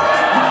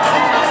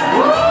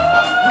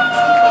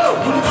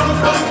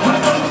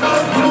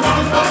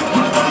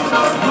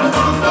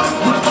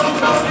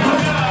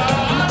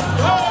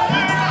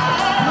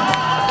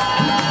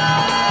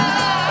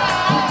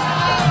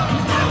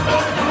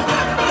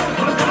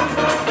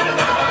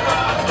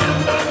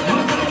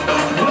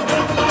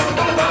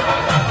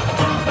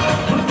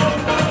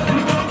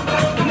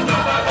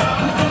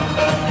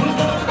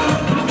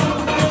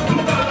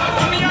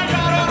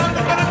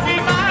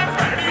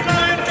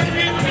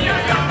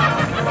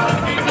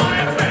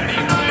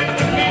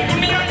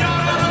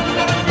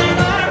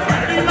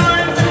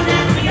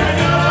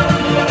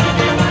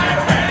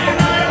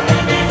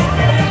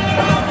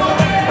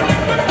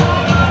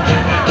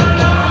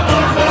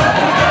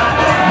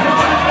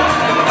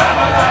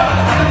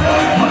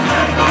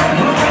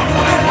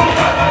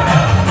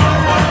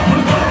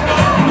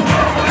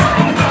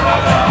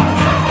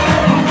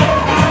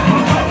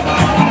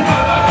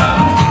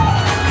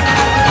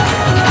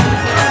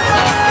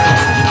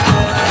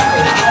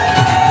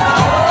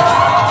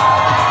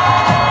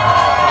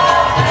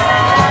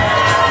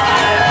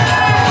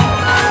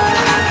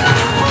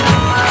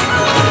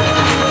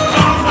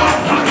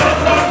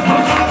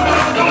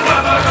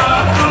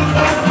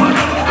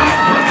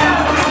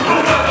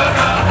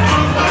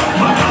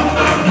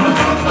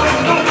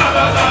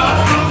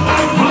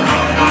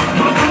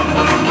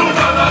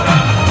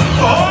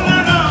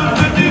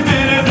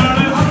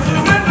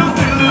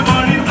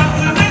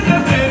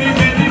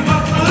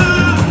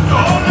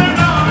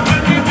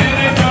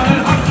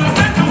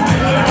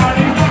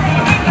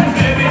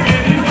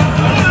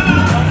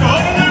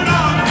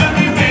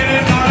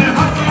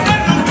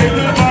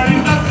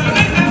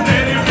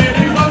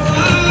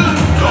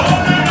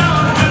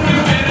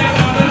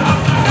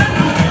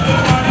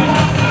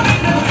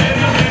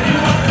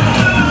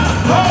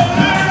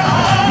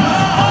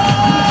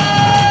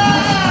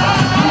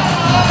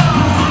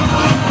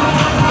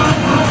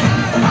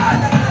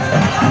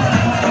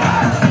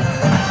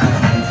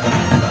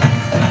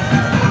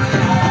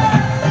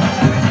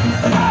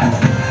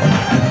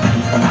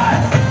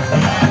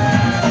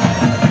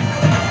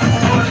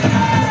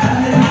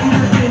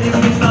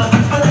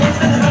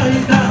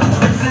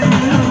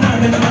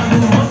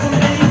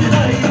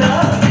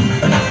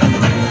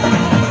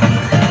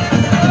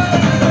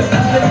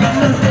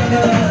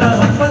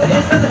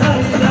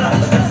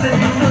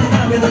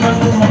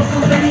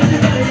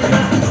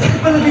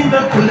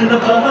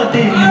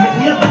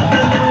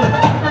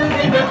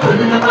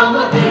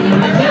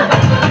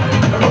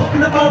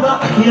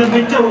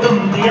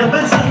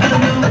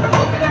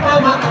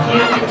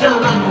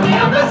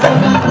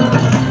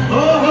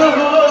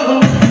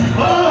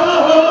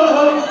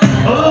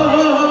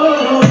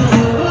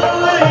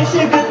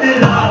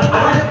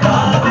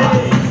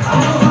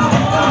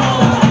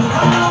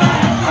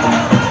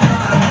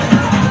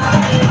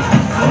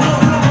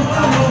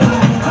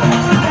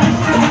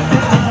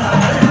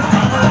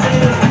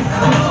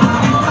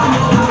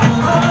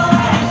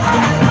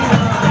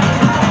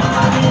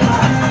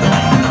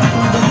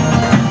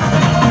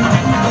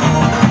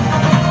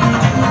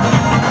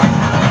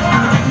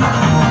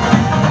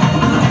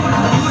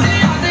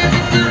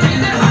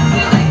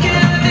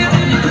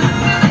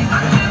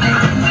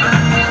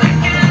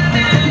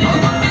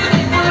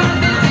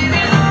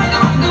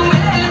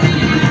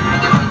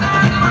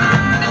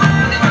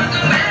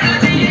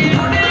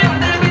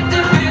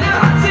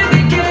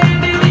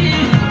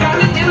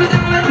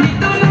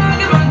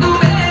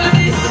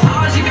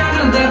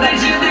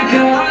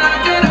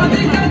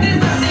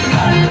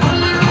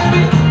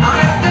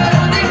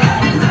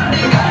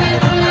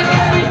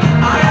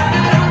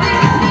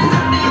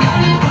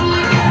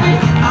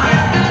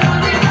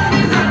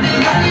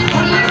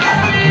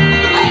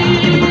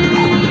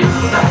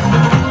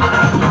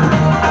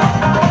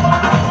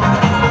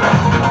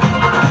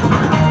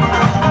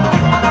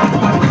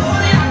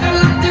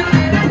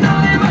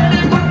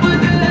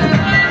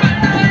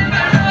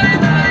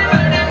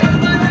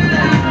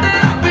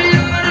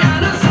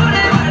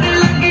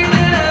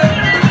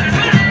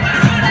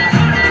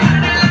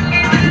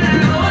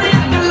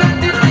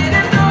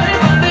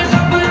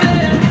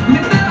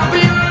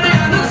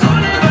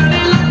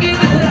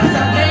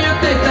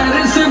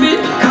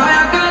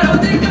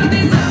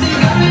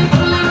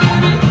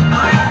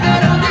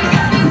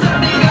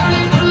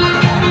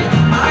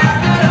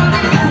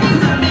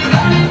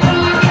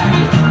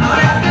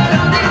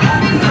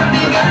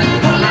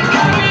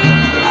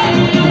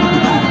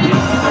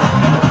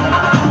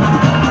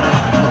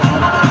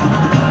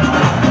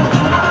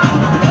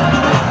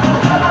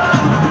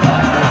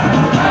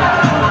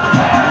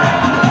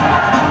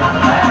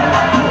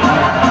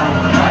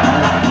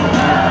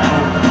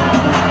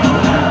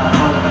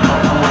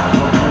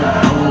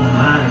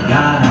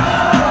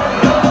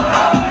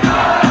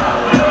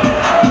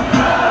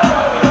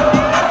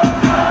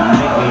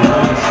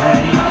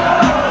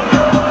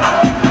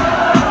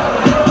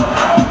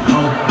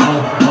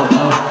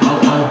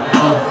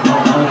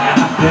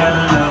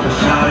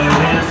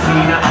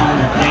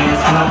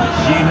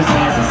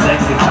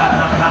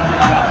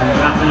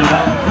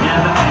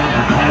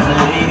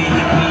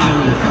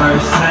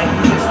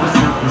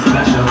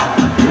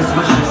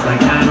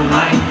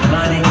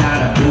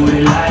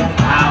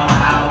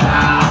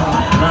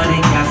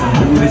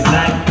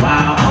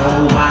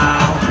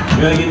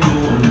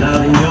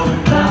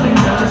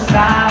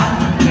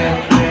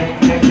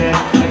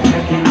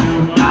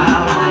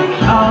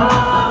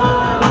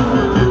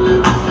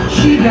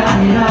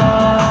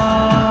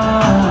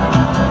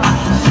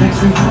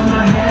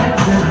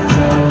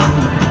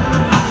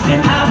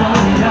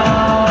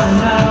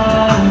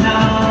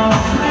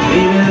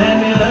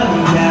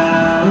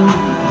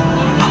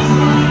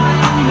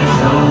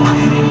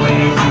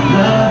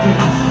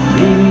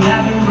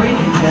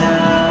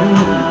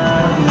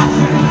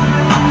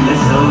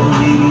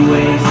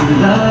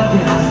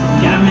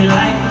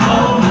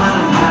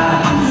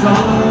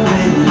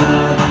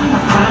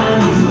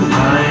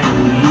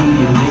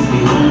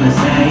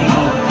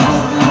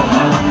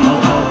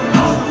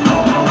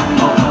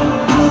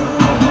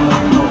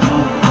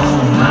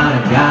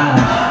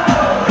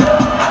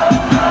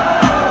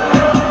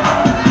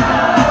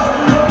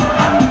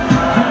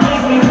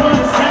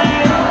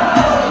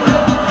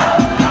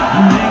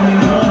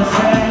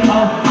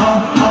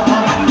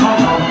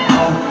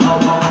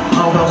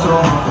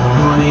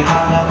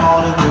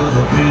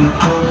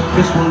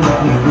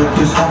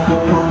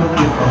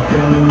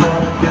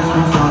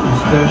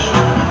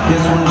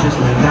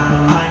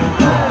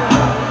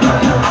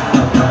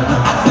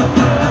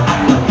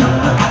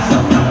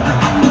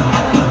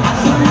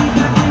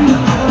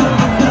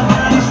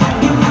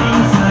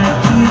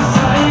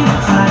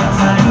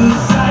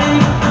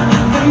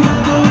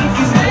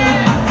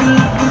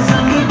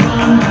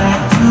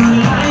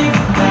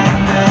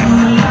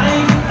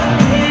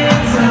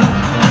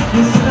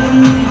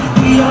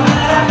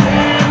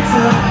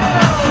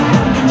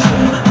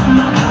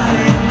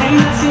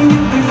 Ain't seen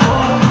you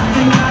before.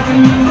 Think I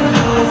can remember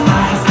those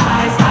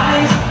eyes.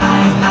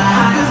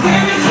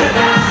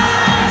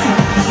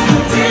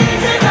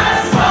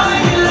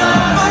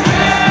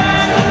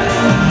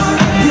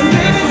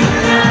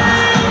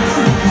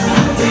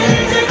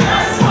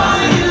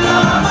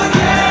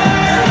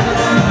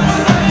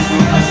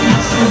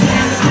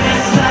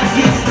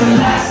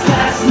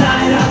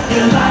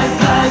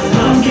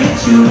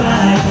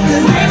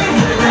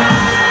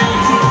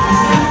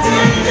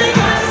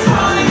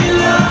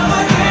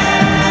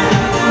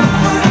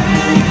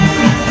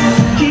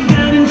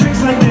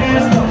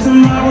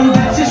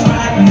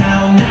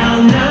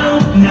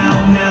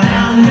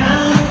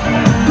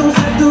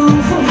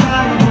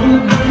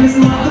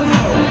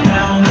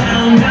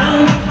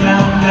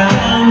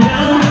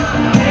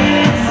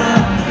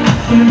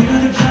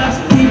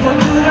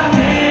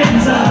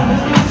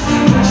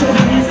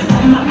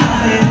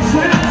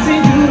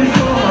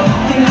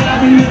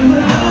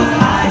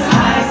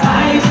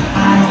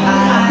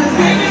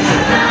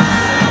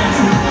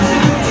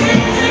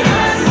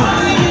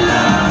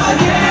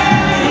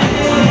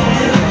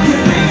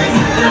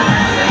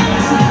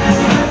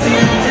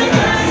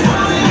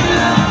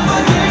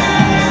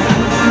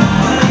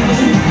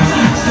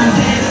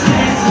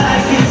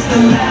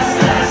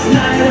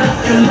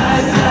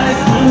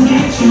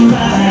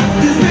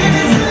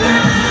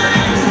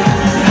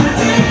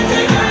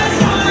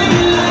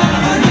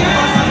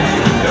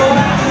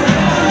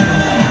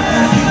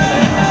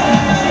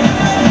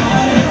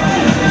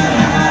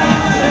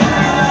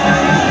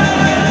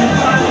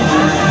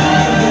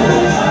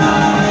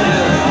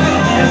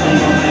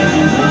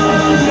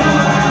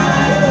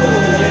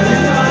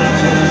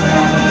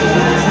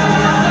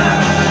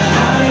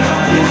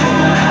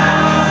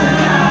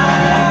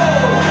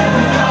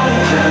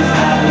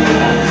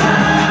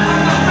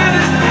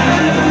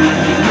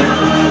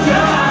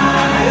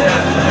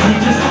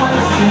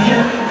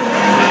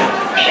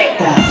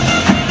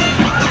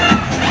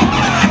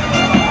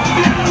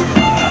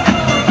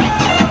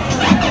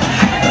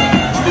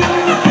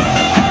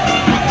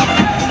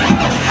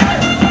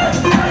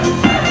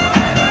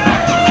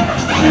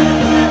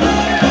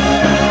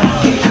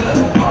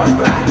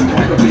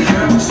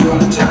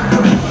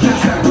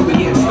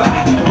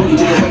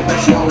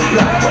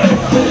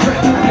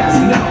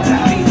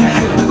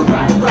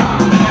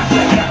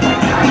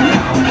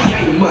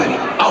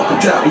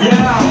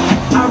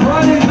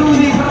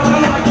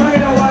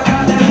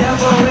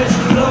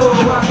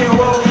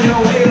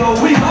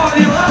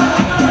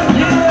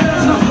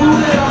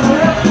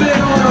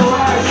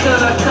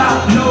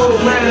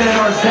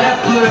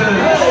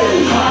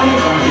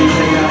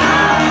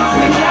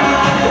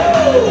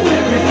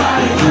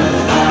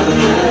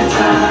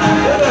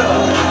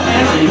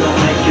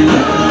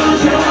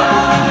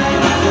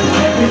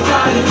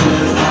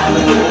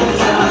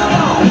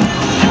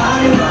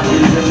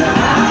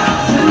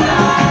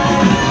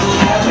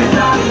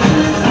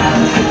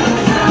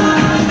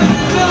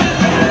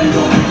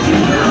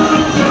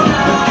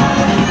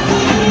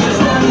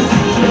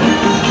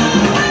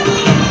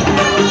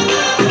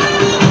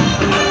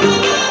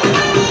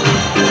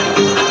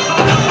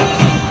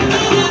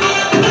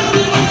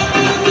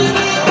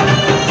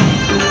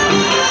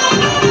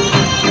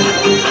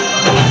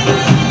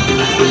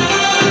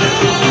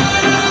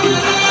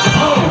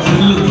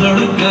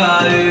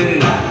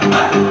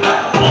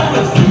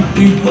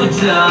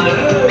 जाए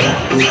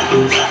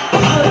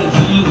हर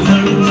दिल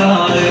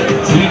धड़काए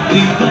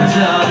सीटी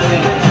बजाए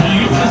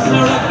बीच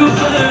सड़क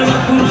पे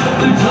रख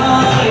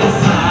जाए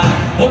साए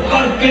वो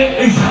करके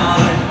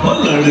इशारे वो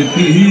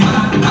लड़की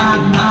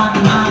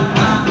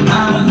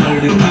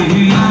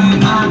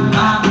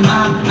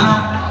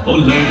ओ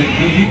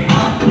लड़की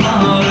आँख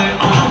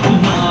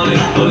मारे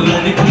ओ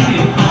लड़की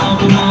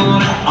आँख मारे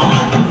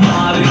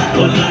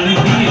ओ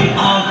लड़की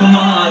आँख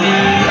मारे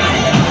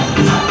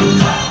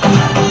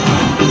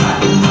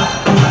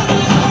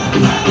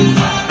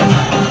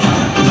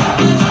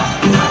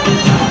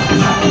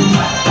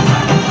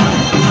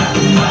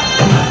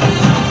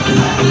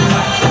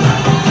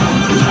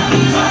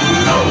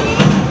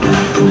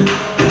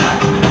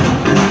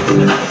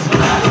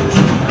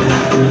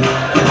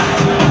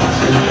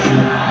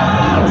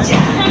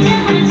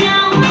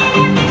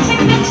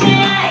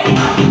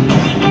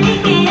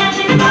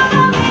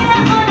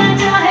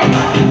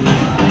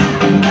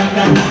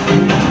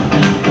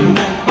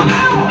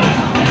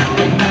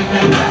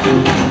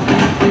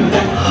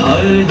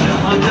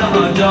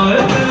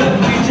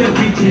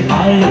पीछे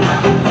आए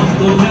हम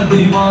तो है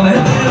दीवाने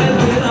तेरे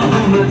तेरा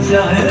होना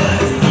चाहे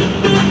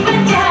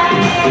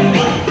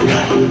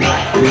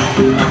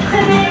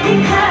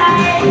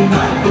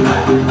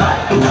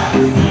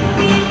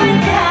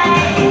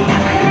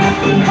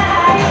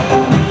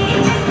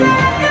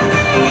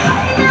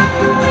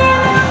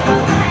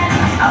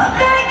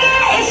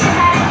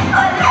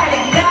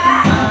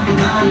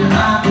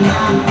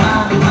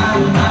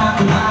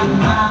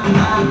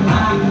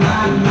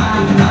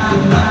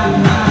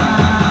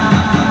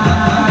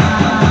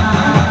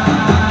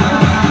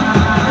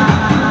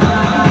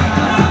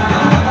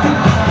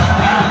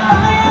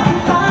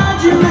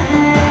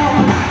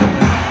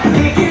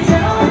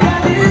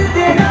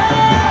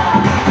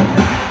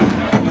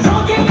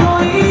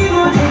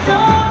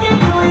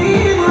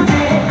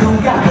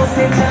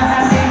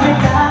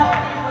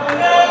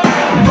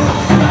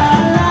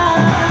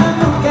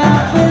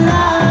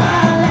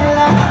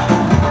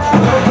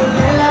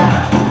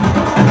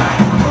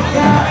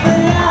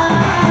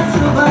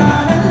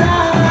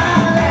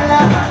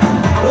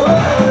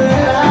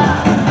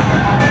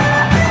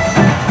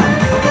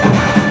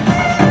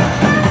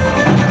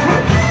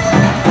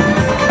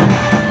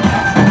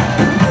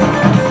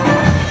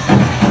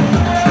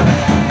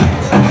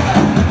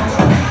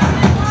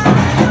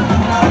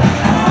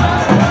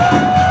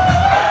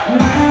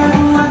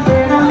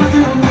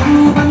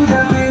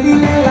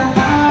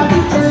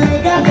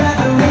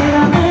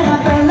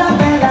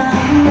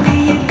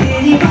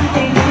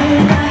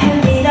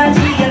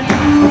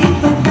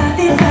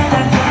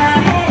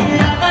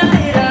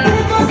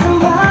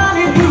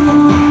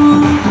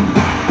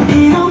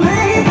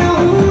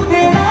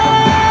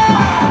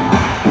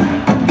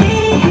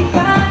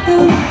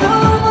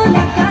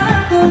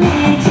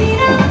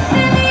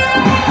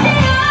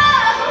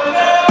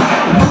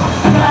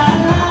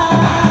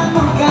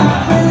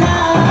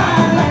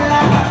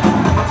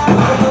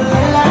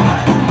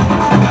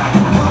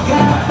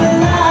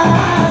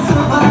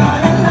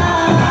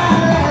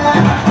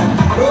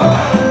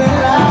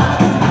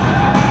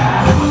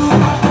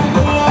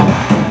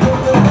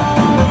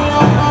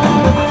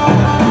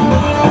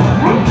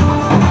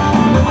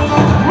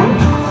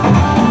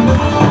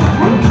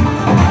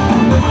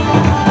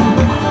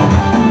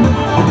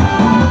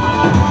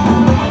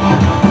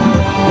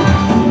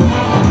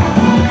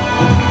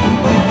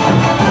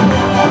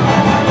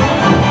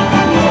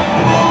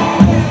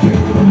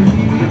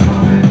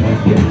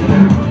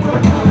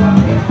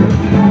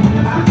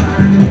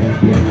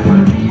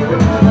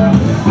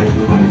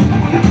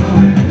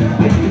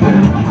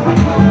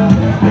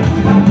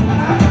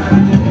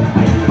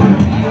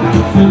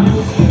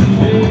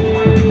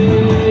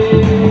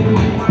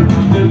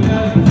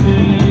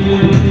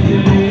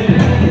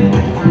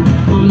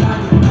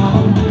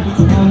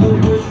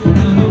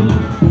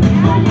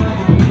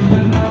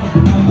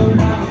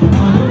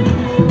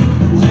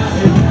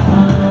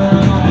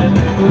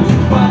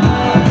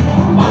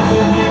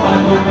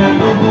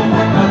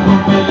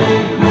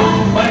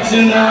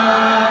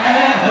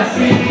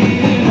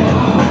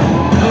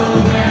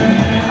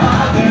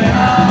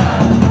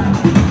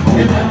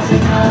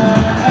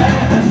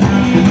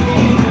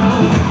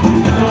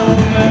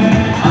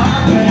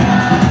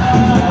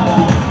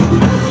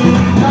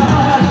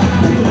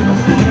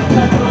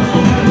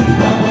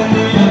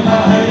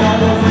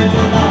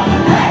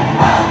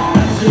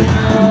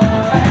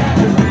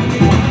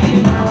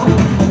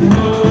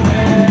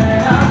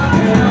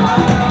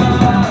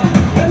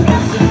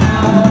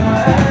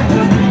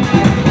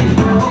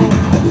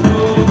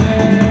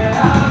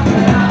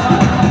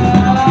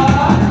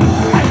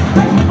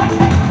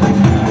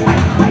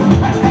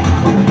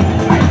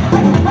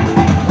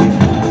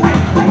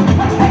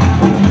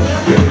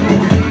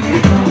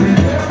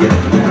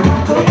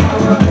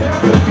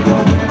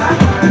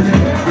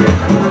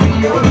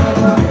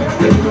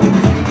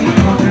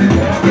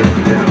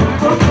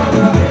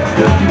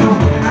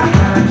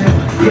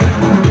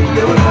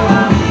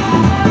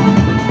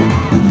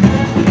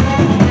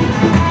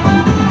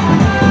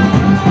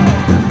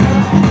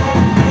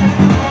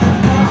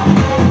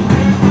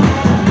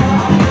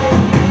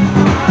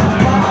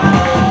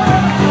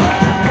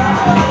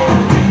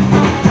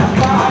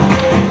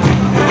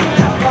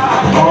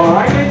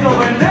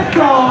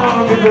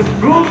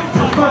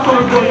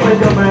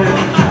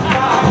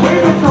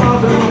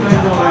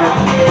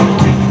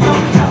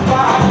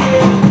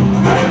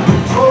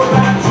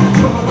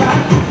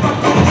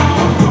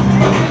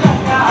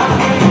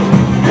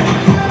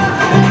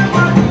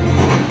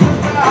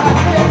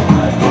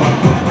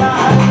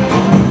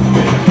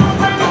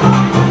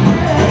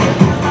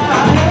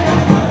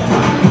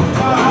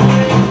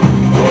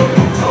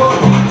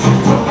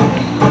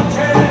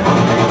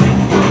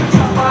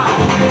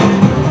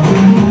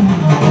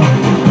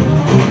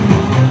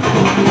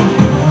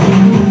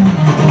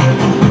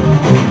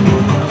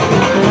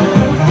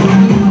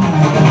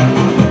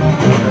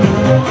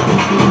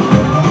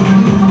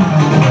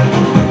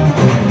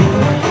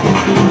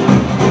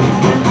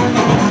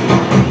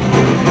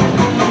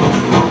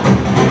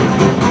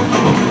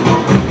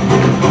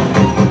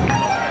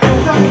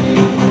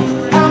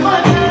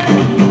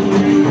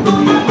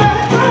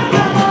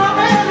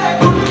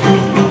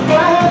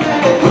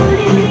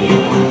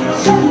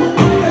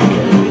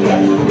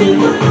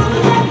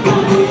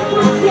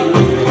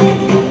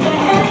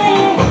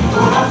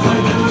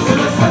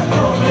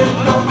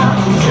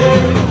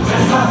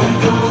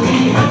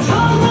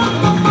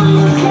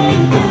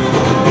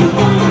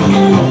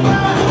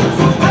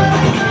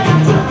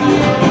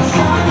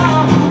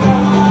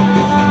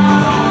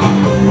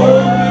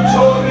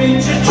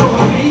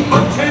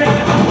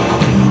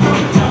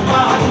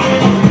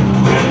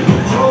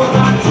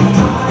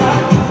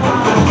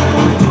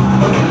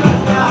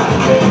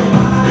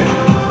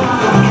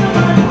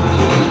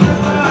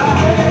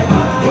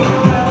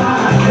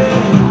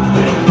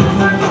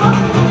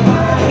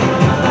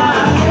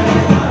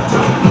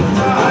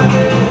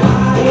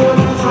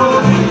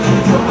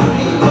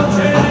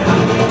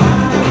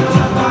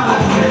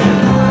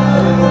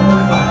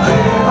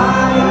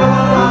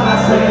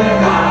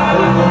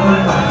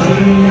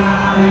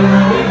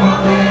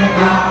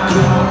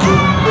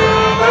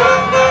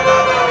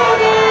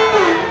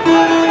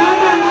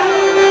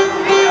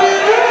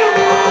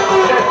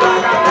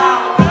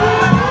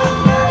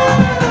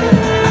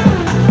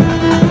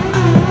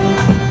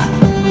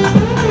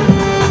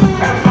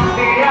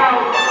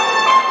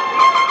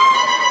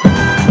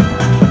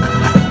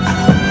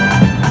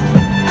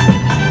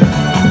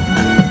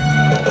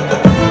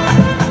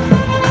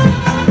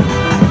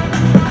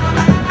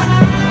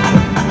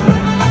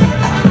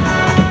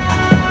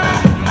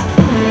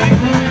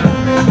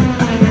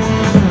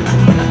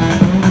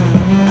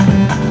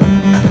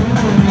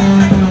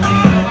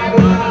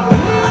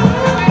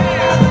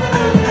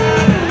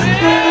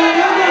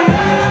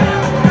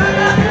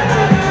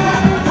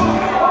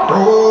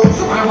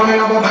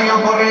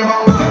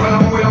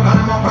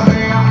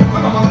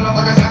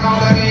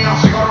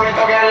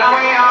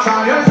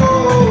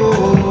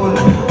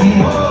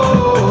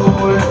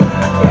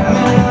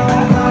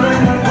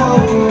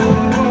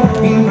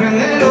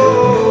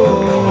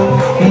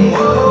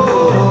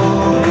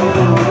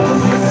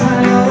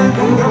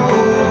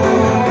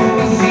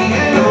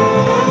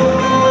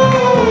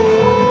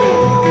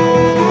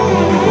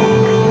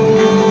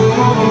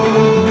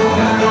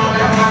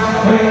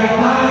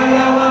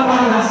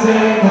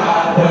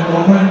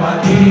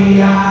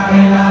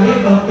en la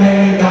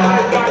discoteca.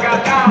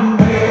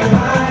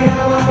 Beba y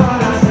agua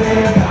para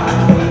seca,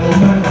 todo el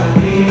mundo en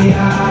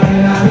pandilla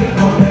en la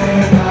discoteca.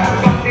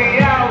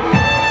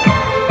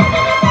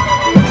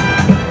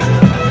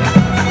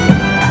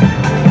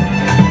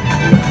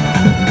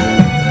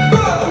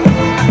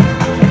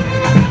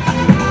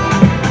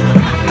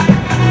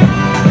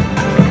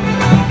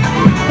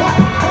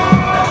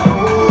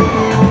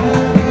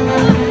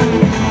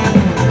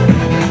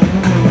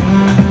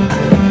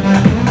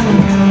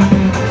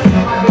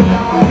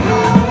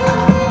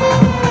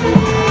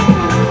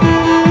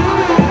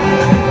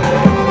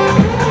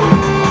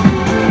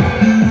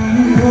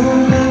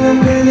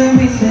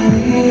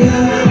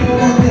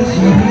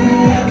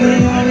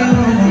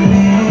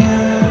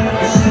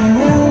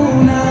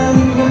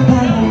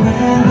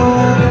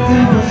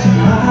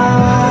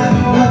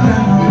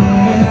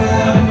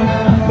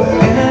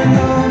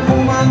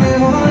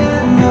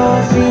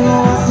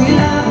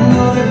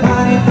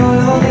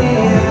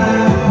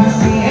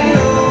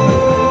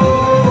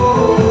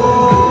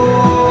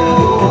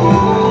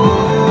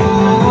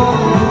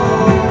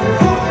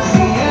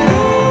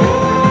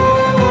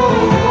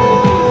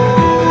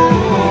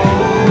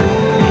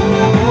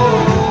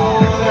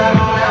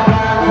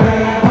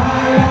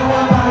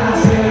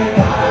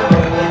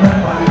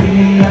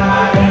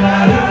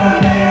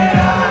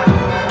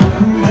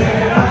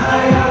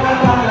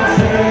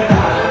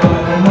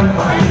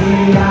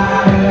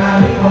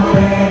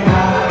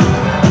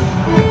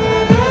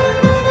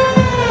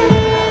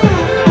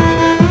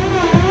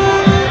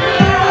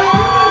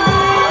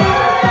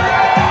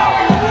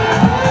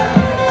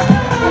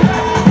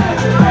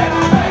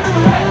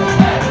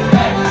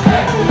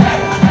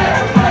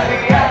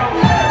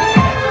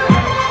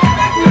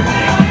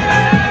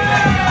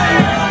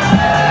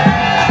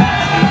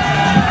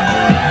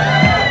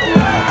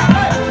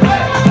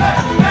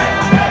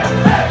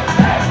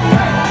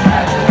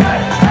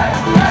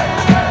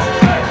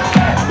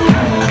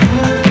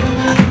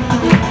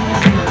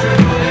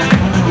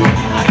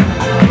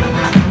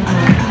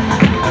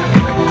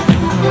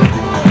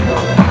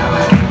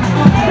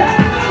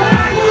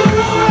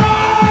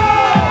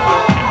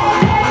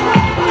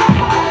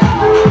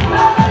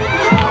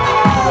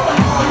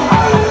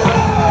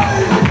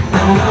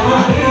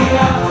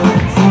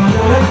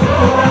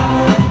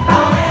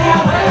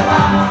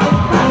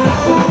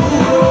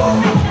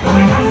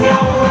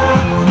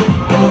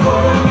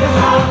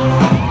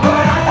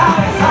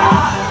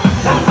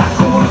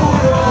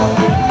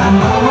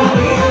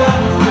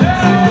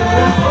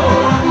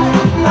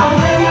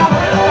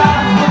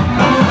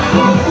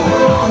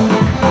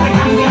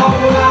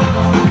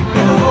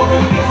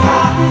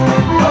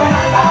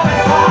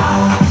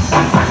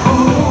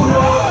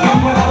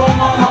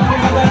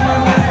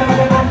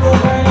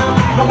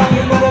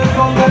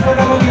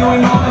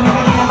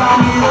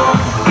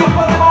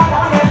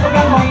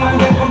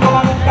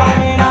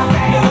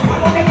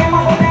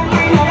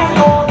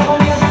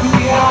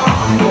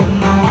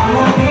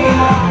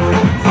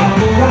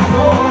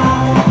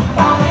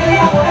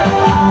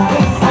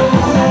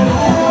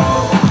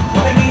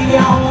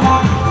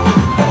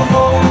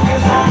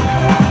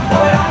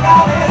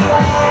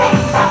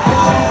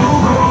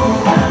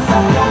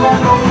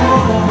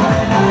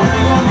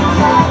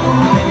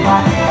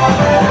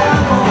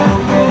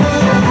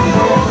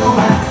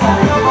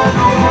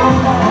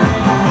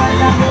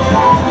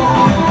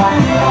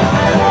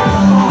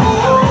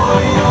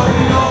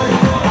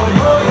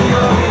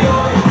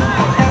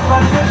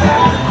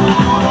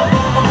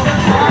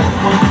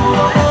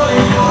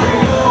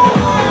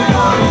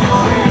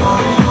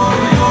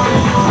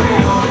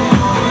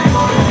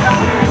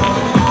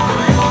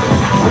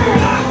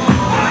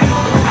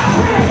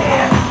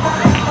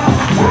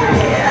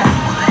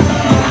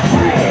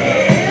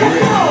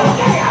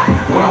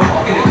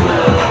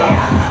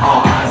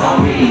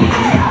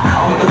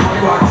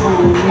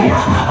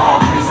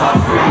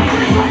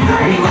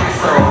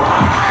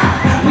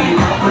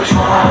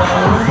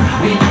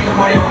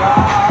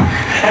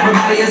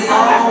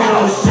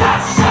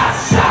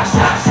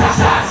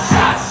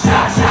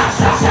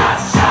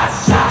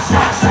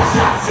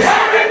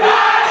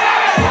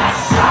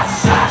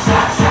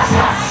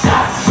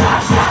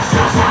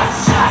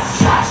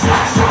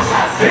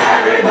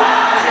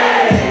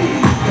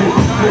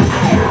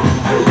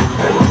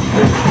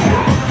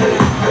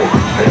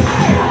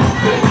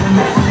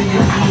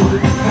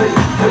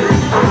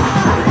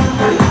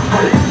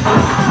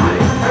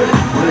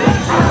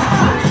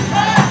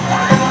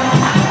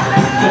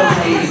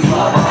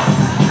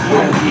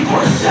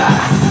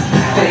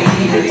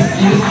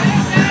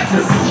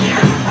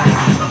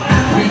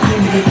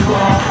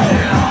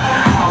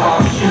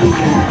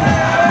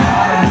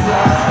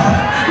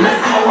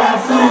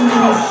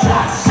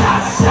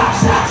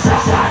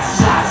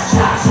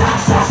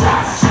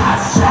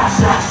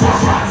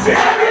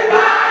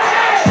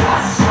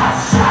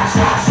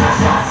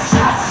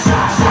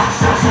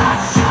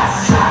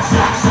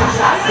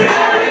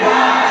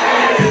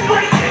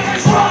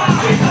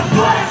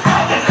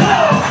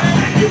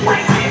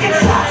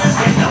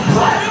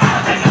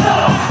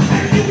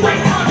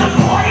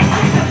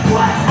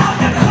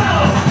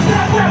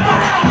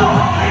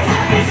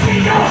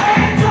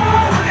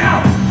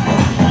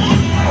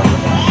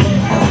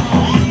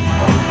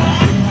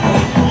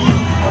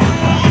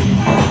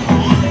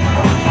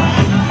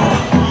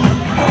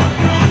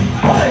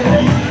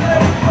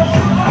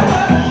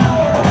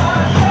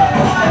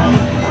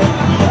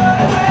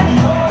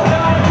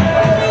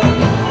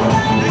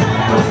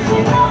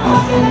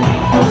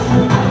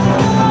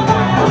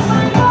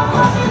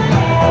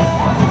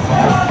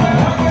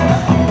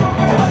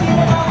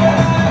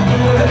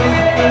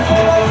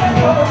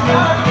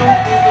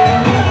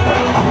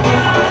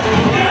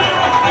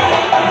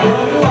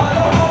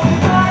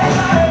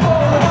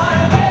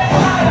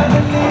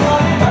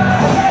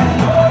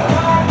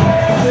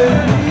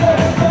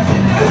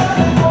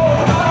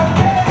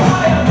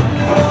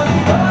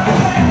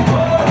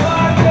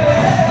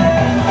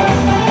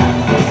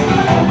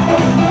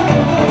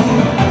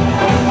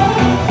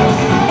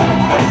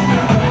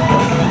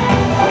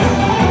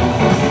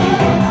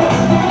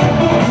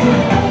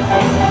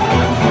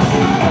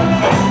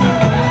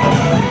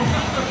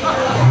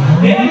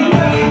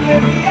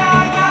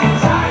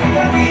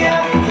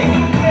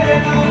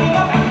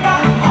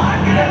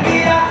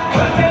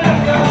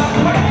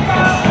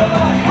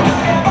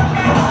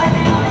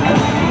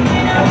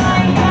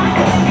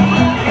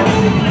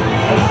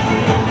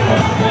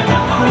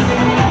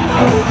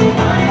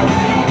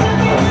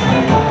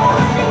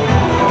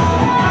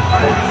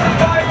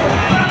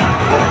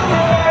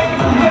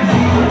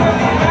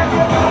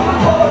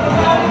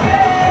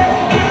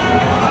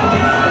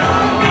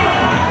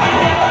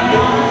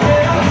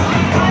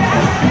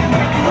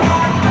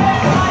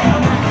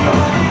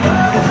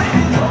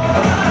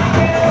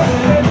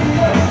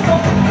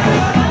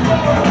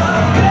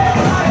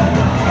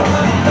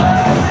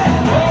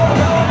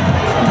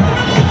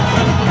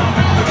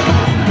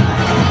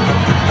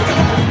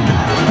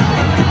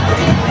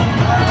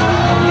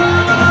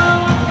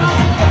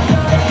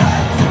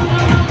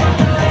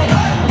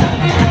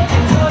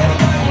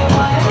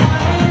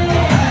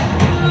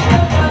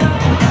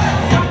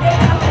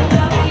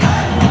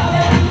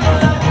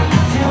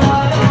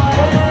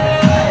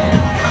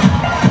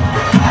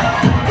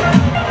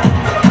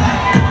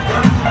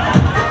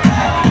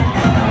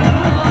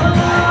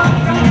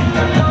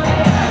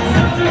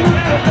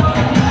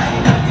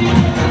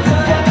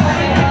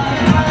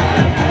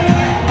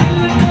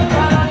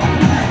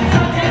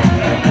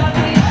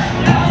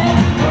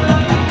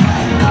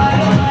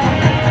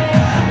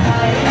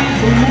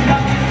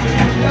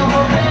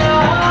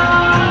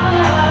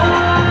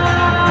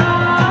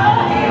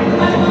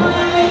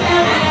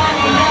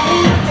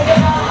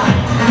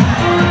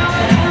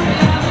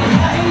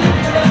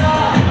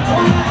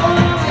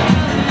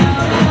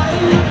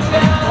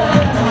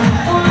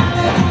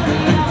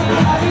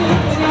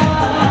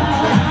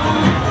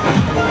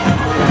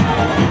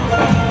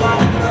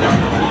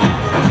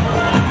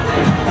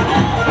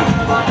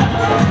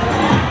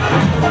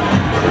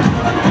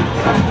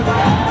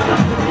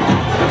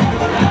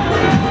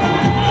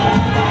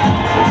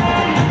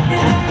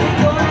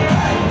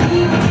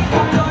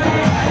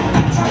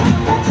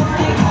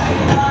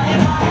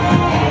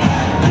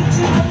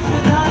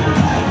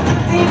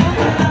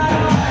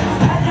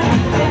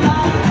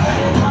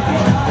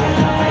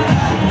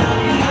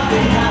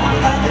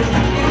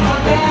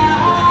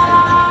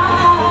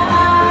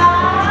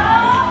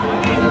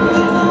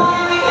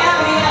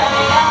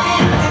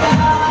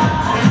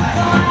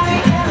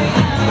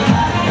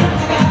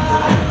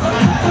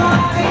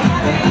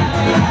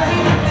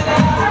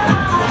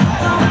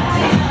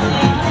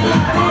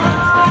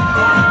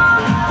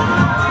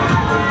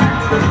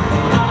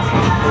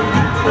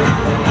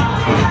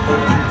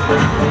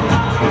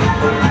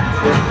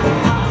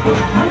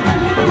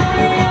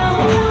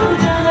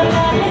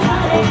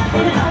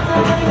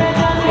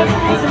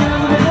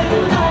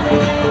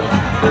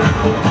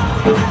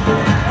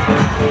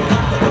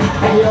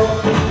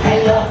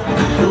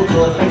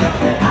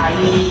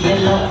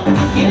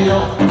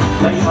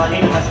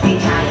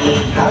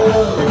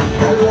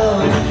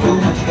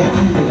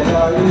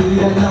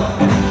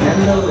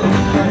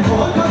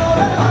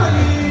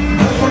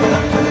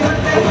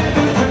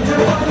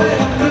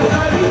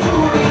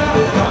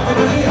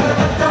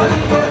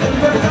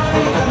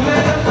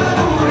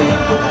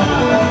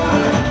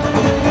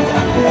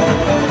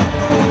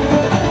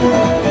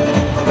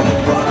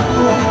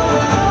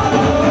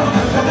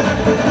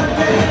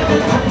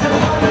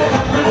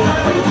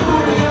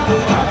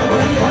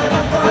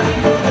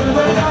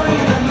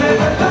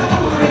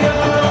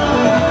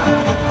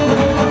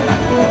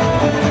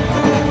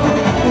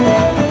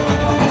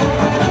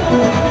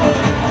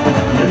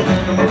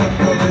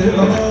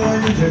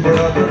 मुझे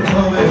बड़ा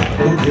तड़पावे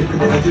वो एक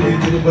बजरी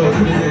दिल पर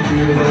खड़ी है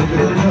तीर मार के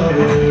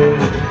तड़पावे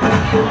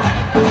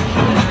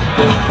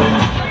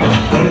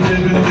करते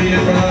बिन दिए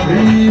सड़ा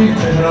भी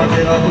चेहरा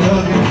तेरा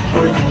गुलाबी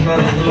कोई खाना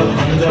निकला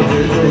बन जावे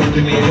जो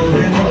इतनी हो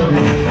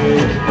भाभी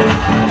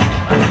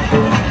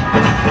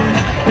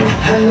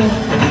हेलो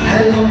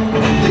हेलो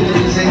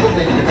दिल्ली से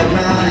कनेक्ट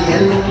करना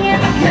येलो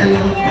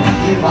येलो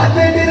ये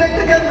बातें डायरेक्ट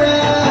करना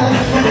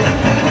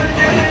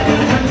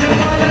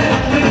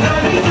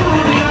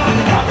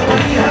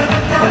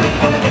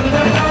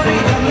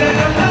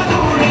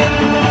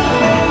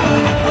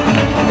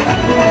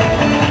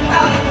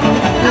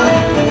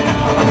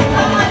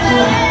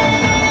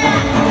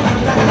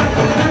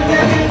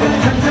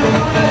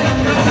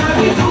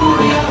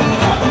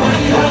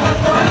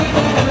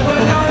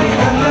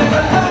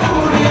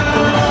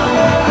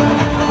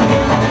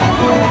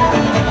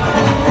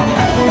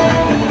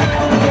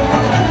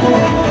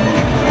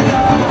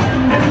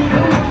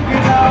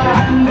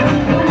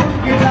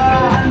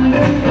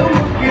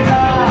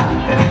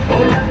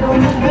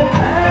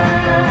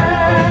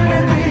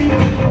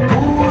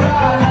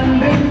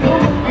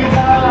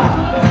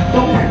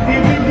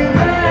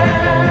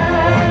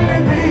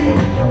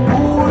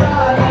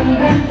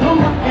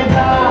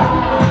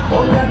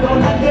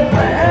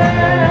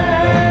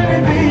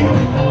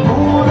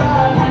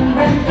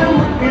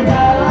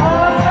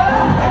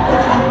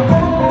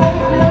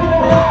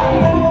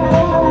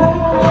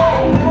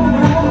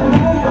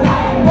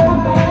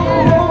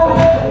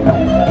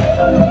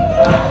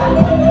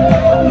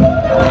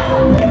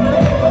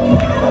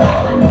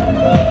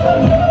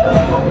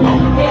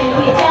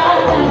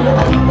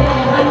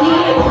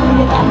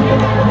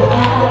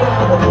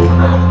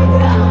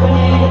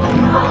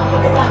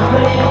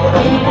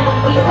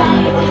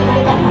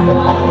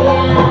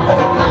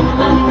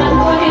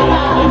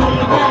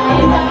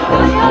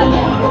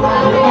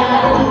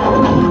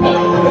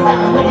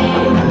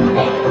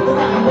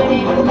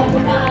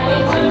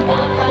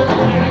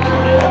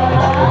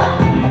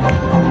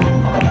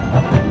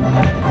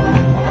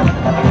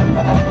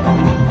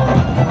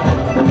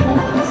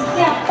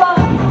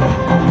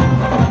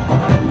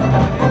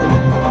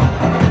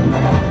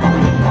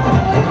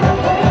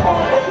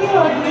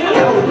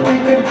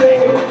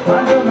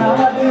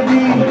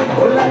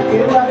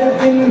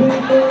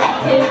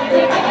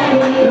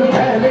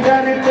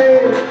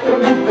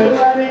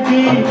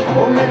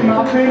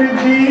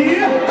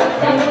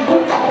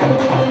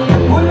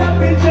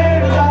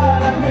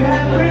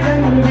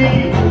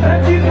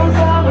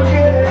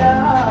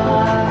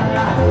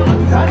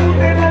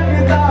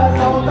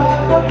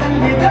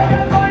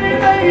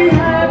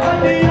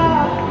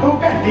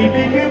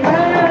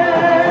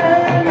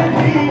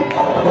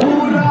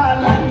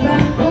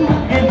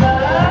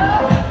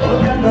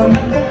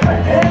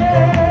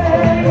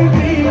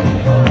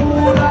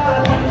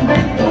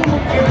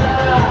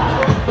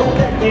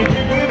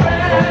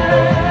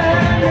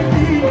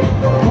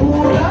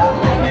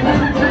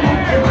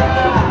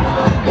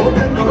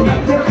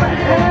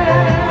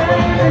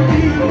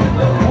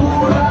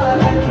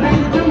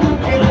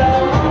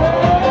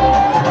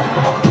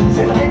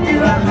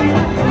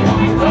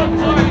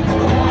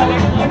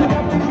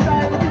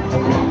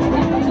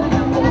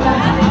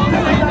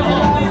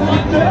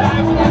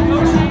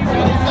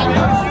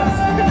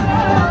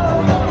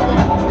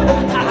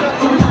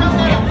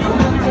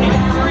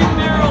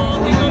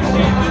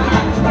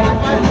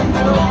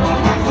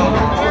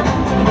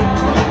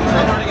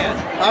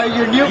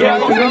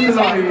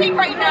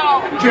Right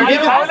now. Should we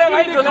brought some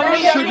of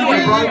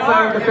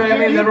the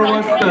family never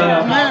wants the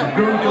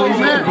groom to leave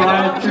the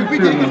bride too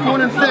soon.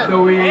 So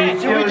we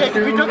steal his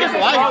shoes and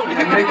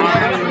make him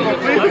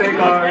take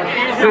our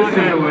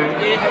sisters away.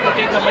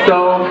 So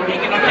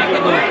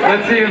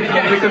let's see if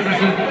because this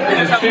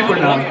is cheaper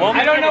now.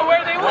 I don't know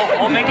where they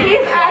went.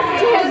 He's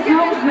asking his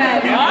groomsmen.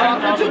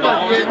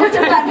 What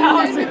does that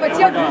mean?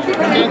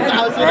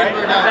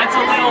 That's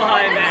a little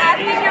high, man.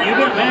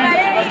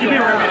 Give me a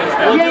minute.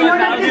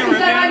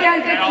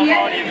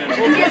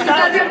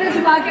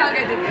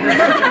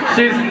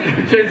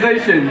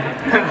 Translation.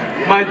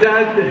 My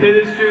dad hid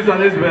his shoes on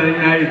his wedding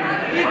night,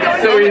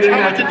 so he didn't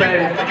have to pay.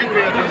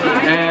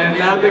 And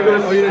now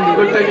Nickolas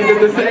looks like he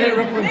did the same.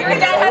 Your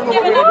dad has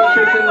given up.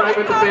 Fits in right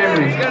with the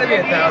family.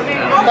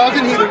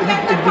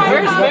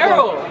 Where's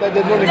Meryl?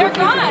 They're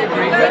gone.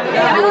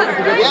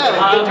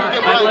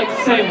 I'd like to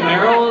say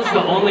Meryl is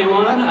the only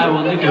one I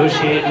will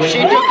negotiate with.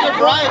 She took your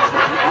bride.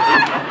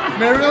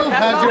 Meryl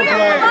has your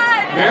bride.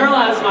 Meryl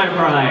has my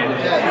bride.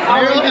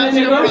 How are we going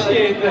to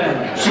negotiate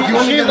then?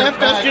 She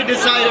left us to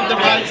decide if the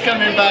bride's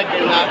coming back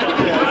or not.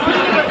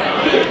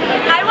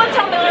 I will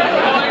tell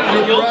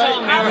Meryl. You'll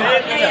tell Meryl.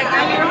 Yeah,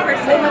 I'm your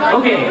person.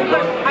 Okay.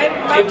 I'm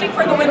vouching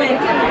for the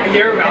women.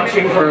 You're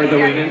vouching for the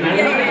women then?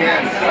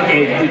 Yes.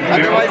 Okay, did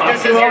Meryl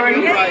talk to you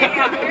already?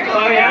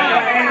 Oh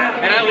yeah.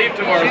 And I leave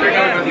tomorrow. We're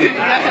going with you.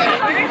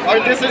 Or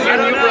this is your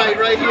new bride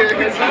right here.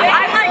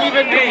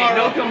 Even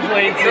no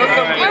complaints. No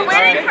complaints. We're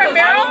waiting for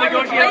Meryl, but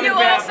you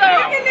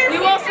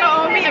also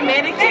owe me a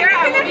manicure.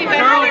 I will be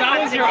better. Girl,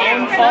 that was your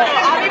own fault.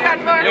 I'll be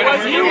better. It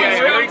was you. It was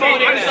your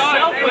fault.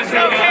 Yourself was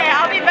okay.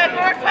 I'll be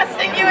better.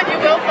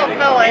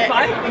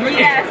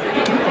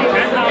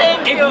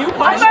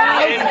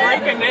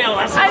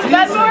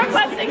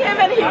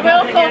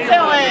 will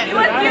fulfill it.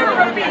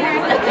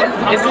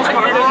 Is this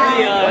part of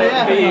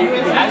the,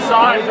 I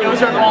saw it was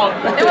your fault.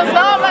 It was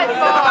all my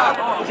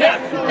fault. Yes.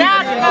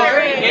 Not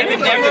Mary. It's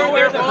never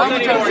where the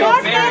money goes.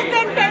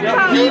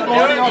 He's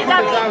going off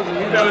of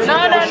No.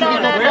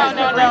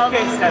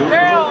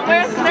 Meryl,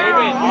 where's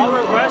Meryl? I'll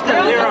request a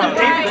zero.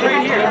 David's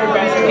right here.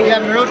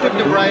 Yeah, Meryl took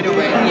the bride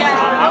away.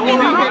 Yeah. If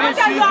he get his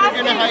shoes, we're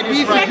going to hide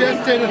his bride. He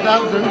suggested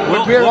 1,000.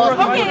 But we're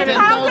offering 10,000.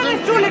 How can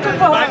it's too little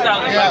for her?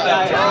 5,000.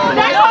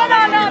 No,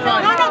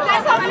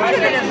 that's how much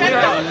you expect.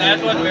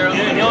 That's what Meryl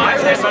did. I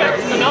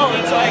respect Manal,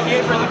 and so I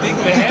gave her the big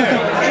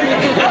hair.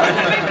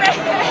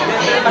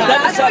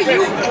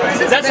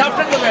 That's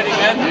after the wedding,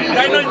 man.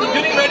 Right now,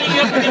 during wedding,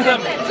 you have to give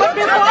them. But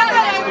before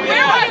that,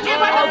 where would you give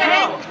her the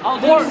ring? I'll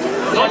do it.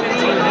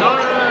 No.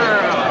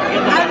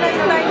 I'm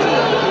next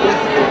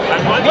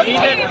 19. He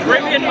did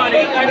Rivian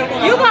money. I don't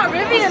know. You got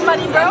Rivian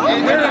money, bro.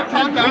 We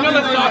know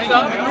the stocks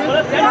up.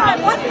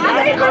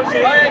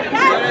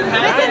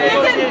 Listen.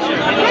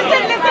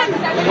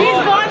 He's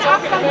going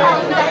up from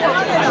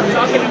I'm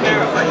talking to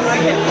Meryl.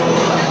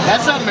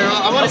 That's not Meryl.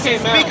 I want to see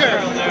speaker.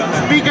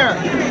 Speaker.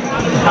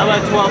 How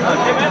about 1,200?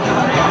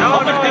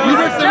 You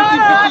did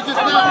 1750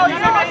 just now. You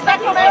don't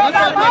expect from Meryl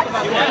that much?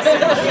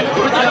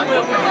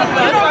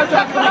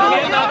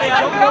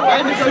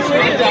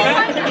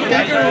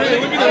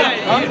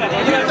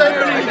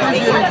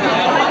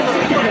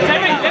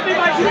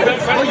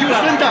 Oh, you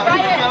sent that.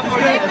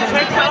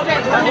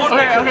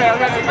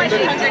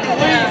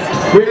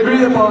 We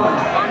agree upon.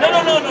 No.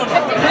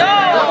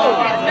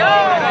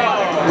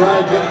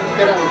 Right,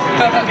 get out.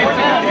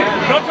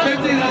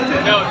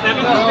 No,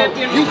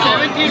 1750. You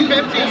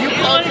 1750. You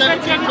called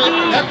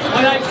 1750. That's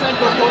what I said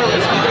before.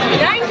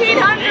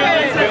 1900.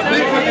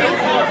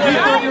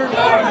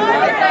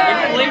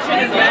 Inflation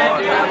is bad,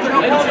 dude.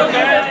 It's so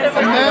bad.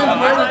 A man's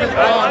word is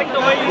gone.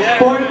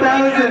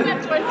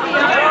 4,000.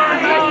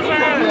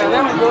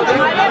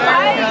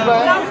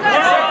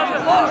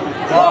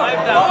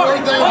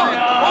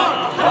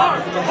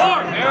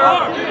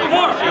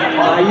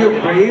 Are you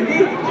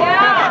crazy?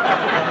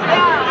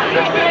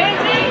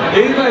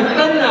 He's my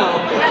son now.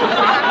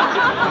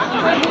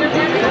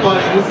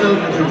 But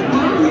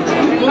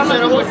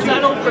we'll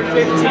settle for 15.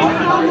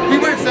 He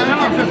went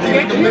 1750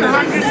 like a minute.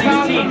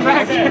 16.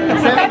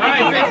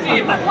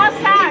 1750. Plus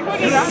tax.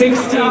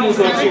 16 is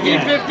what you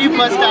get. 1750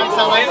 plus tax.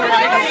 I like it.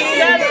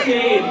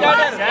 16.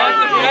 That's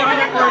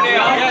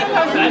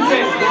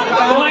it.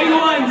 Going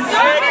once.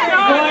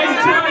 Going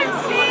twice.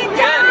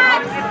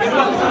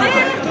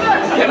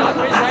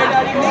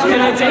 Can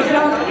I take it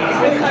out?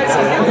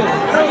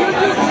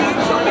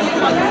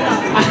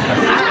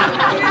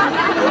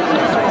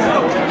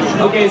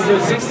 Okay, so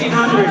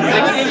 1,600.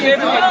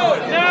 1650.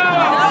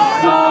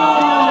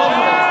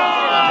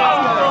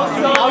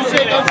 I'll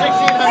shake on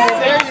 1,600.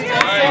 There you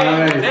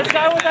go. This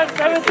guy was at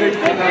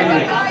 1750.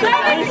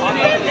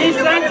 He's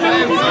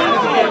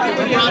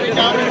 1750. Brought it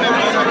down to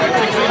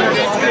 1,600.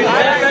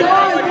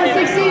 Sold for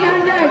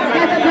 1,600.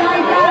 Get the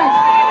bride back.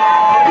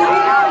 Give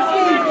me those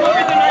keys.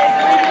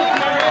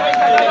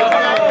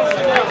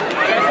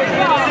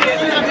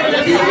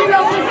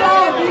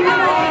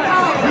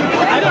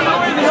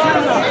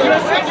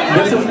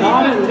 This is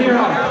not a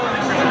zero.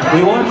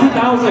 We want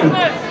 2,000.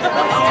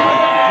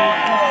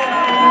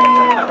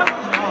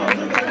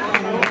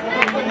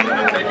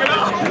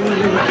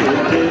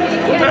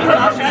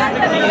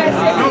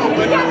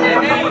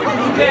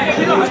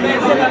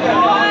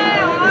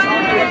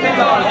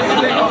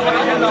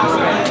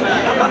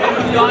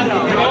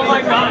 Oh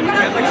my God.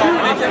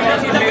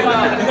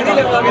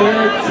 There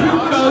are 2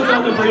 codes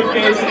on the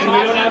briefcase and we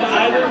don't have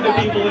either of the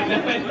people in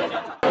it.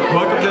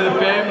 Welcome to the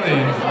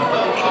family.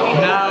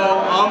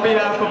 Now, on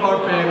behalf of our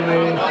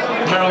family,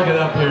 Meryl, get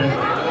up here.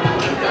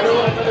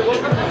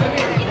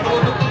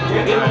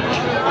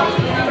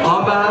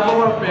 On behalf of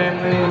our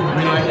family,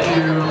 we'd like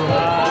to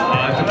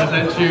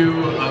present you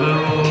a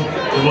little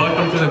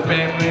welcome to the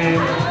family,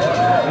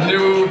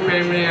 new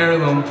family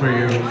heirloom for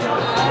you.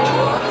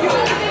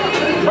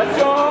 Let's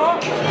go.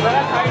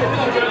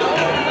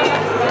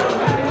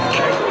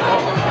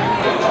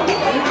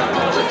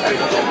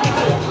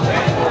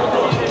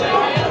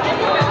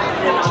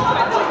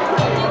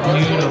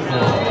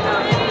 Beautiful.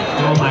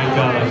 Oh my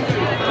God.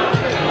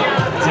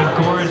 It's a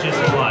gorgeous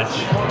watch.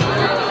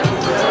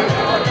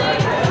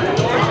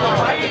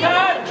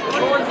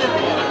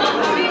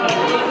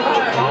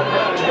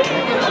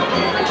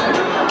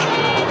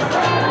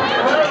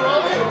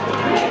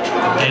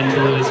 And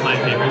blue is my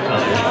favorite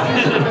color.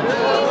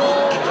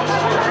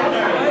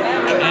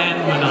 And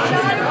Manal.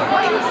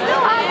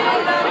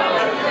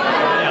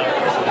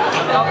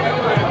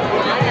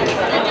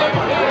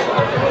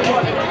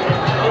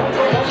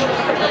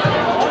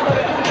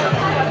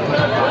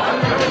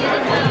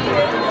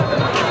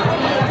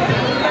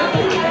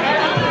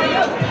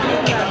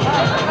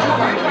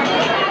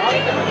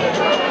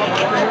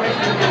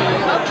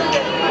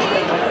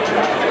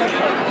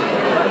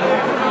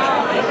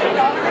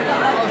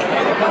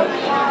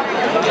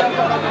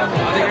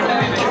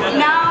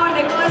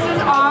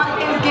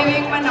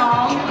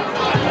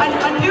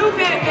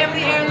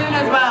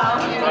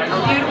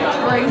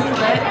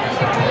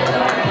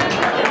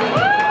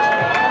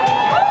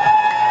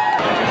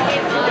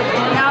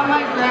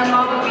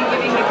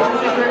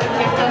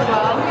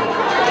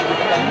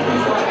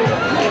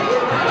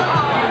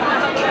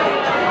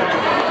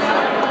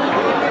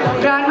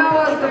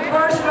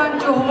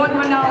 hold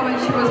Manal when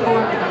she was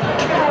born.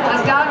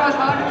 As Dad was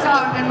out of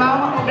town and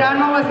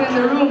Grandma was in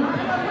the room.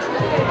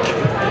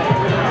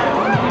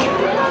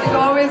 She's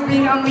always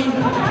been on me.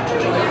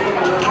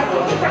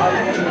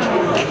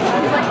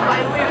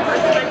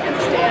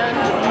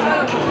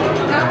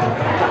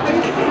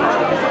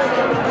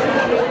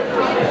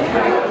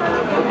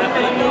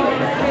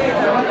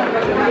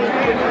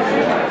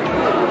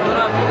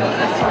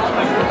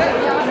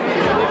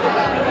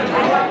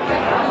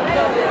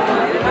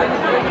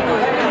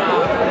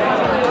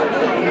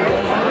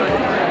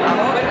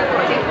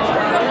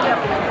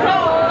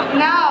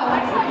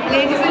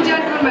 Ladies and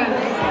gentlemen,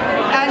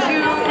 as you,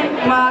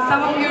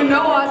 some of you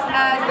know us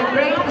as the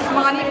great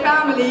Usmani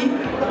family.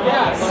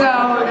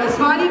 So the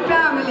Usmani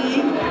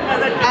family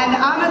and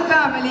Ahmed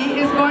family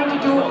is going to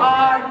do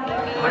our,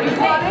 what do you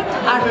call it?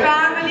 Our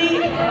family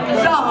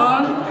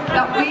song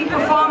that we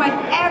perform at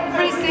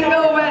every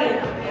single wedding.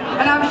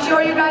 And I'm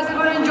sure you guys are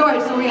going to enjoy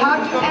it. So we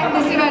have to end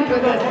this event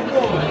with this.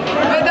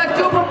 With the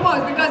two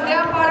proposed because they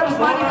are part of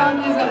Usmani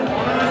family as well.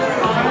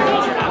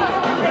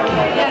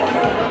 Yes.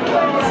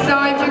 So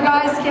if you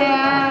guys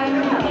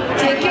can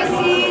take your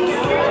seats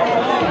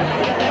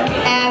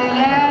and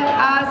let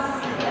us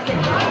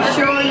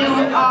show you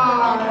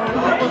our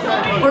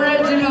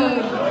original.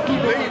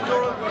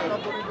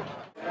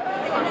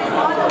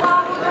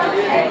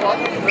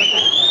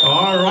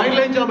 All right,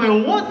 ladies and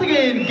gentlemen, once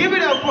again, give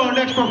it up for our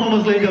next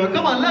performance, ladies and gentlemen.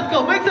 Come on, let's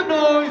go, make some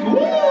noise.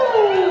 Woo!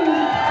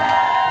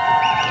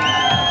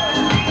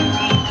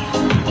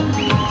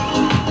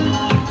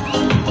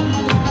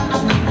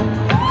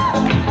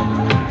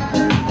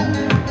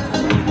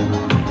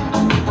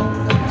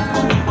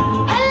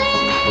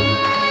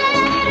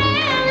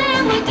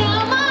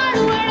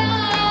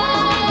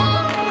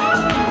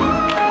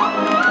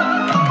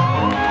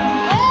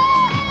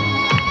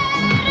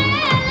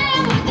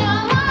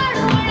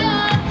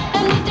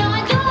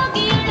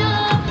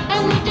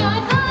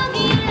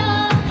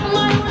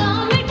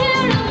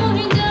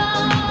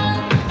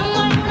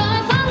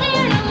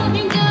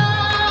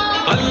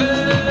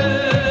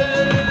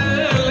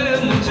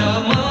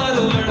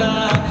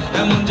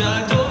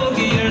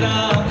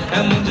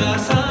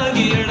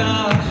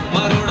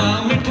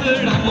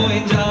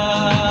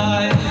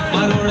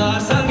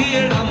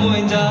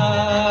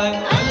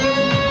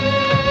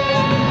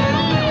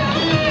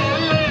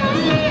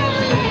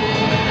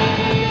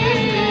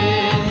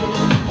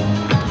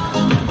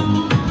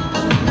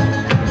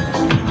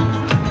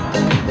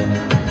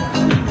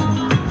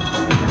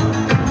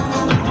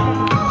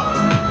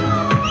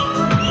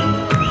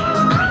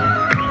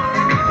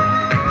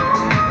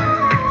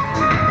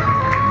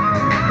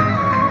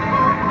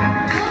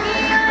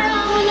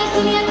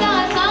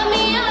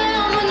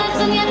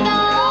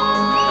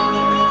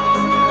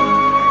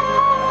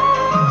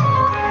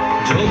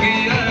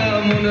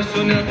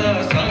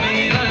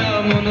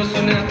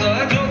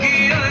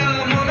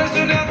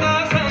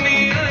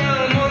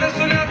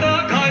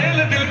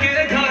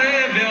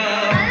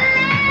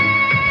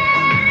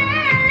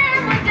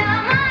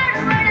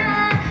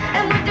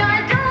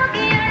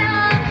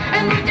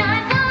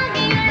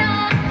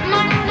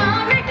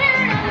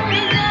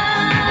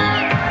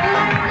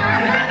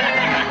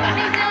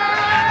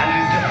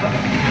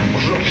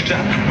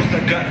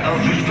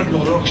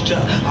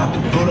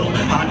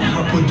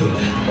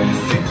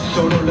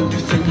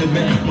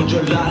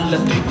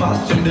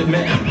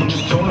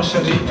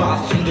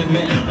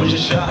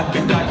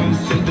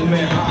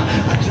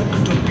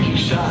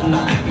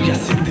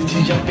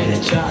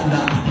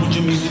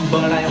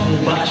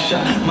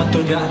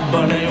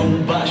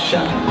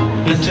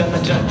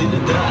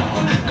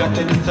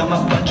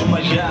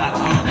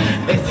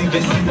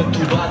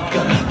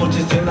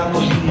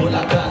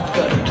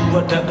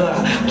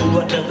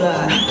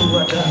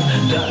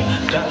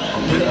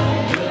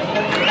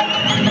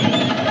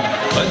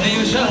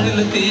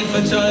 Latif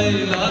चाहे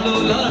लालो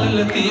लाल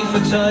लतीफ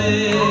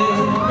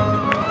चाहे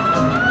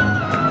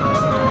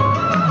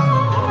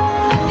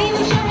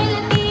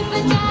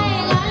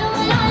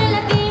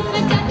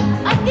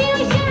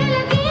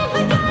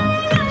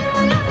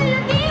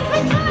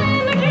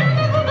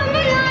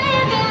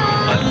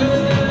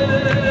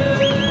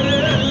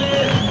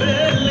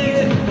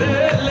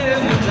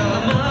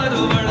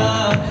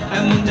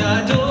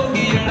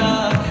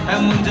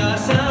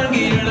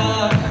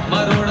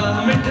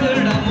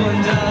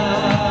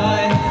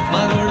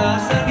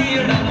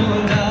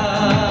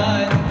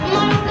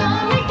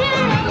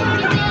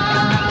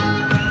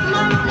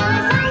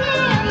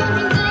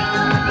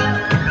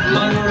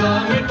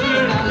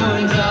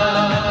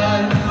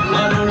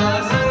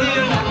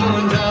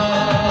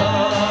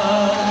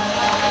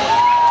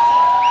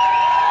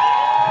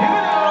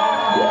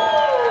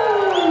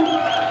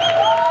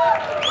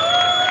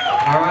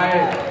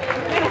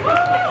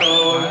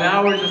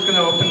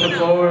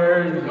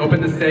Open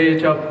the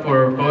stage up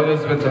for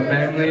photos with the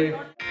family.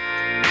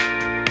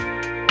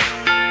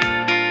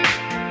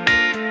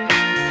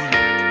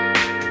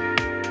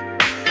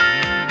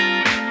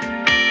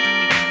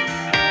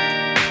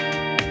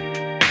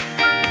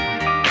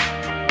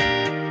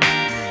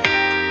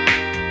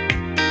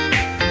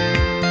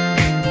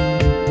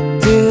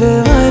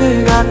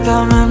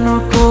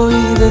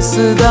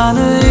 दिसदा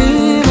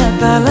नहीं, मैं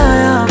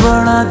तलाया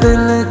बड़ा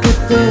दिल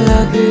किते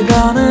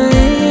लगदा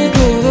नहीं।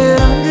 तेरे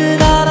रंग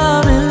दारा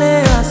मिले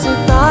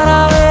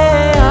सितारा वे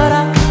यारा,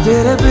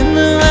 तेरे बिन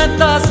मैं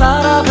ता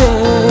सारा वे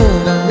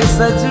रंग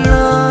सजना।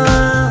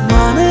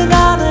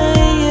 मानदा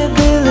नहीं ये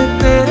दिल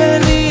तेरे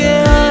लिए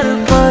हर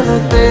पल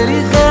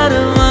तेरी खैर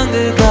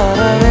मांगदा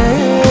रहे।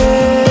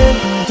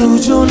 तू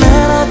जो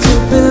नैना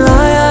चुप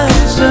लाया है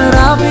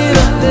शराबी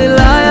रंग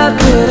लाया,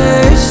 तेरे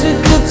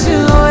इश्क च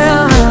होया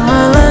मैं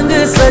मलंग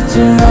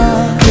सजना।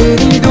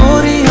 तेरी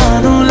डोरियां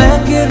नू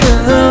लेके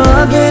दिल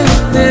आगे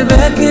ते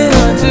बहके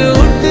अज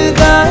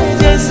उठदा है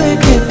जैसे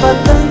कि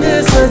पतंग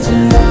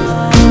सजना।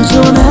 तू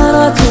जो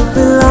नैना चुप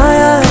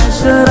लाया है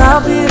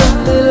शराबी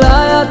रंग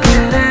लाया,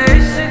 तेरे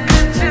इश्क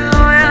च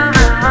होया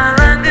मैं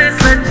मलंग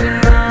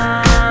सजना।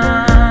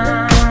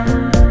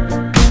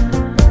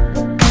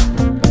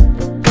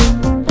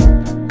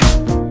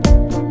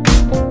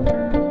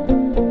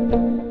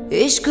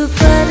 इश्क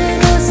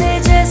पर्दों से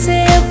जैसे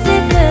अपने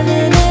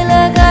करने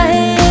लगा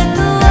है,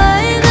 तो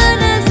आएगा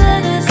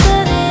नजर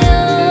सरिया।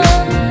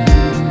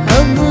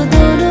 हम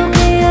दोनों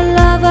के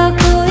अलावा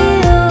कोई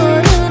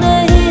और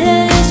नहीं है,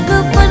 इश्क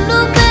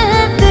पन्नों पे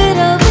है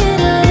तेरा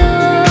मेरा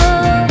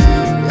नाम।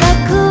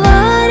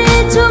 लखवारे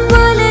जो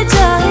बोले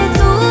चाहे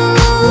तू,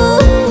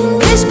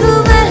 इश्क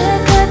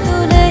महका तू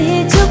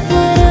नहीं चुप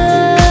रहा।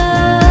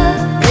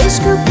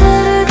 इश्क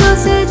पर्दों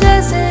से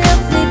जैसे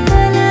अपने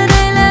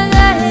करने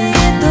लगा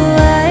है, तो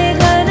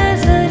आएगा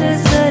नजर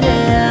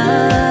सरिया।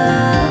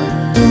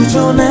 तू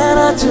जो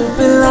नैना चुप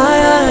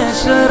लाया है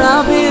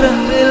शराबी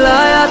रंग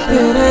लाया,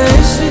 तेरे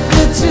इश्क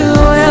च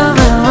होया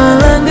मैं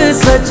मलंग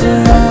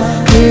सजना।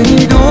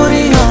 तेरी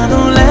डोरियां नू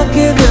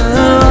लेके दिल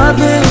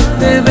आगे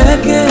ते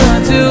बहके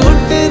अज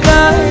उठदा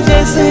है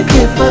जैसे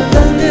कि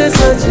पतंग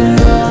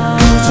सजना।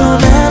 तू जो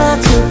नैना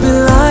चुप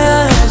लाया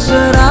है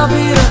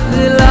शराबी रंग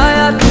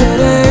लाया,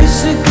 तेरे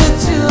इश्क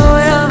च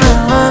होया मैं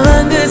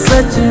मलंग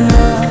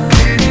सजना।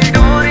 तेरी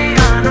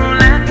डोरियां नू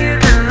लेके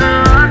दिल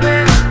आगे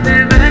ते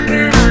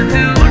बहके अज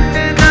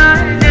उठदा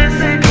है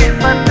जैसे कि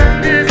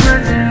पतंग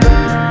सजना।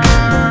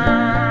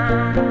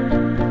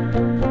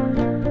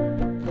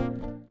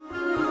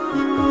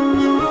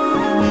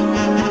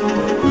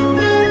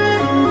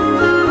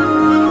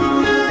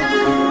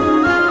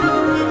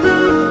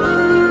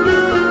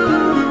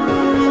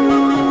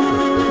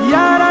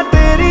 यारा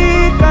तेरी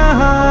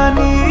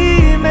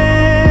कहानी में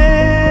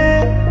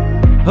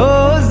हो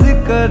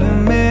जिक्र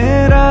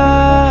मेरा,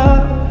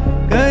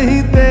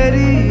 कहीं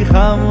तेरी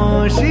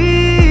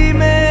खामोशी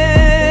में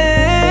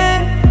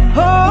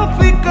हो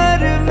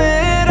फिक्र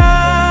मेरा।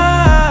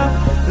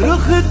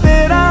 रुख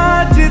तेरा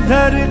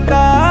जिधर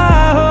का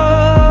हो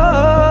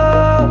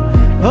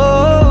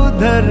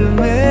उधर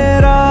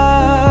मेरा,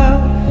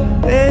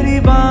 तेरी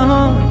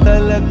बाहों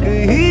तलक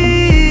ही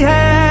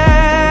है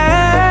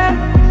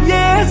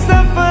ये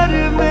सफर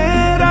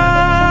मेरा।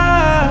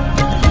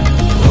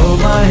 ओ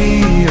माही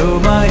ओ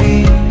माही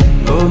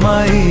ओ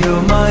माही ओ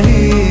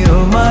माही ओ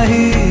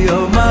माही ओ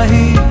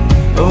माही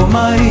ओ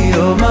माही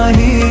ओ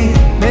माही,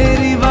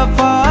 मेरी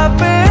वफा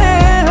पे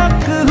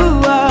हक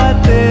हुआ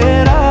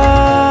तेरा।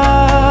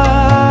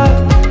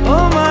 ओ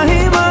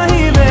माही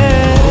माही वे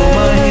ओ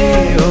माही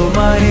ओ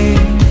माही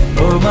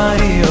ओ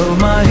माही ओ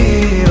माही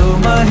ओ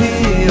माही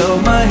ओ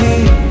माही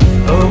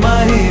ओ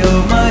माही ओ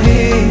माही,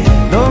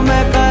 तो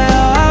मैं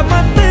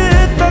कयामत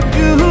तक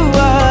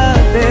हुआ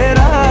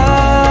तेरा।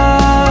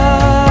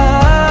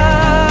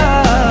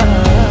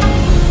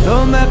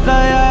 तो मैं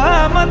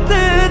कयामत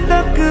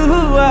तक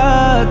हुआ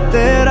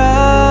तेरा।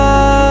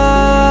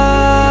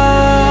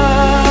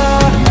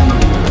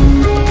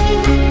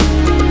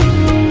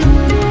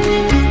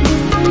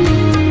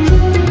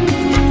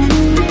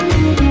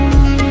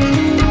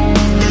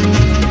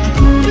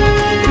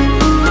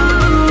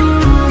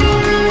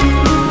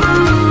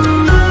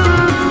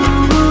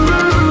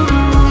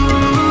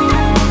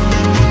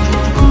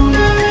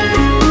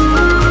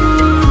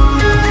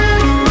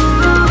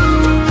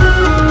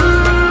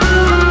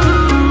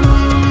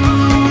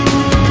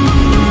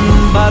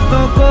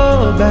 बातों को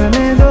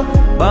बहने दो,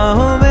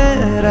 बाहों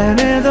में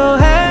रहने दो,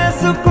 है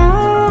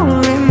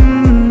सुकून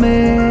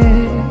इनमें।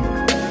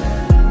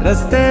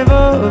 रस्ते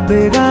वो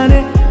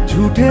बेगाने,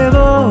 झूठे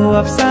वो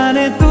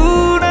अफसाने, तू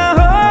न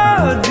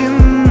हो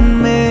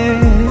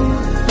जिनमें।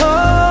 हो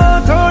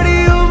थोड़ी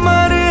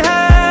उम्र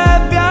है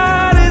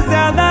प्यार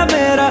ज्यादा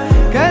मेरा,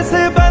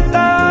 कैसे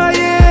बता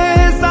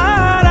ये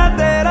सारा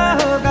तेरा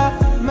होगा।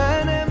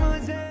 मैंने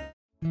मुझे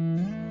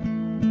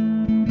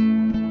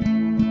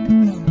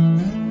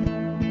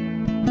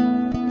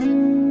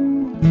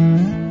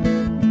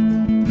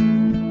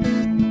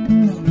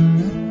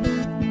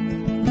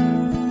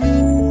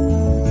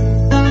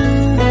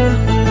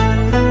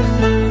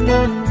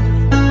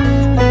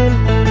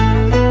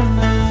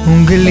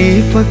उंगली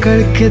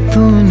पकड़ के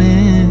तूने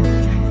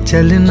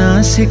चलना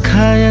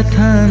सिखाया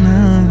था ना,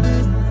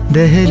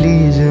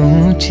 दहलीज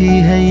ऊंची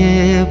है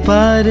ये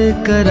पार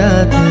करा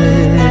दे।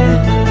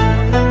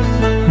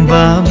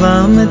 बाबा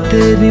मैं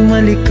तेरी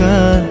मलिका,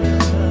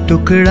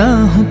 टुकड़ा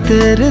हूँ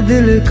तेरे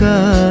दिल का,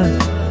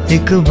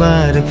 एक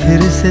बार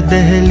फिर से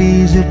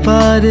दहलीज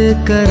पार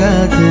करा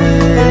दे।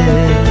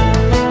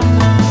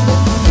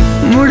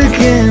 मुड़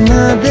के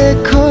ना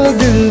देखो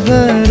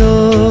दिलबरो,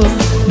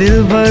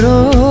 दिलबरो,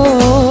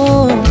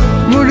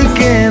 मुड़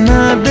के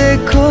ना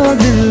देखो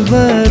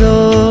दिलबरो,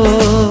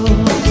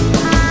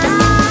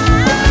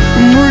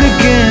 मुड़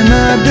के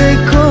ना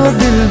देखो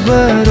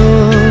दिलबरो,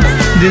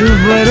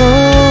 दिलबरो,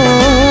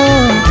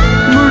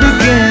 मुड़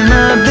के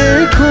ना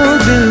देखो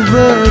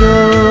दिलबरो।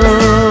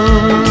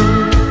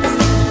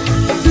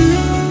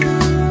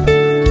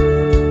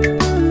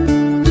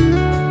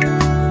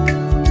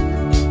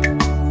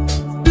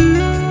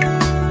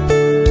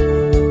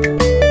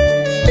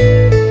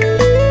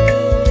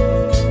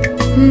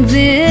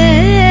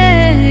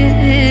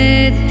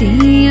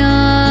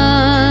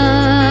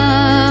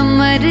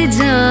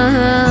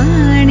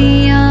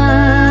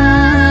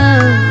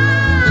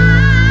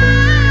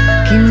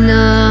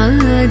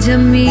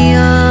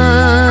 जमिया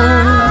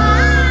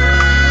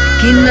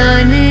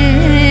किनाने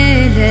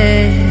ले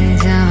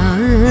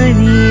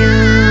जानिया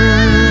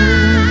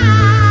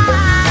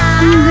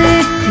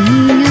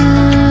बेटियां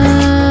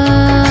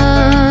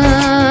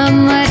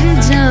मर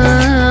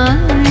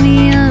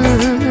जानिया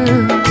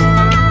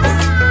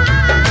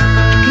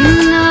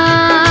किना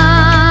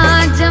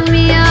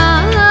जमिया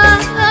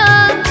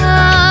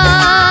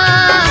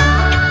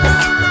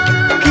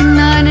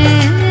किनाने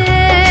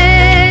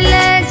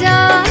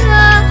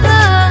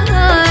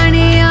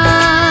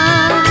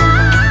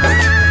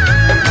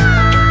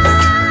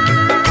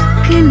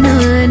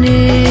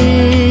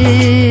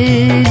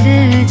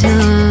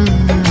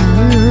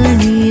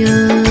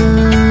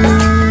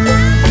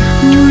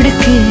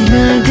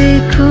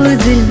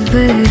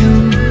दिलबरो,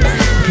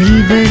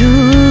 दिलबरो,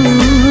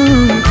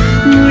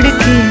 मुड़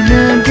के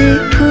ना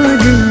देखो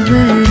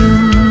दिलबरो।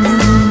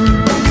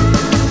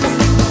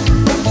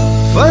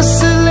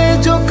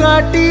 फसलें जो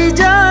काटी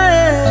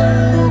जाए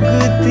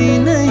उगती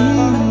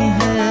नहीं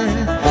है,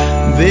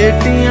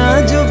 बेटियां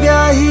जो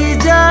ब्याही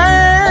जाए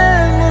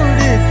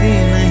मुड़ती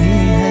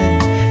नहीं है।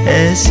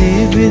 ऐसी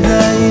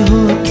विदाई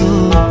हो तो,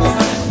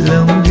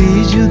 लंबी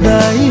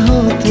जुदाई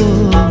हो तो,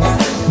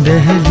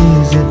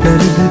 दहलीज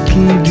दर्द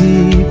की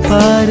भी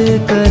पार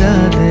करा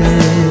दे।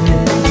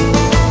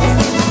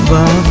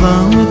 बाबा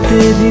हूँ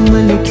तेरी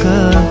मलिका,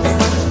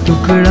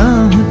 टुकड़ा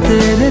हूँ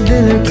तेरे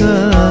दिल का,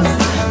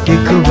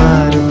 एक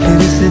बार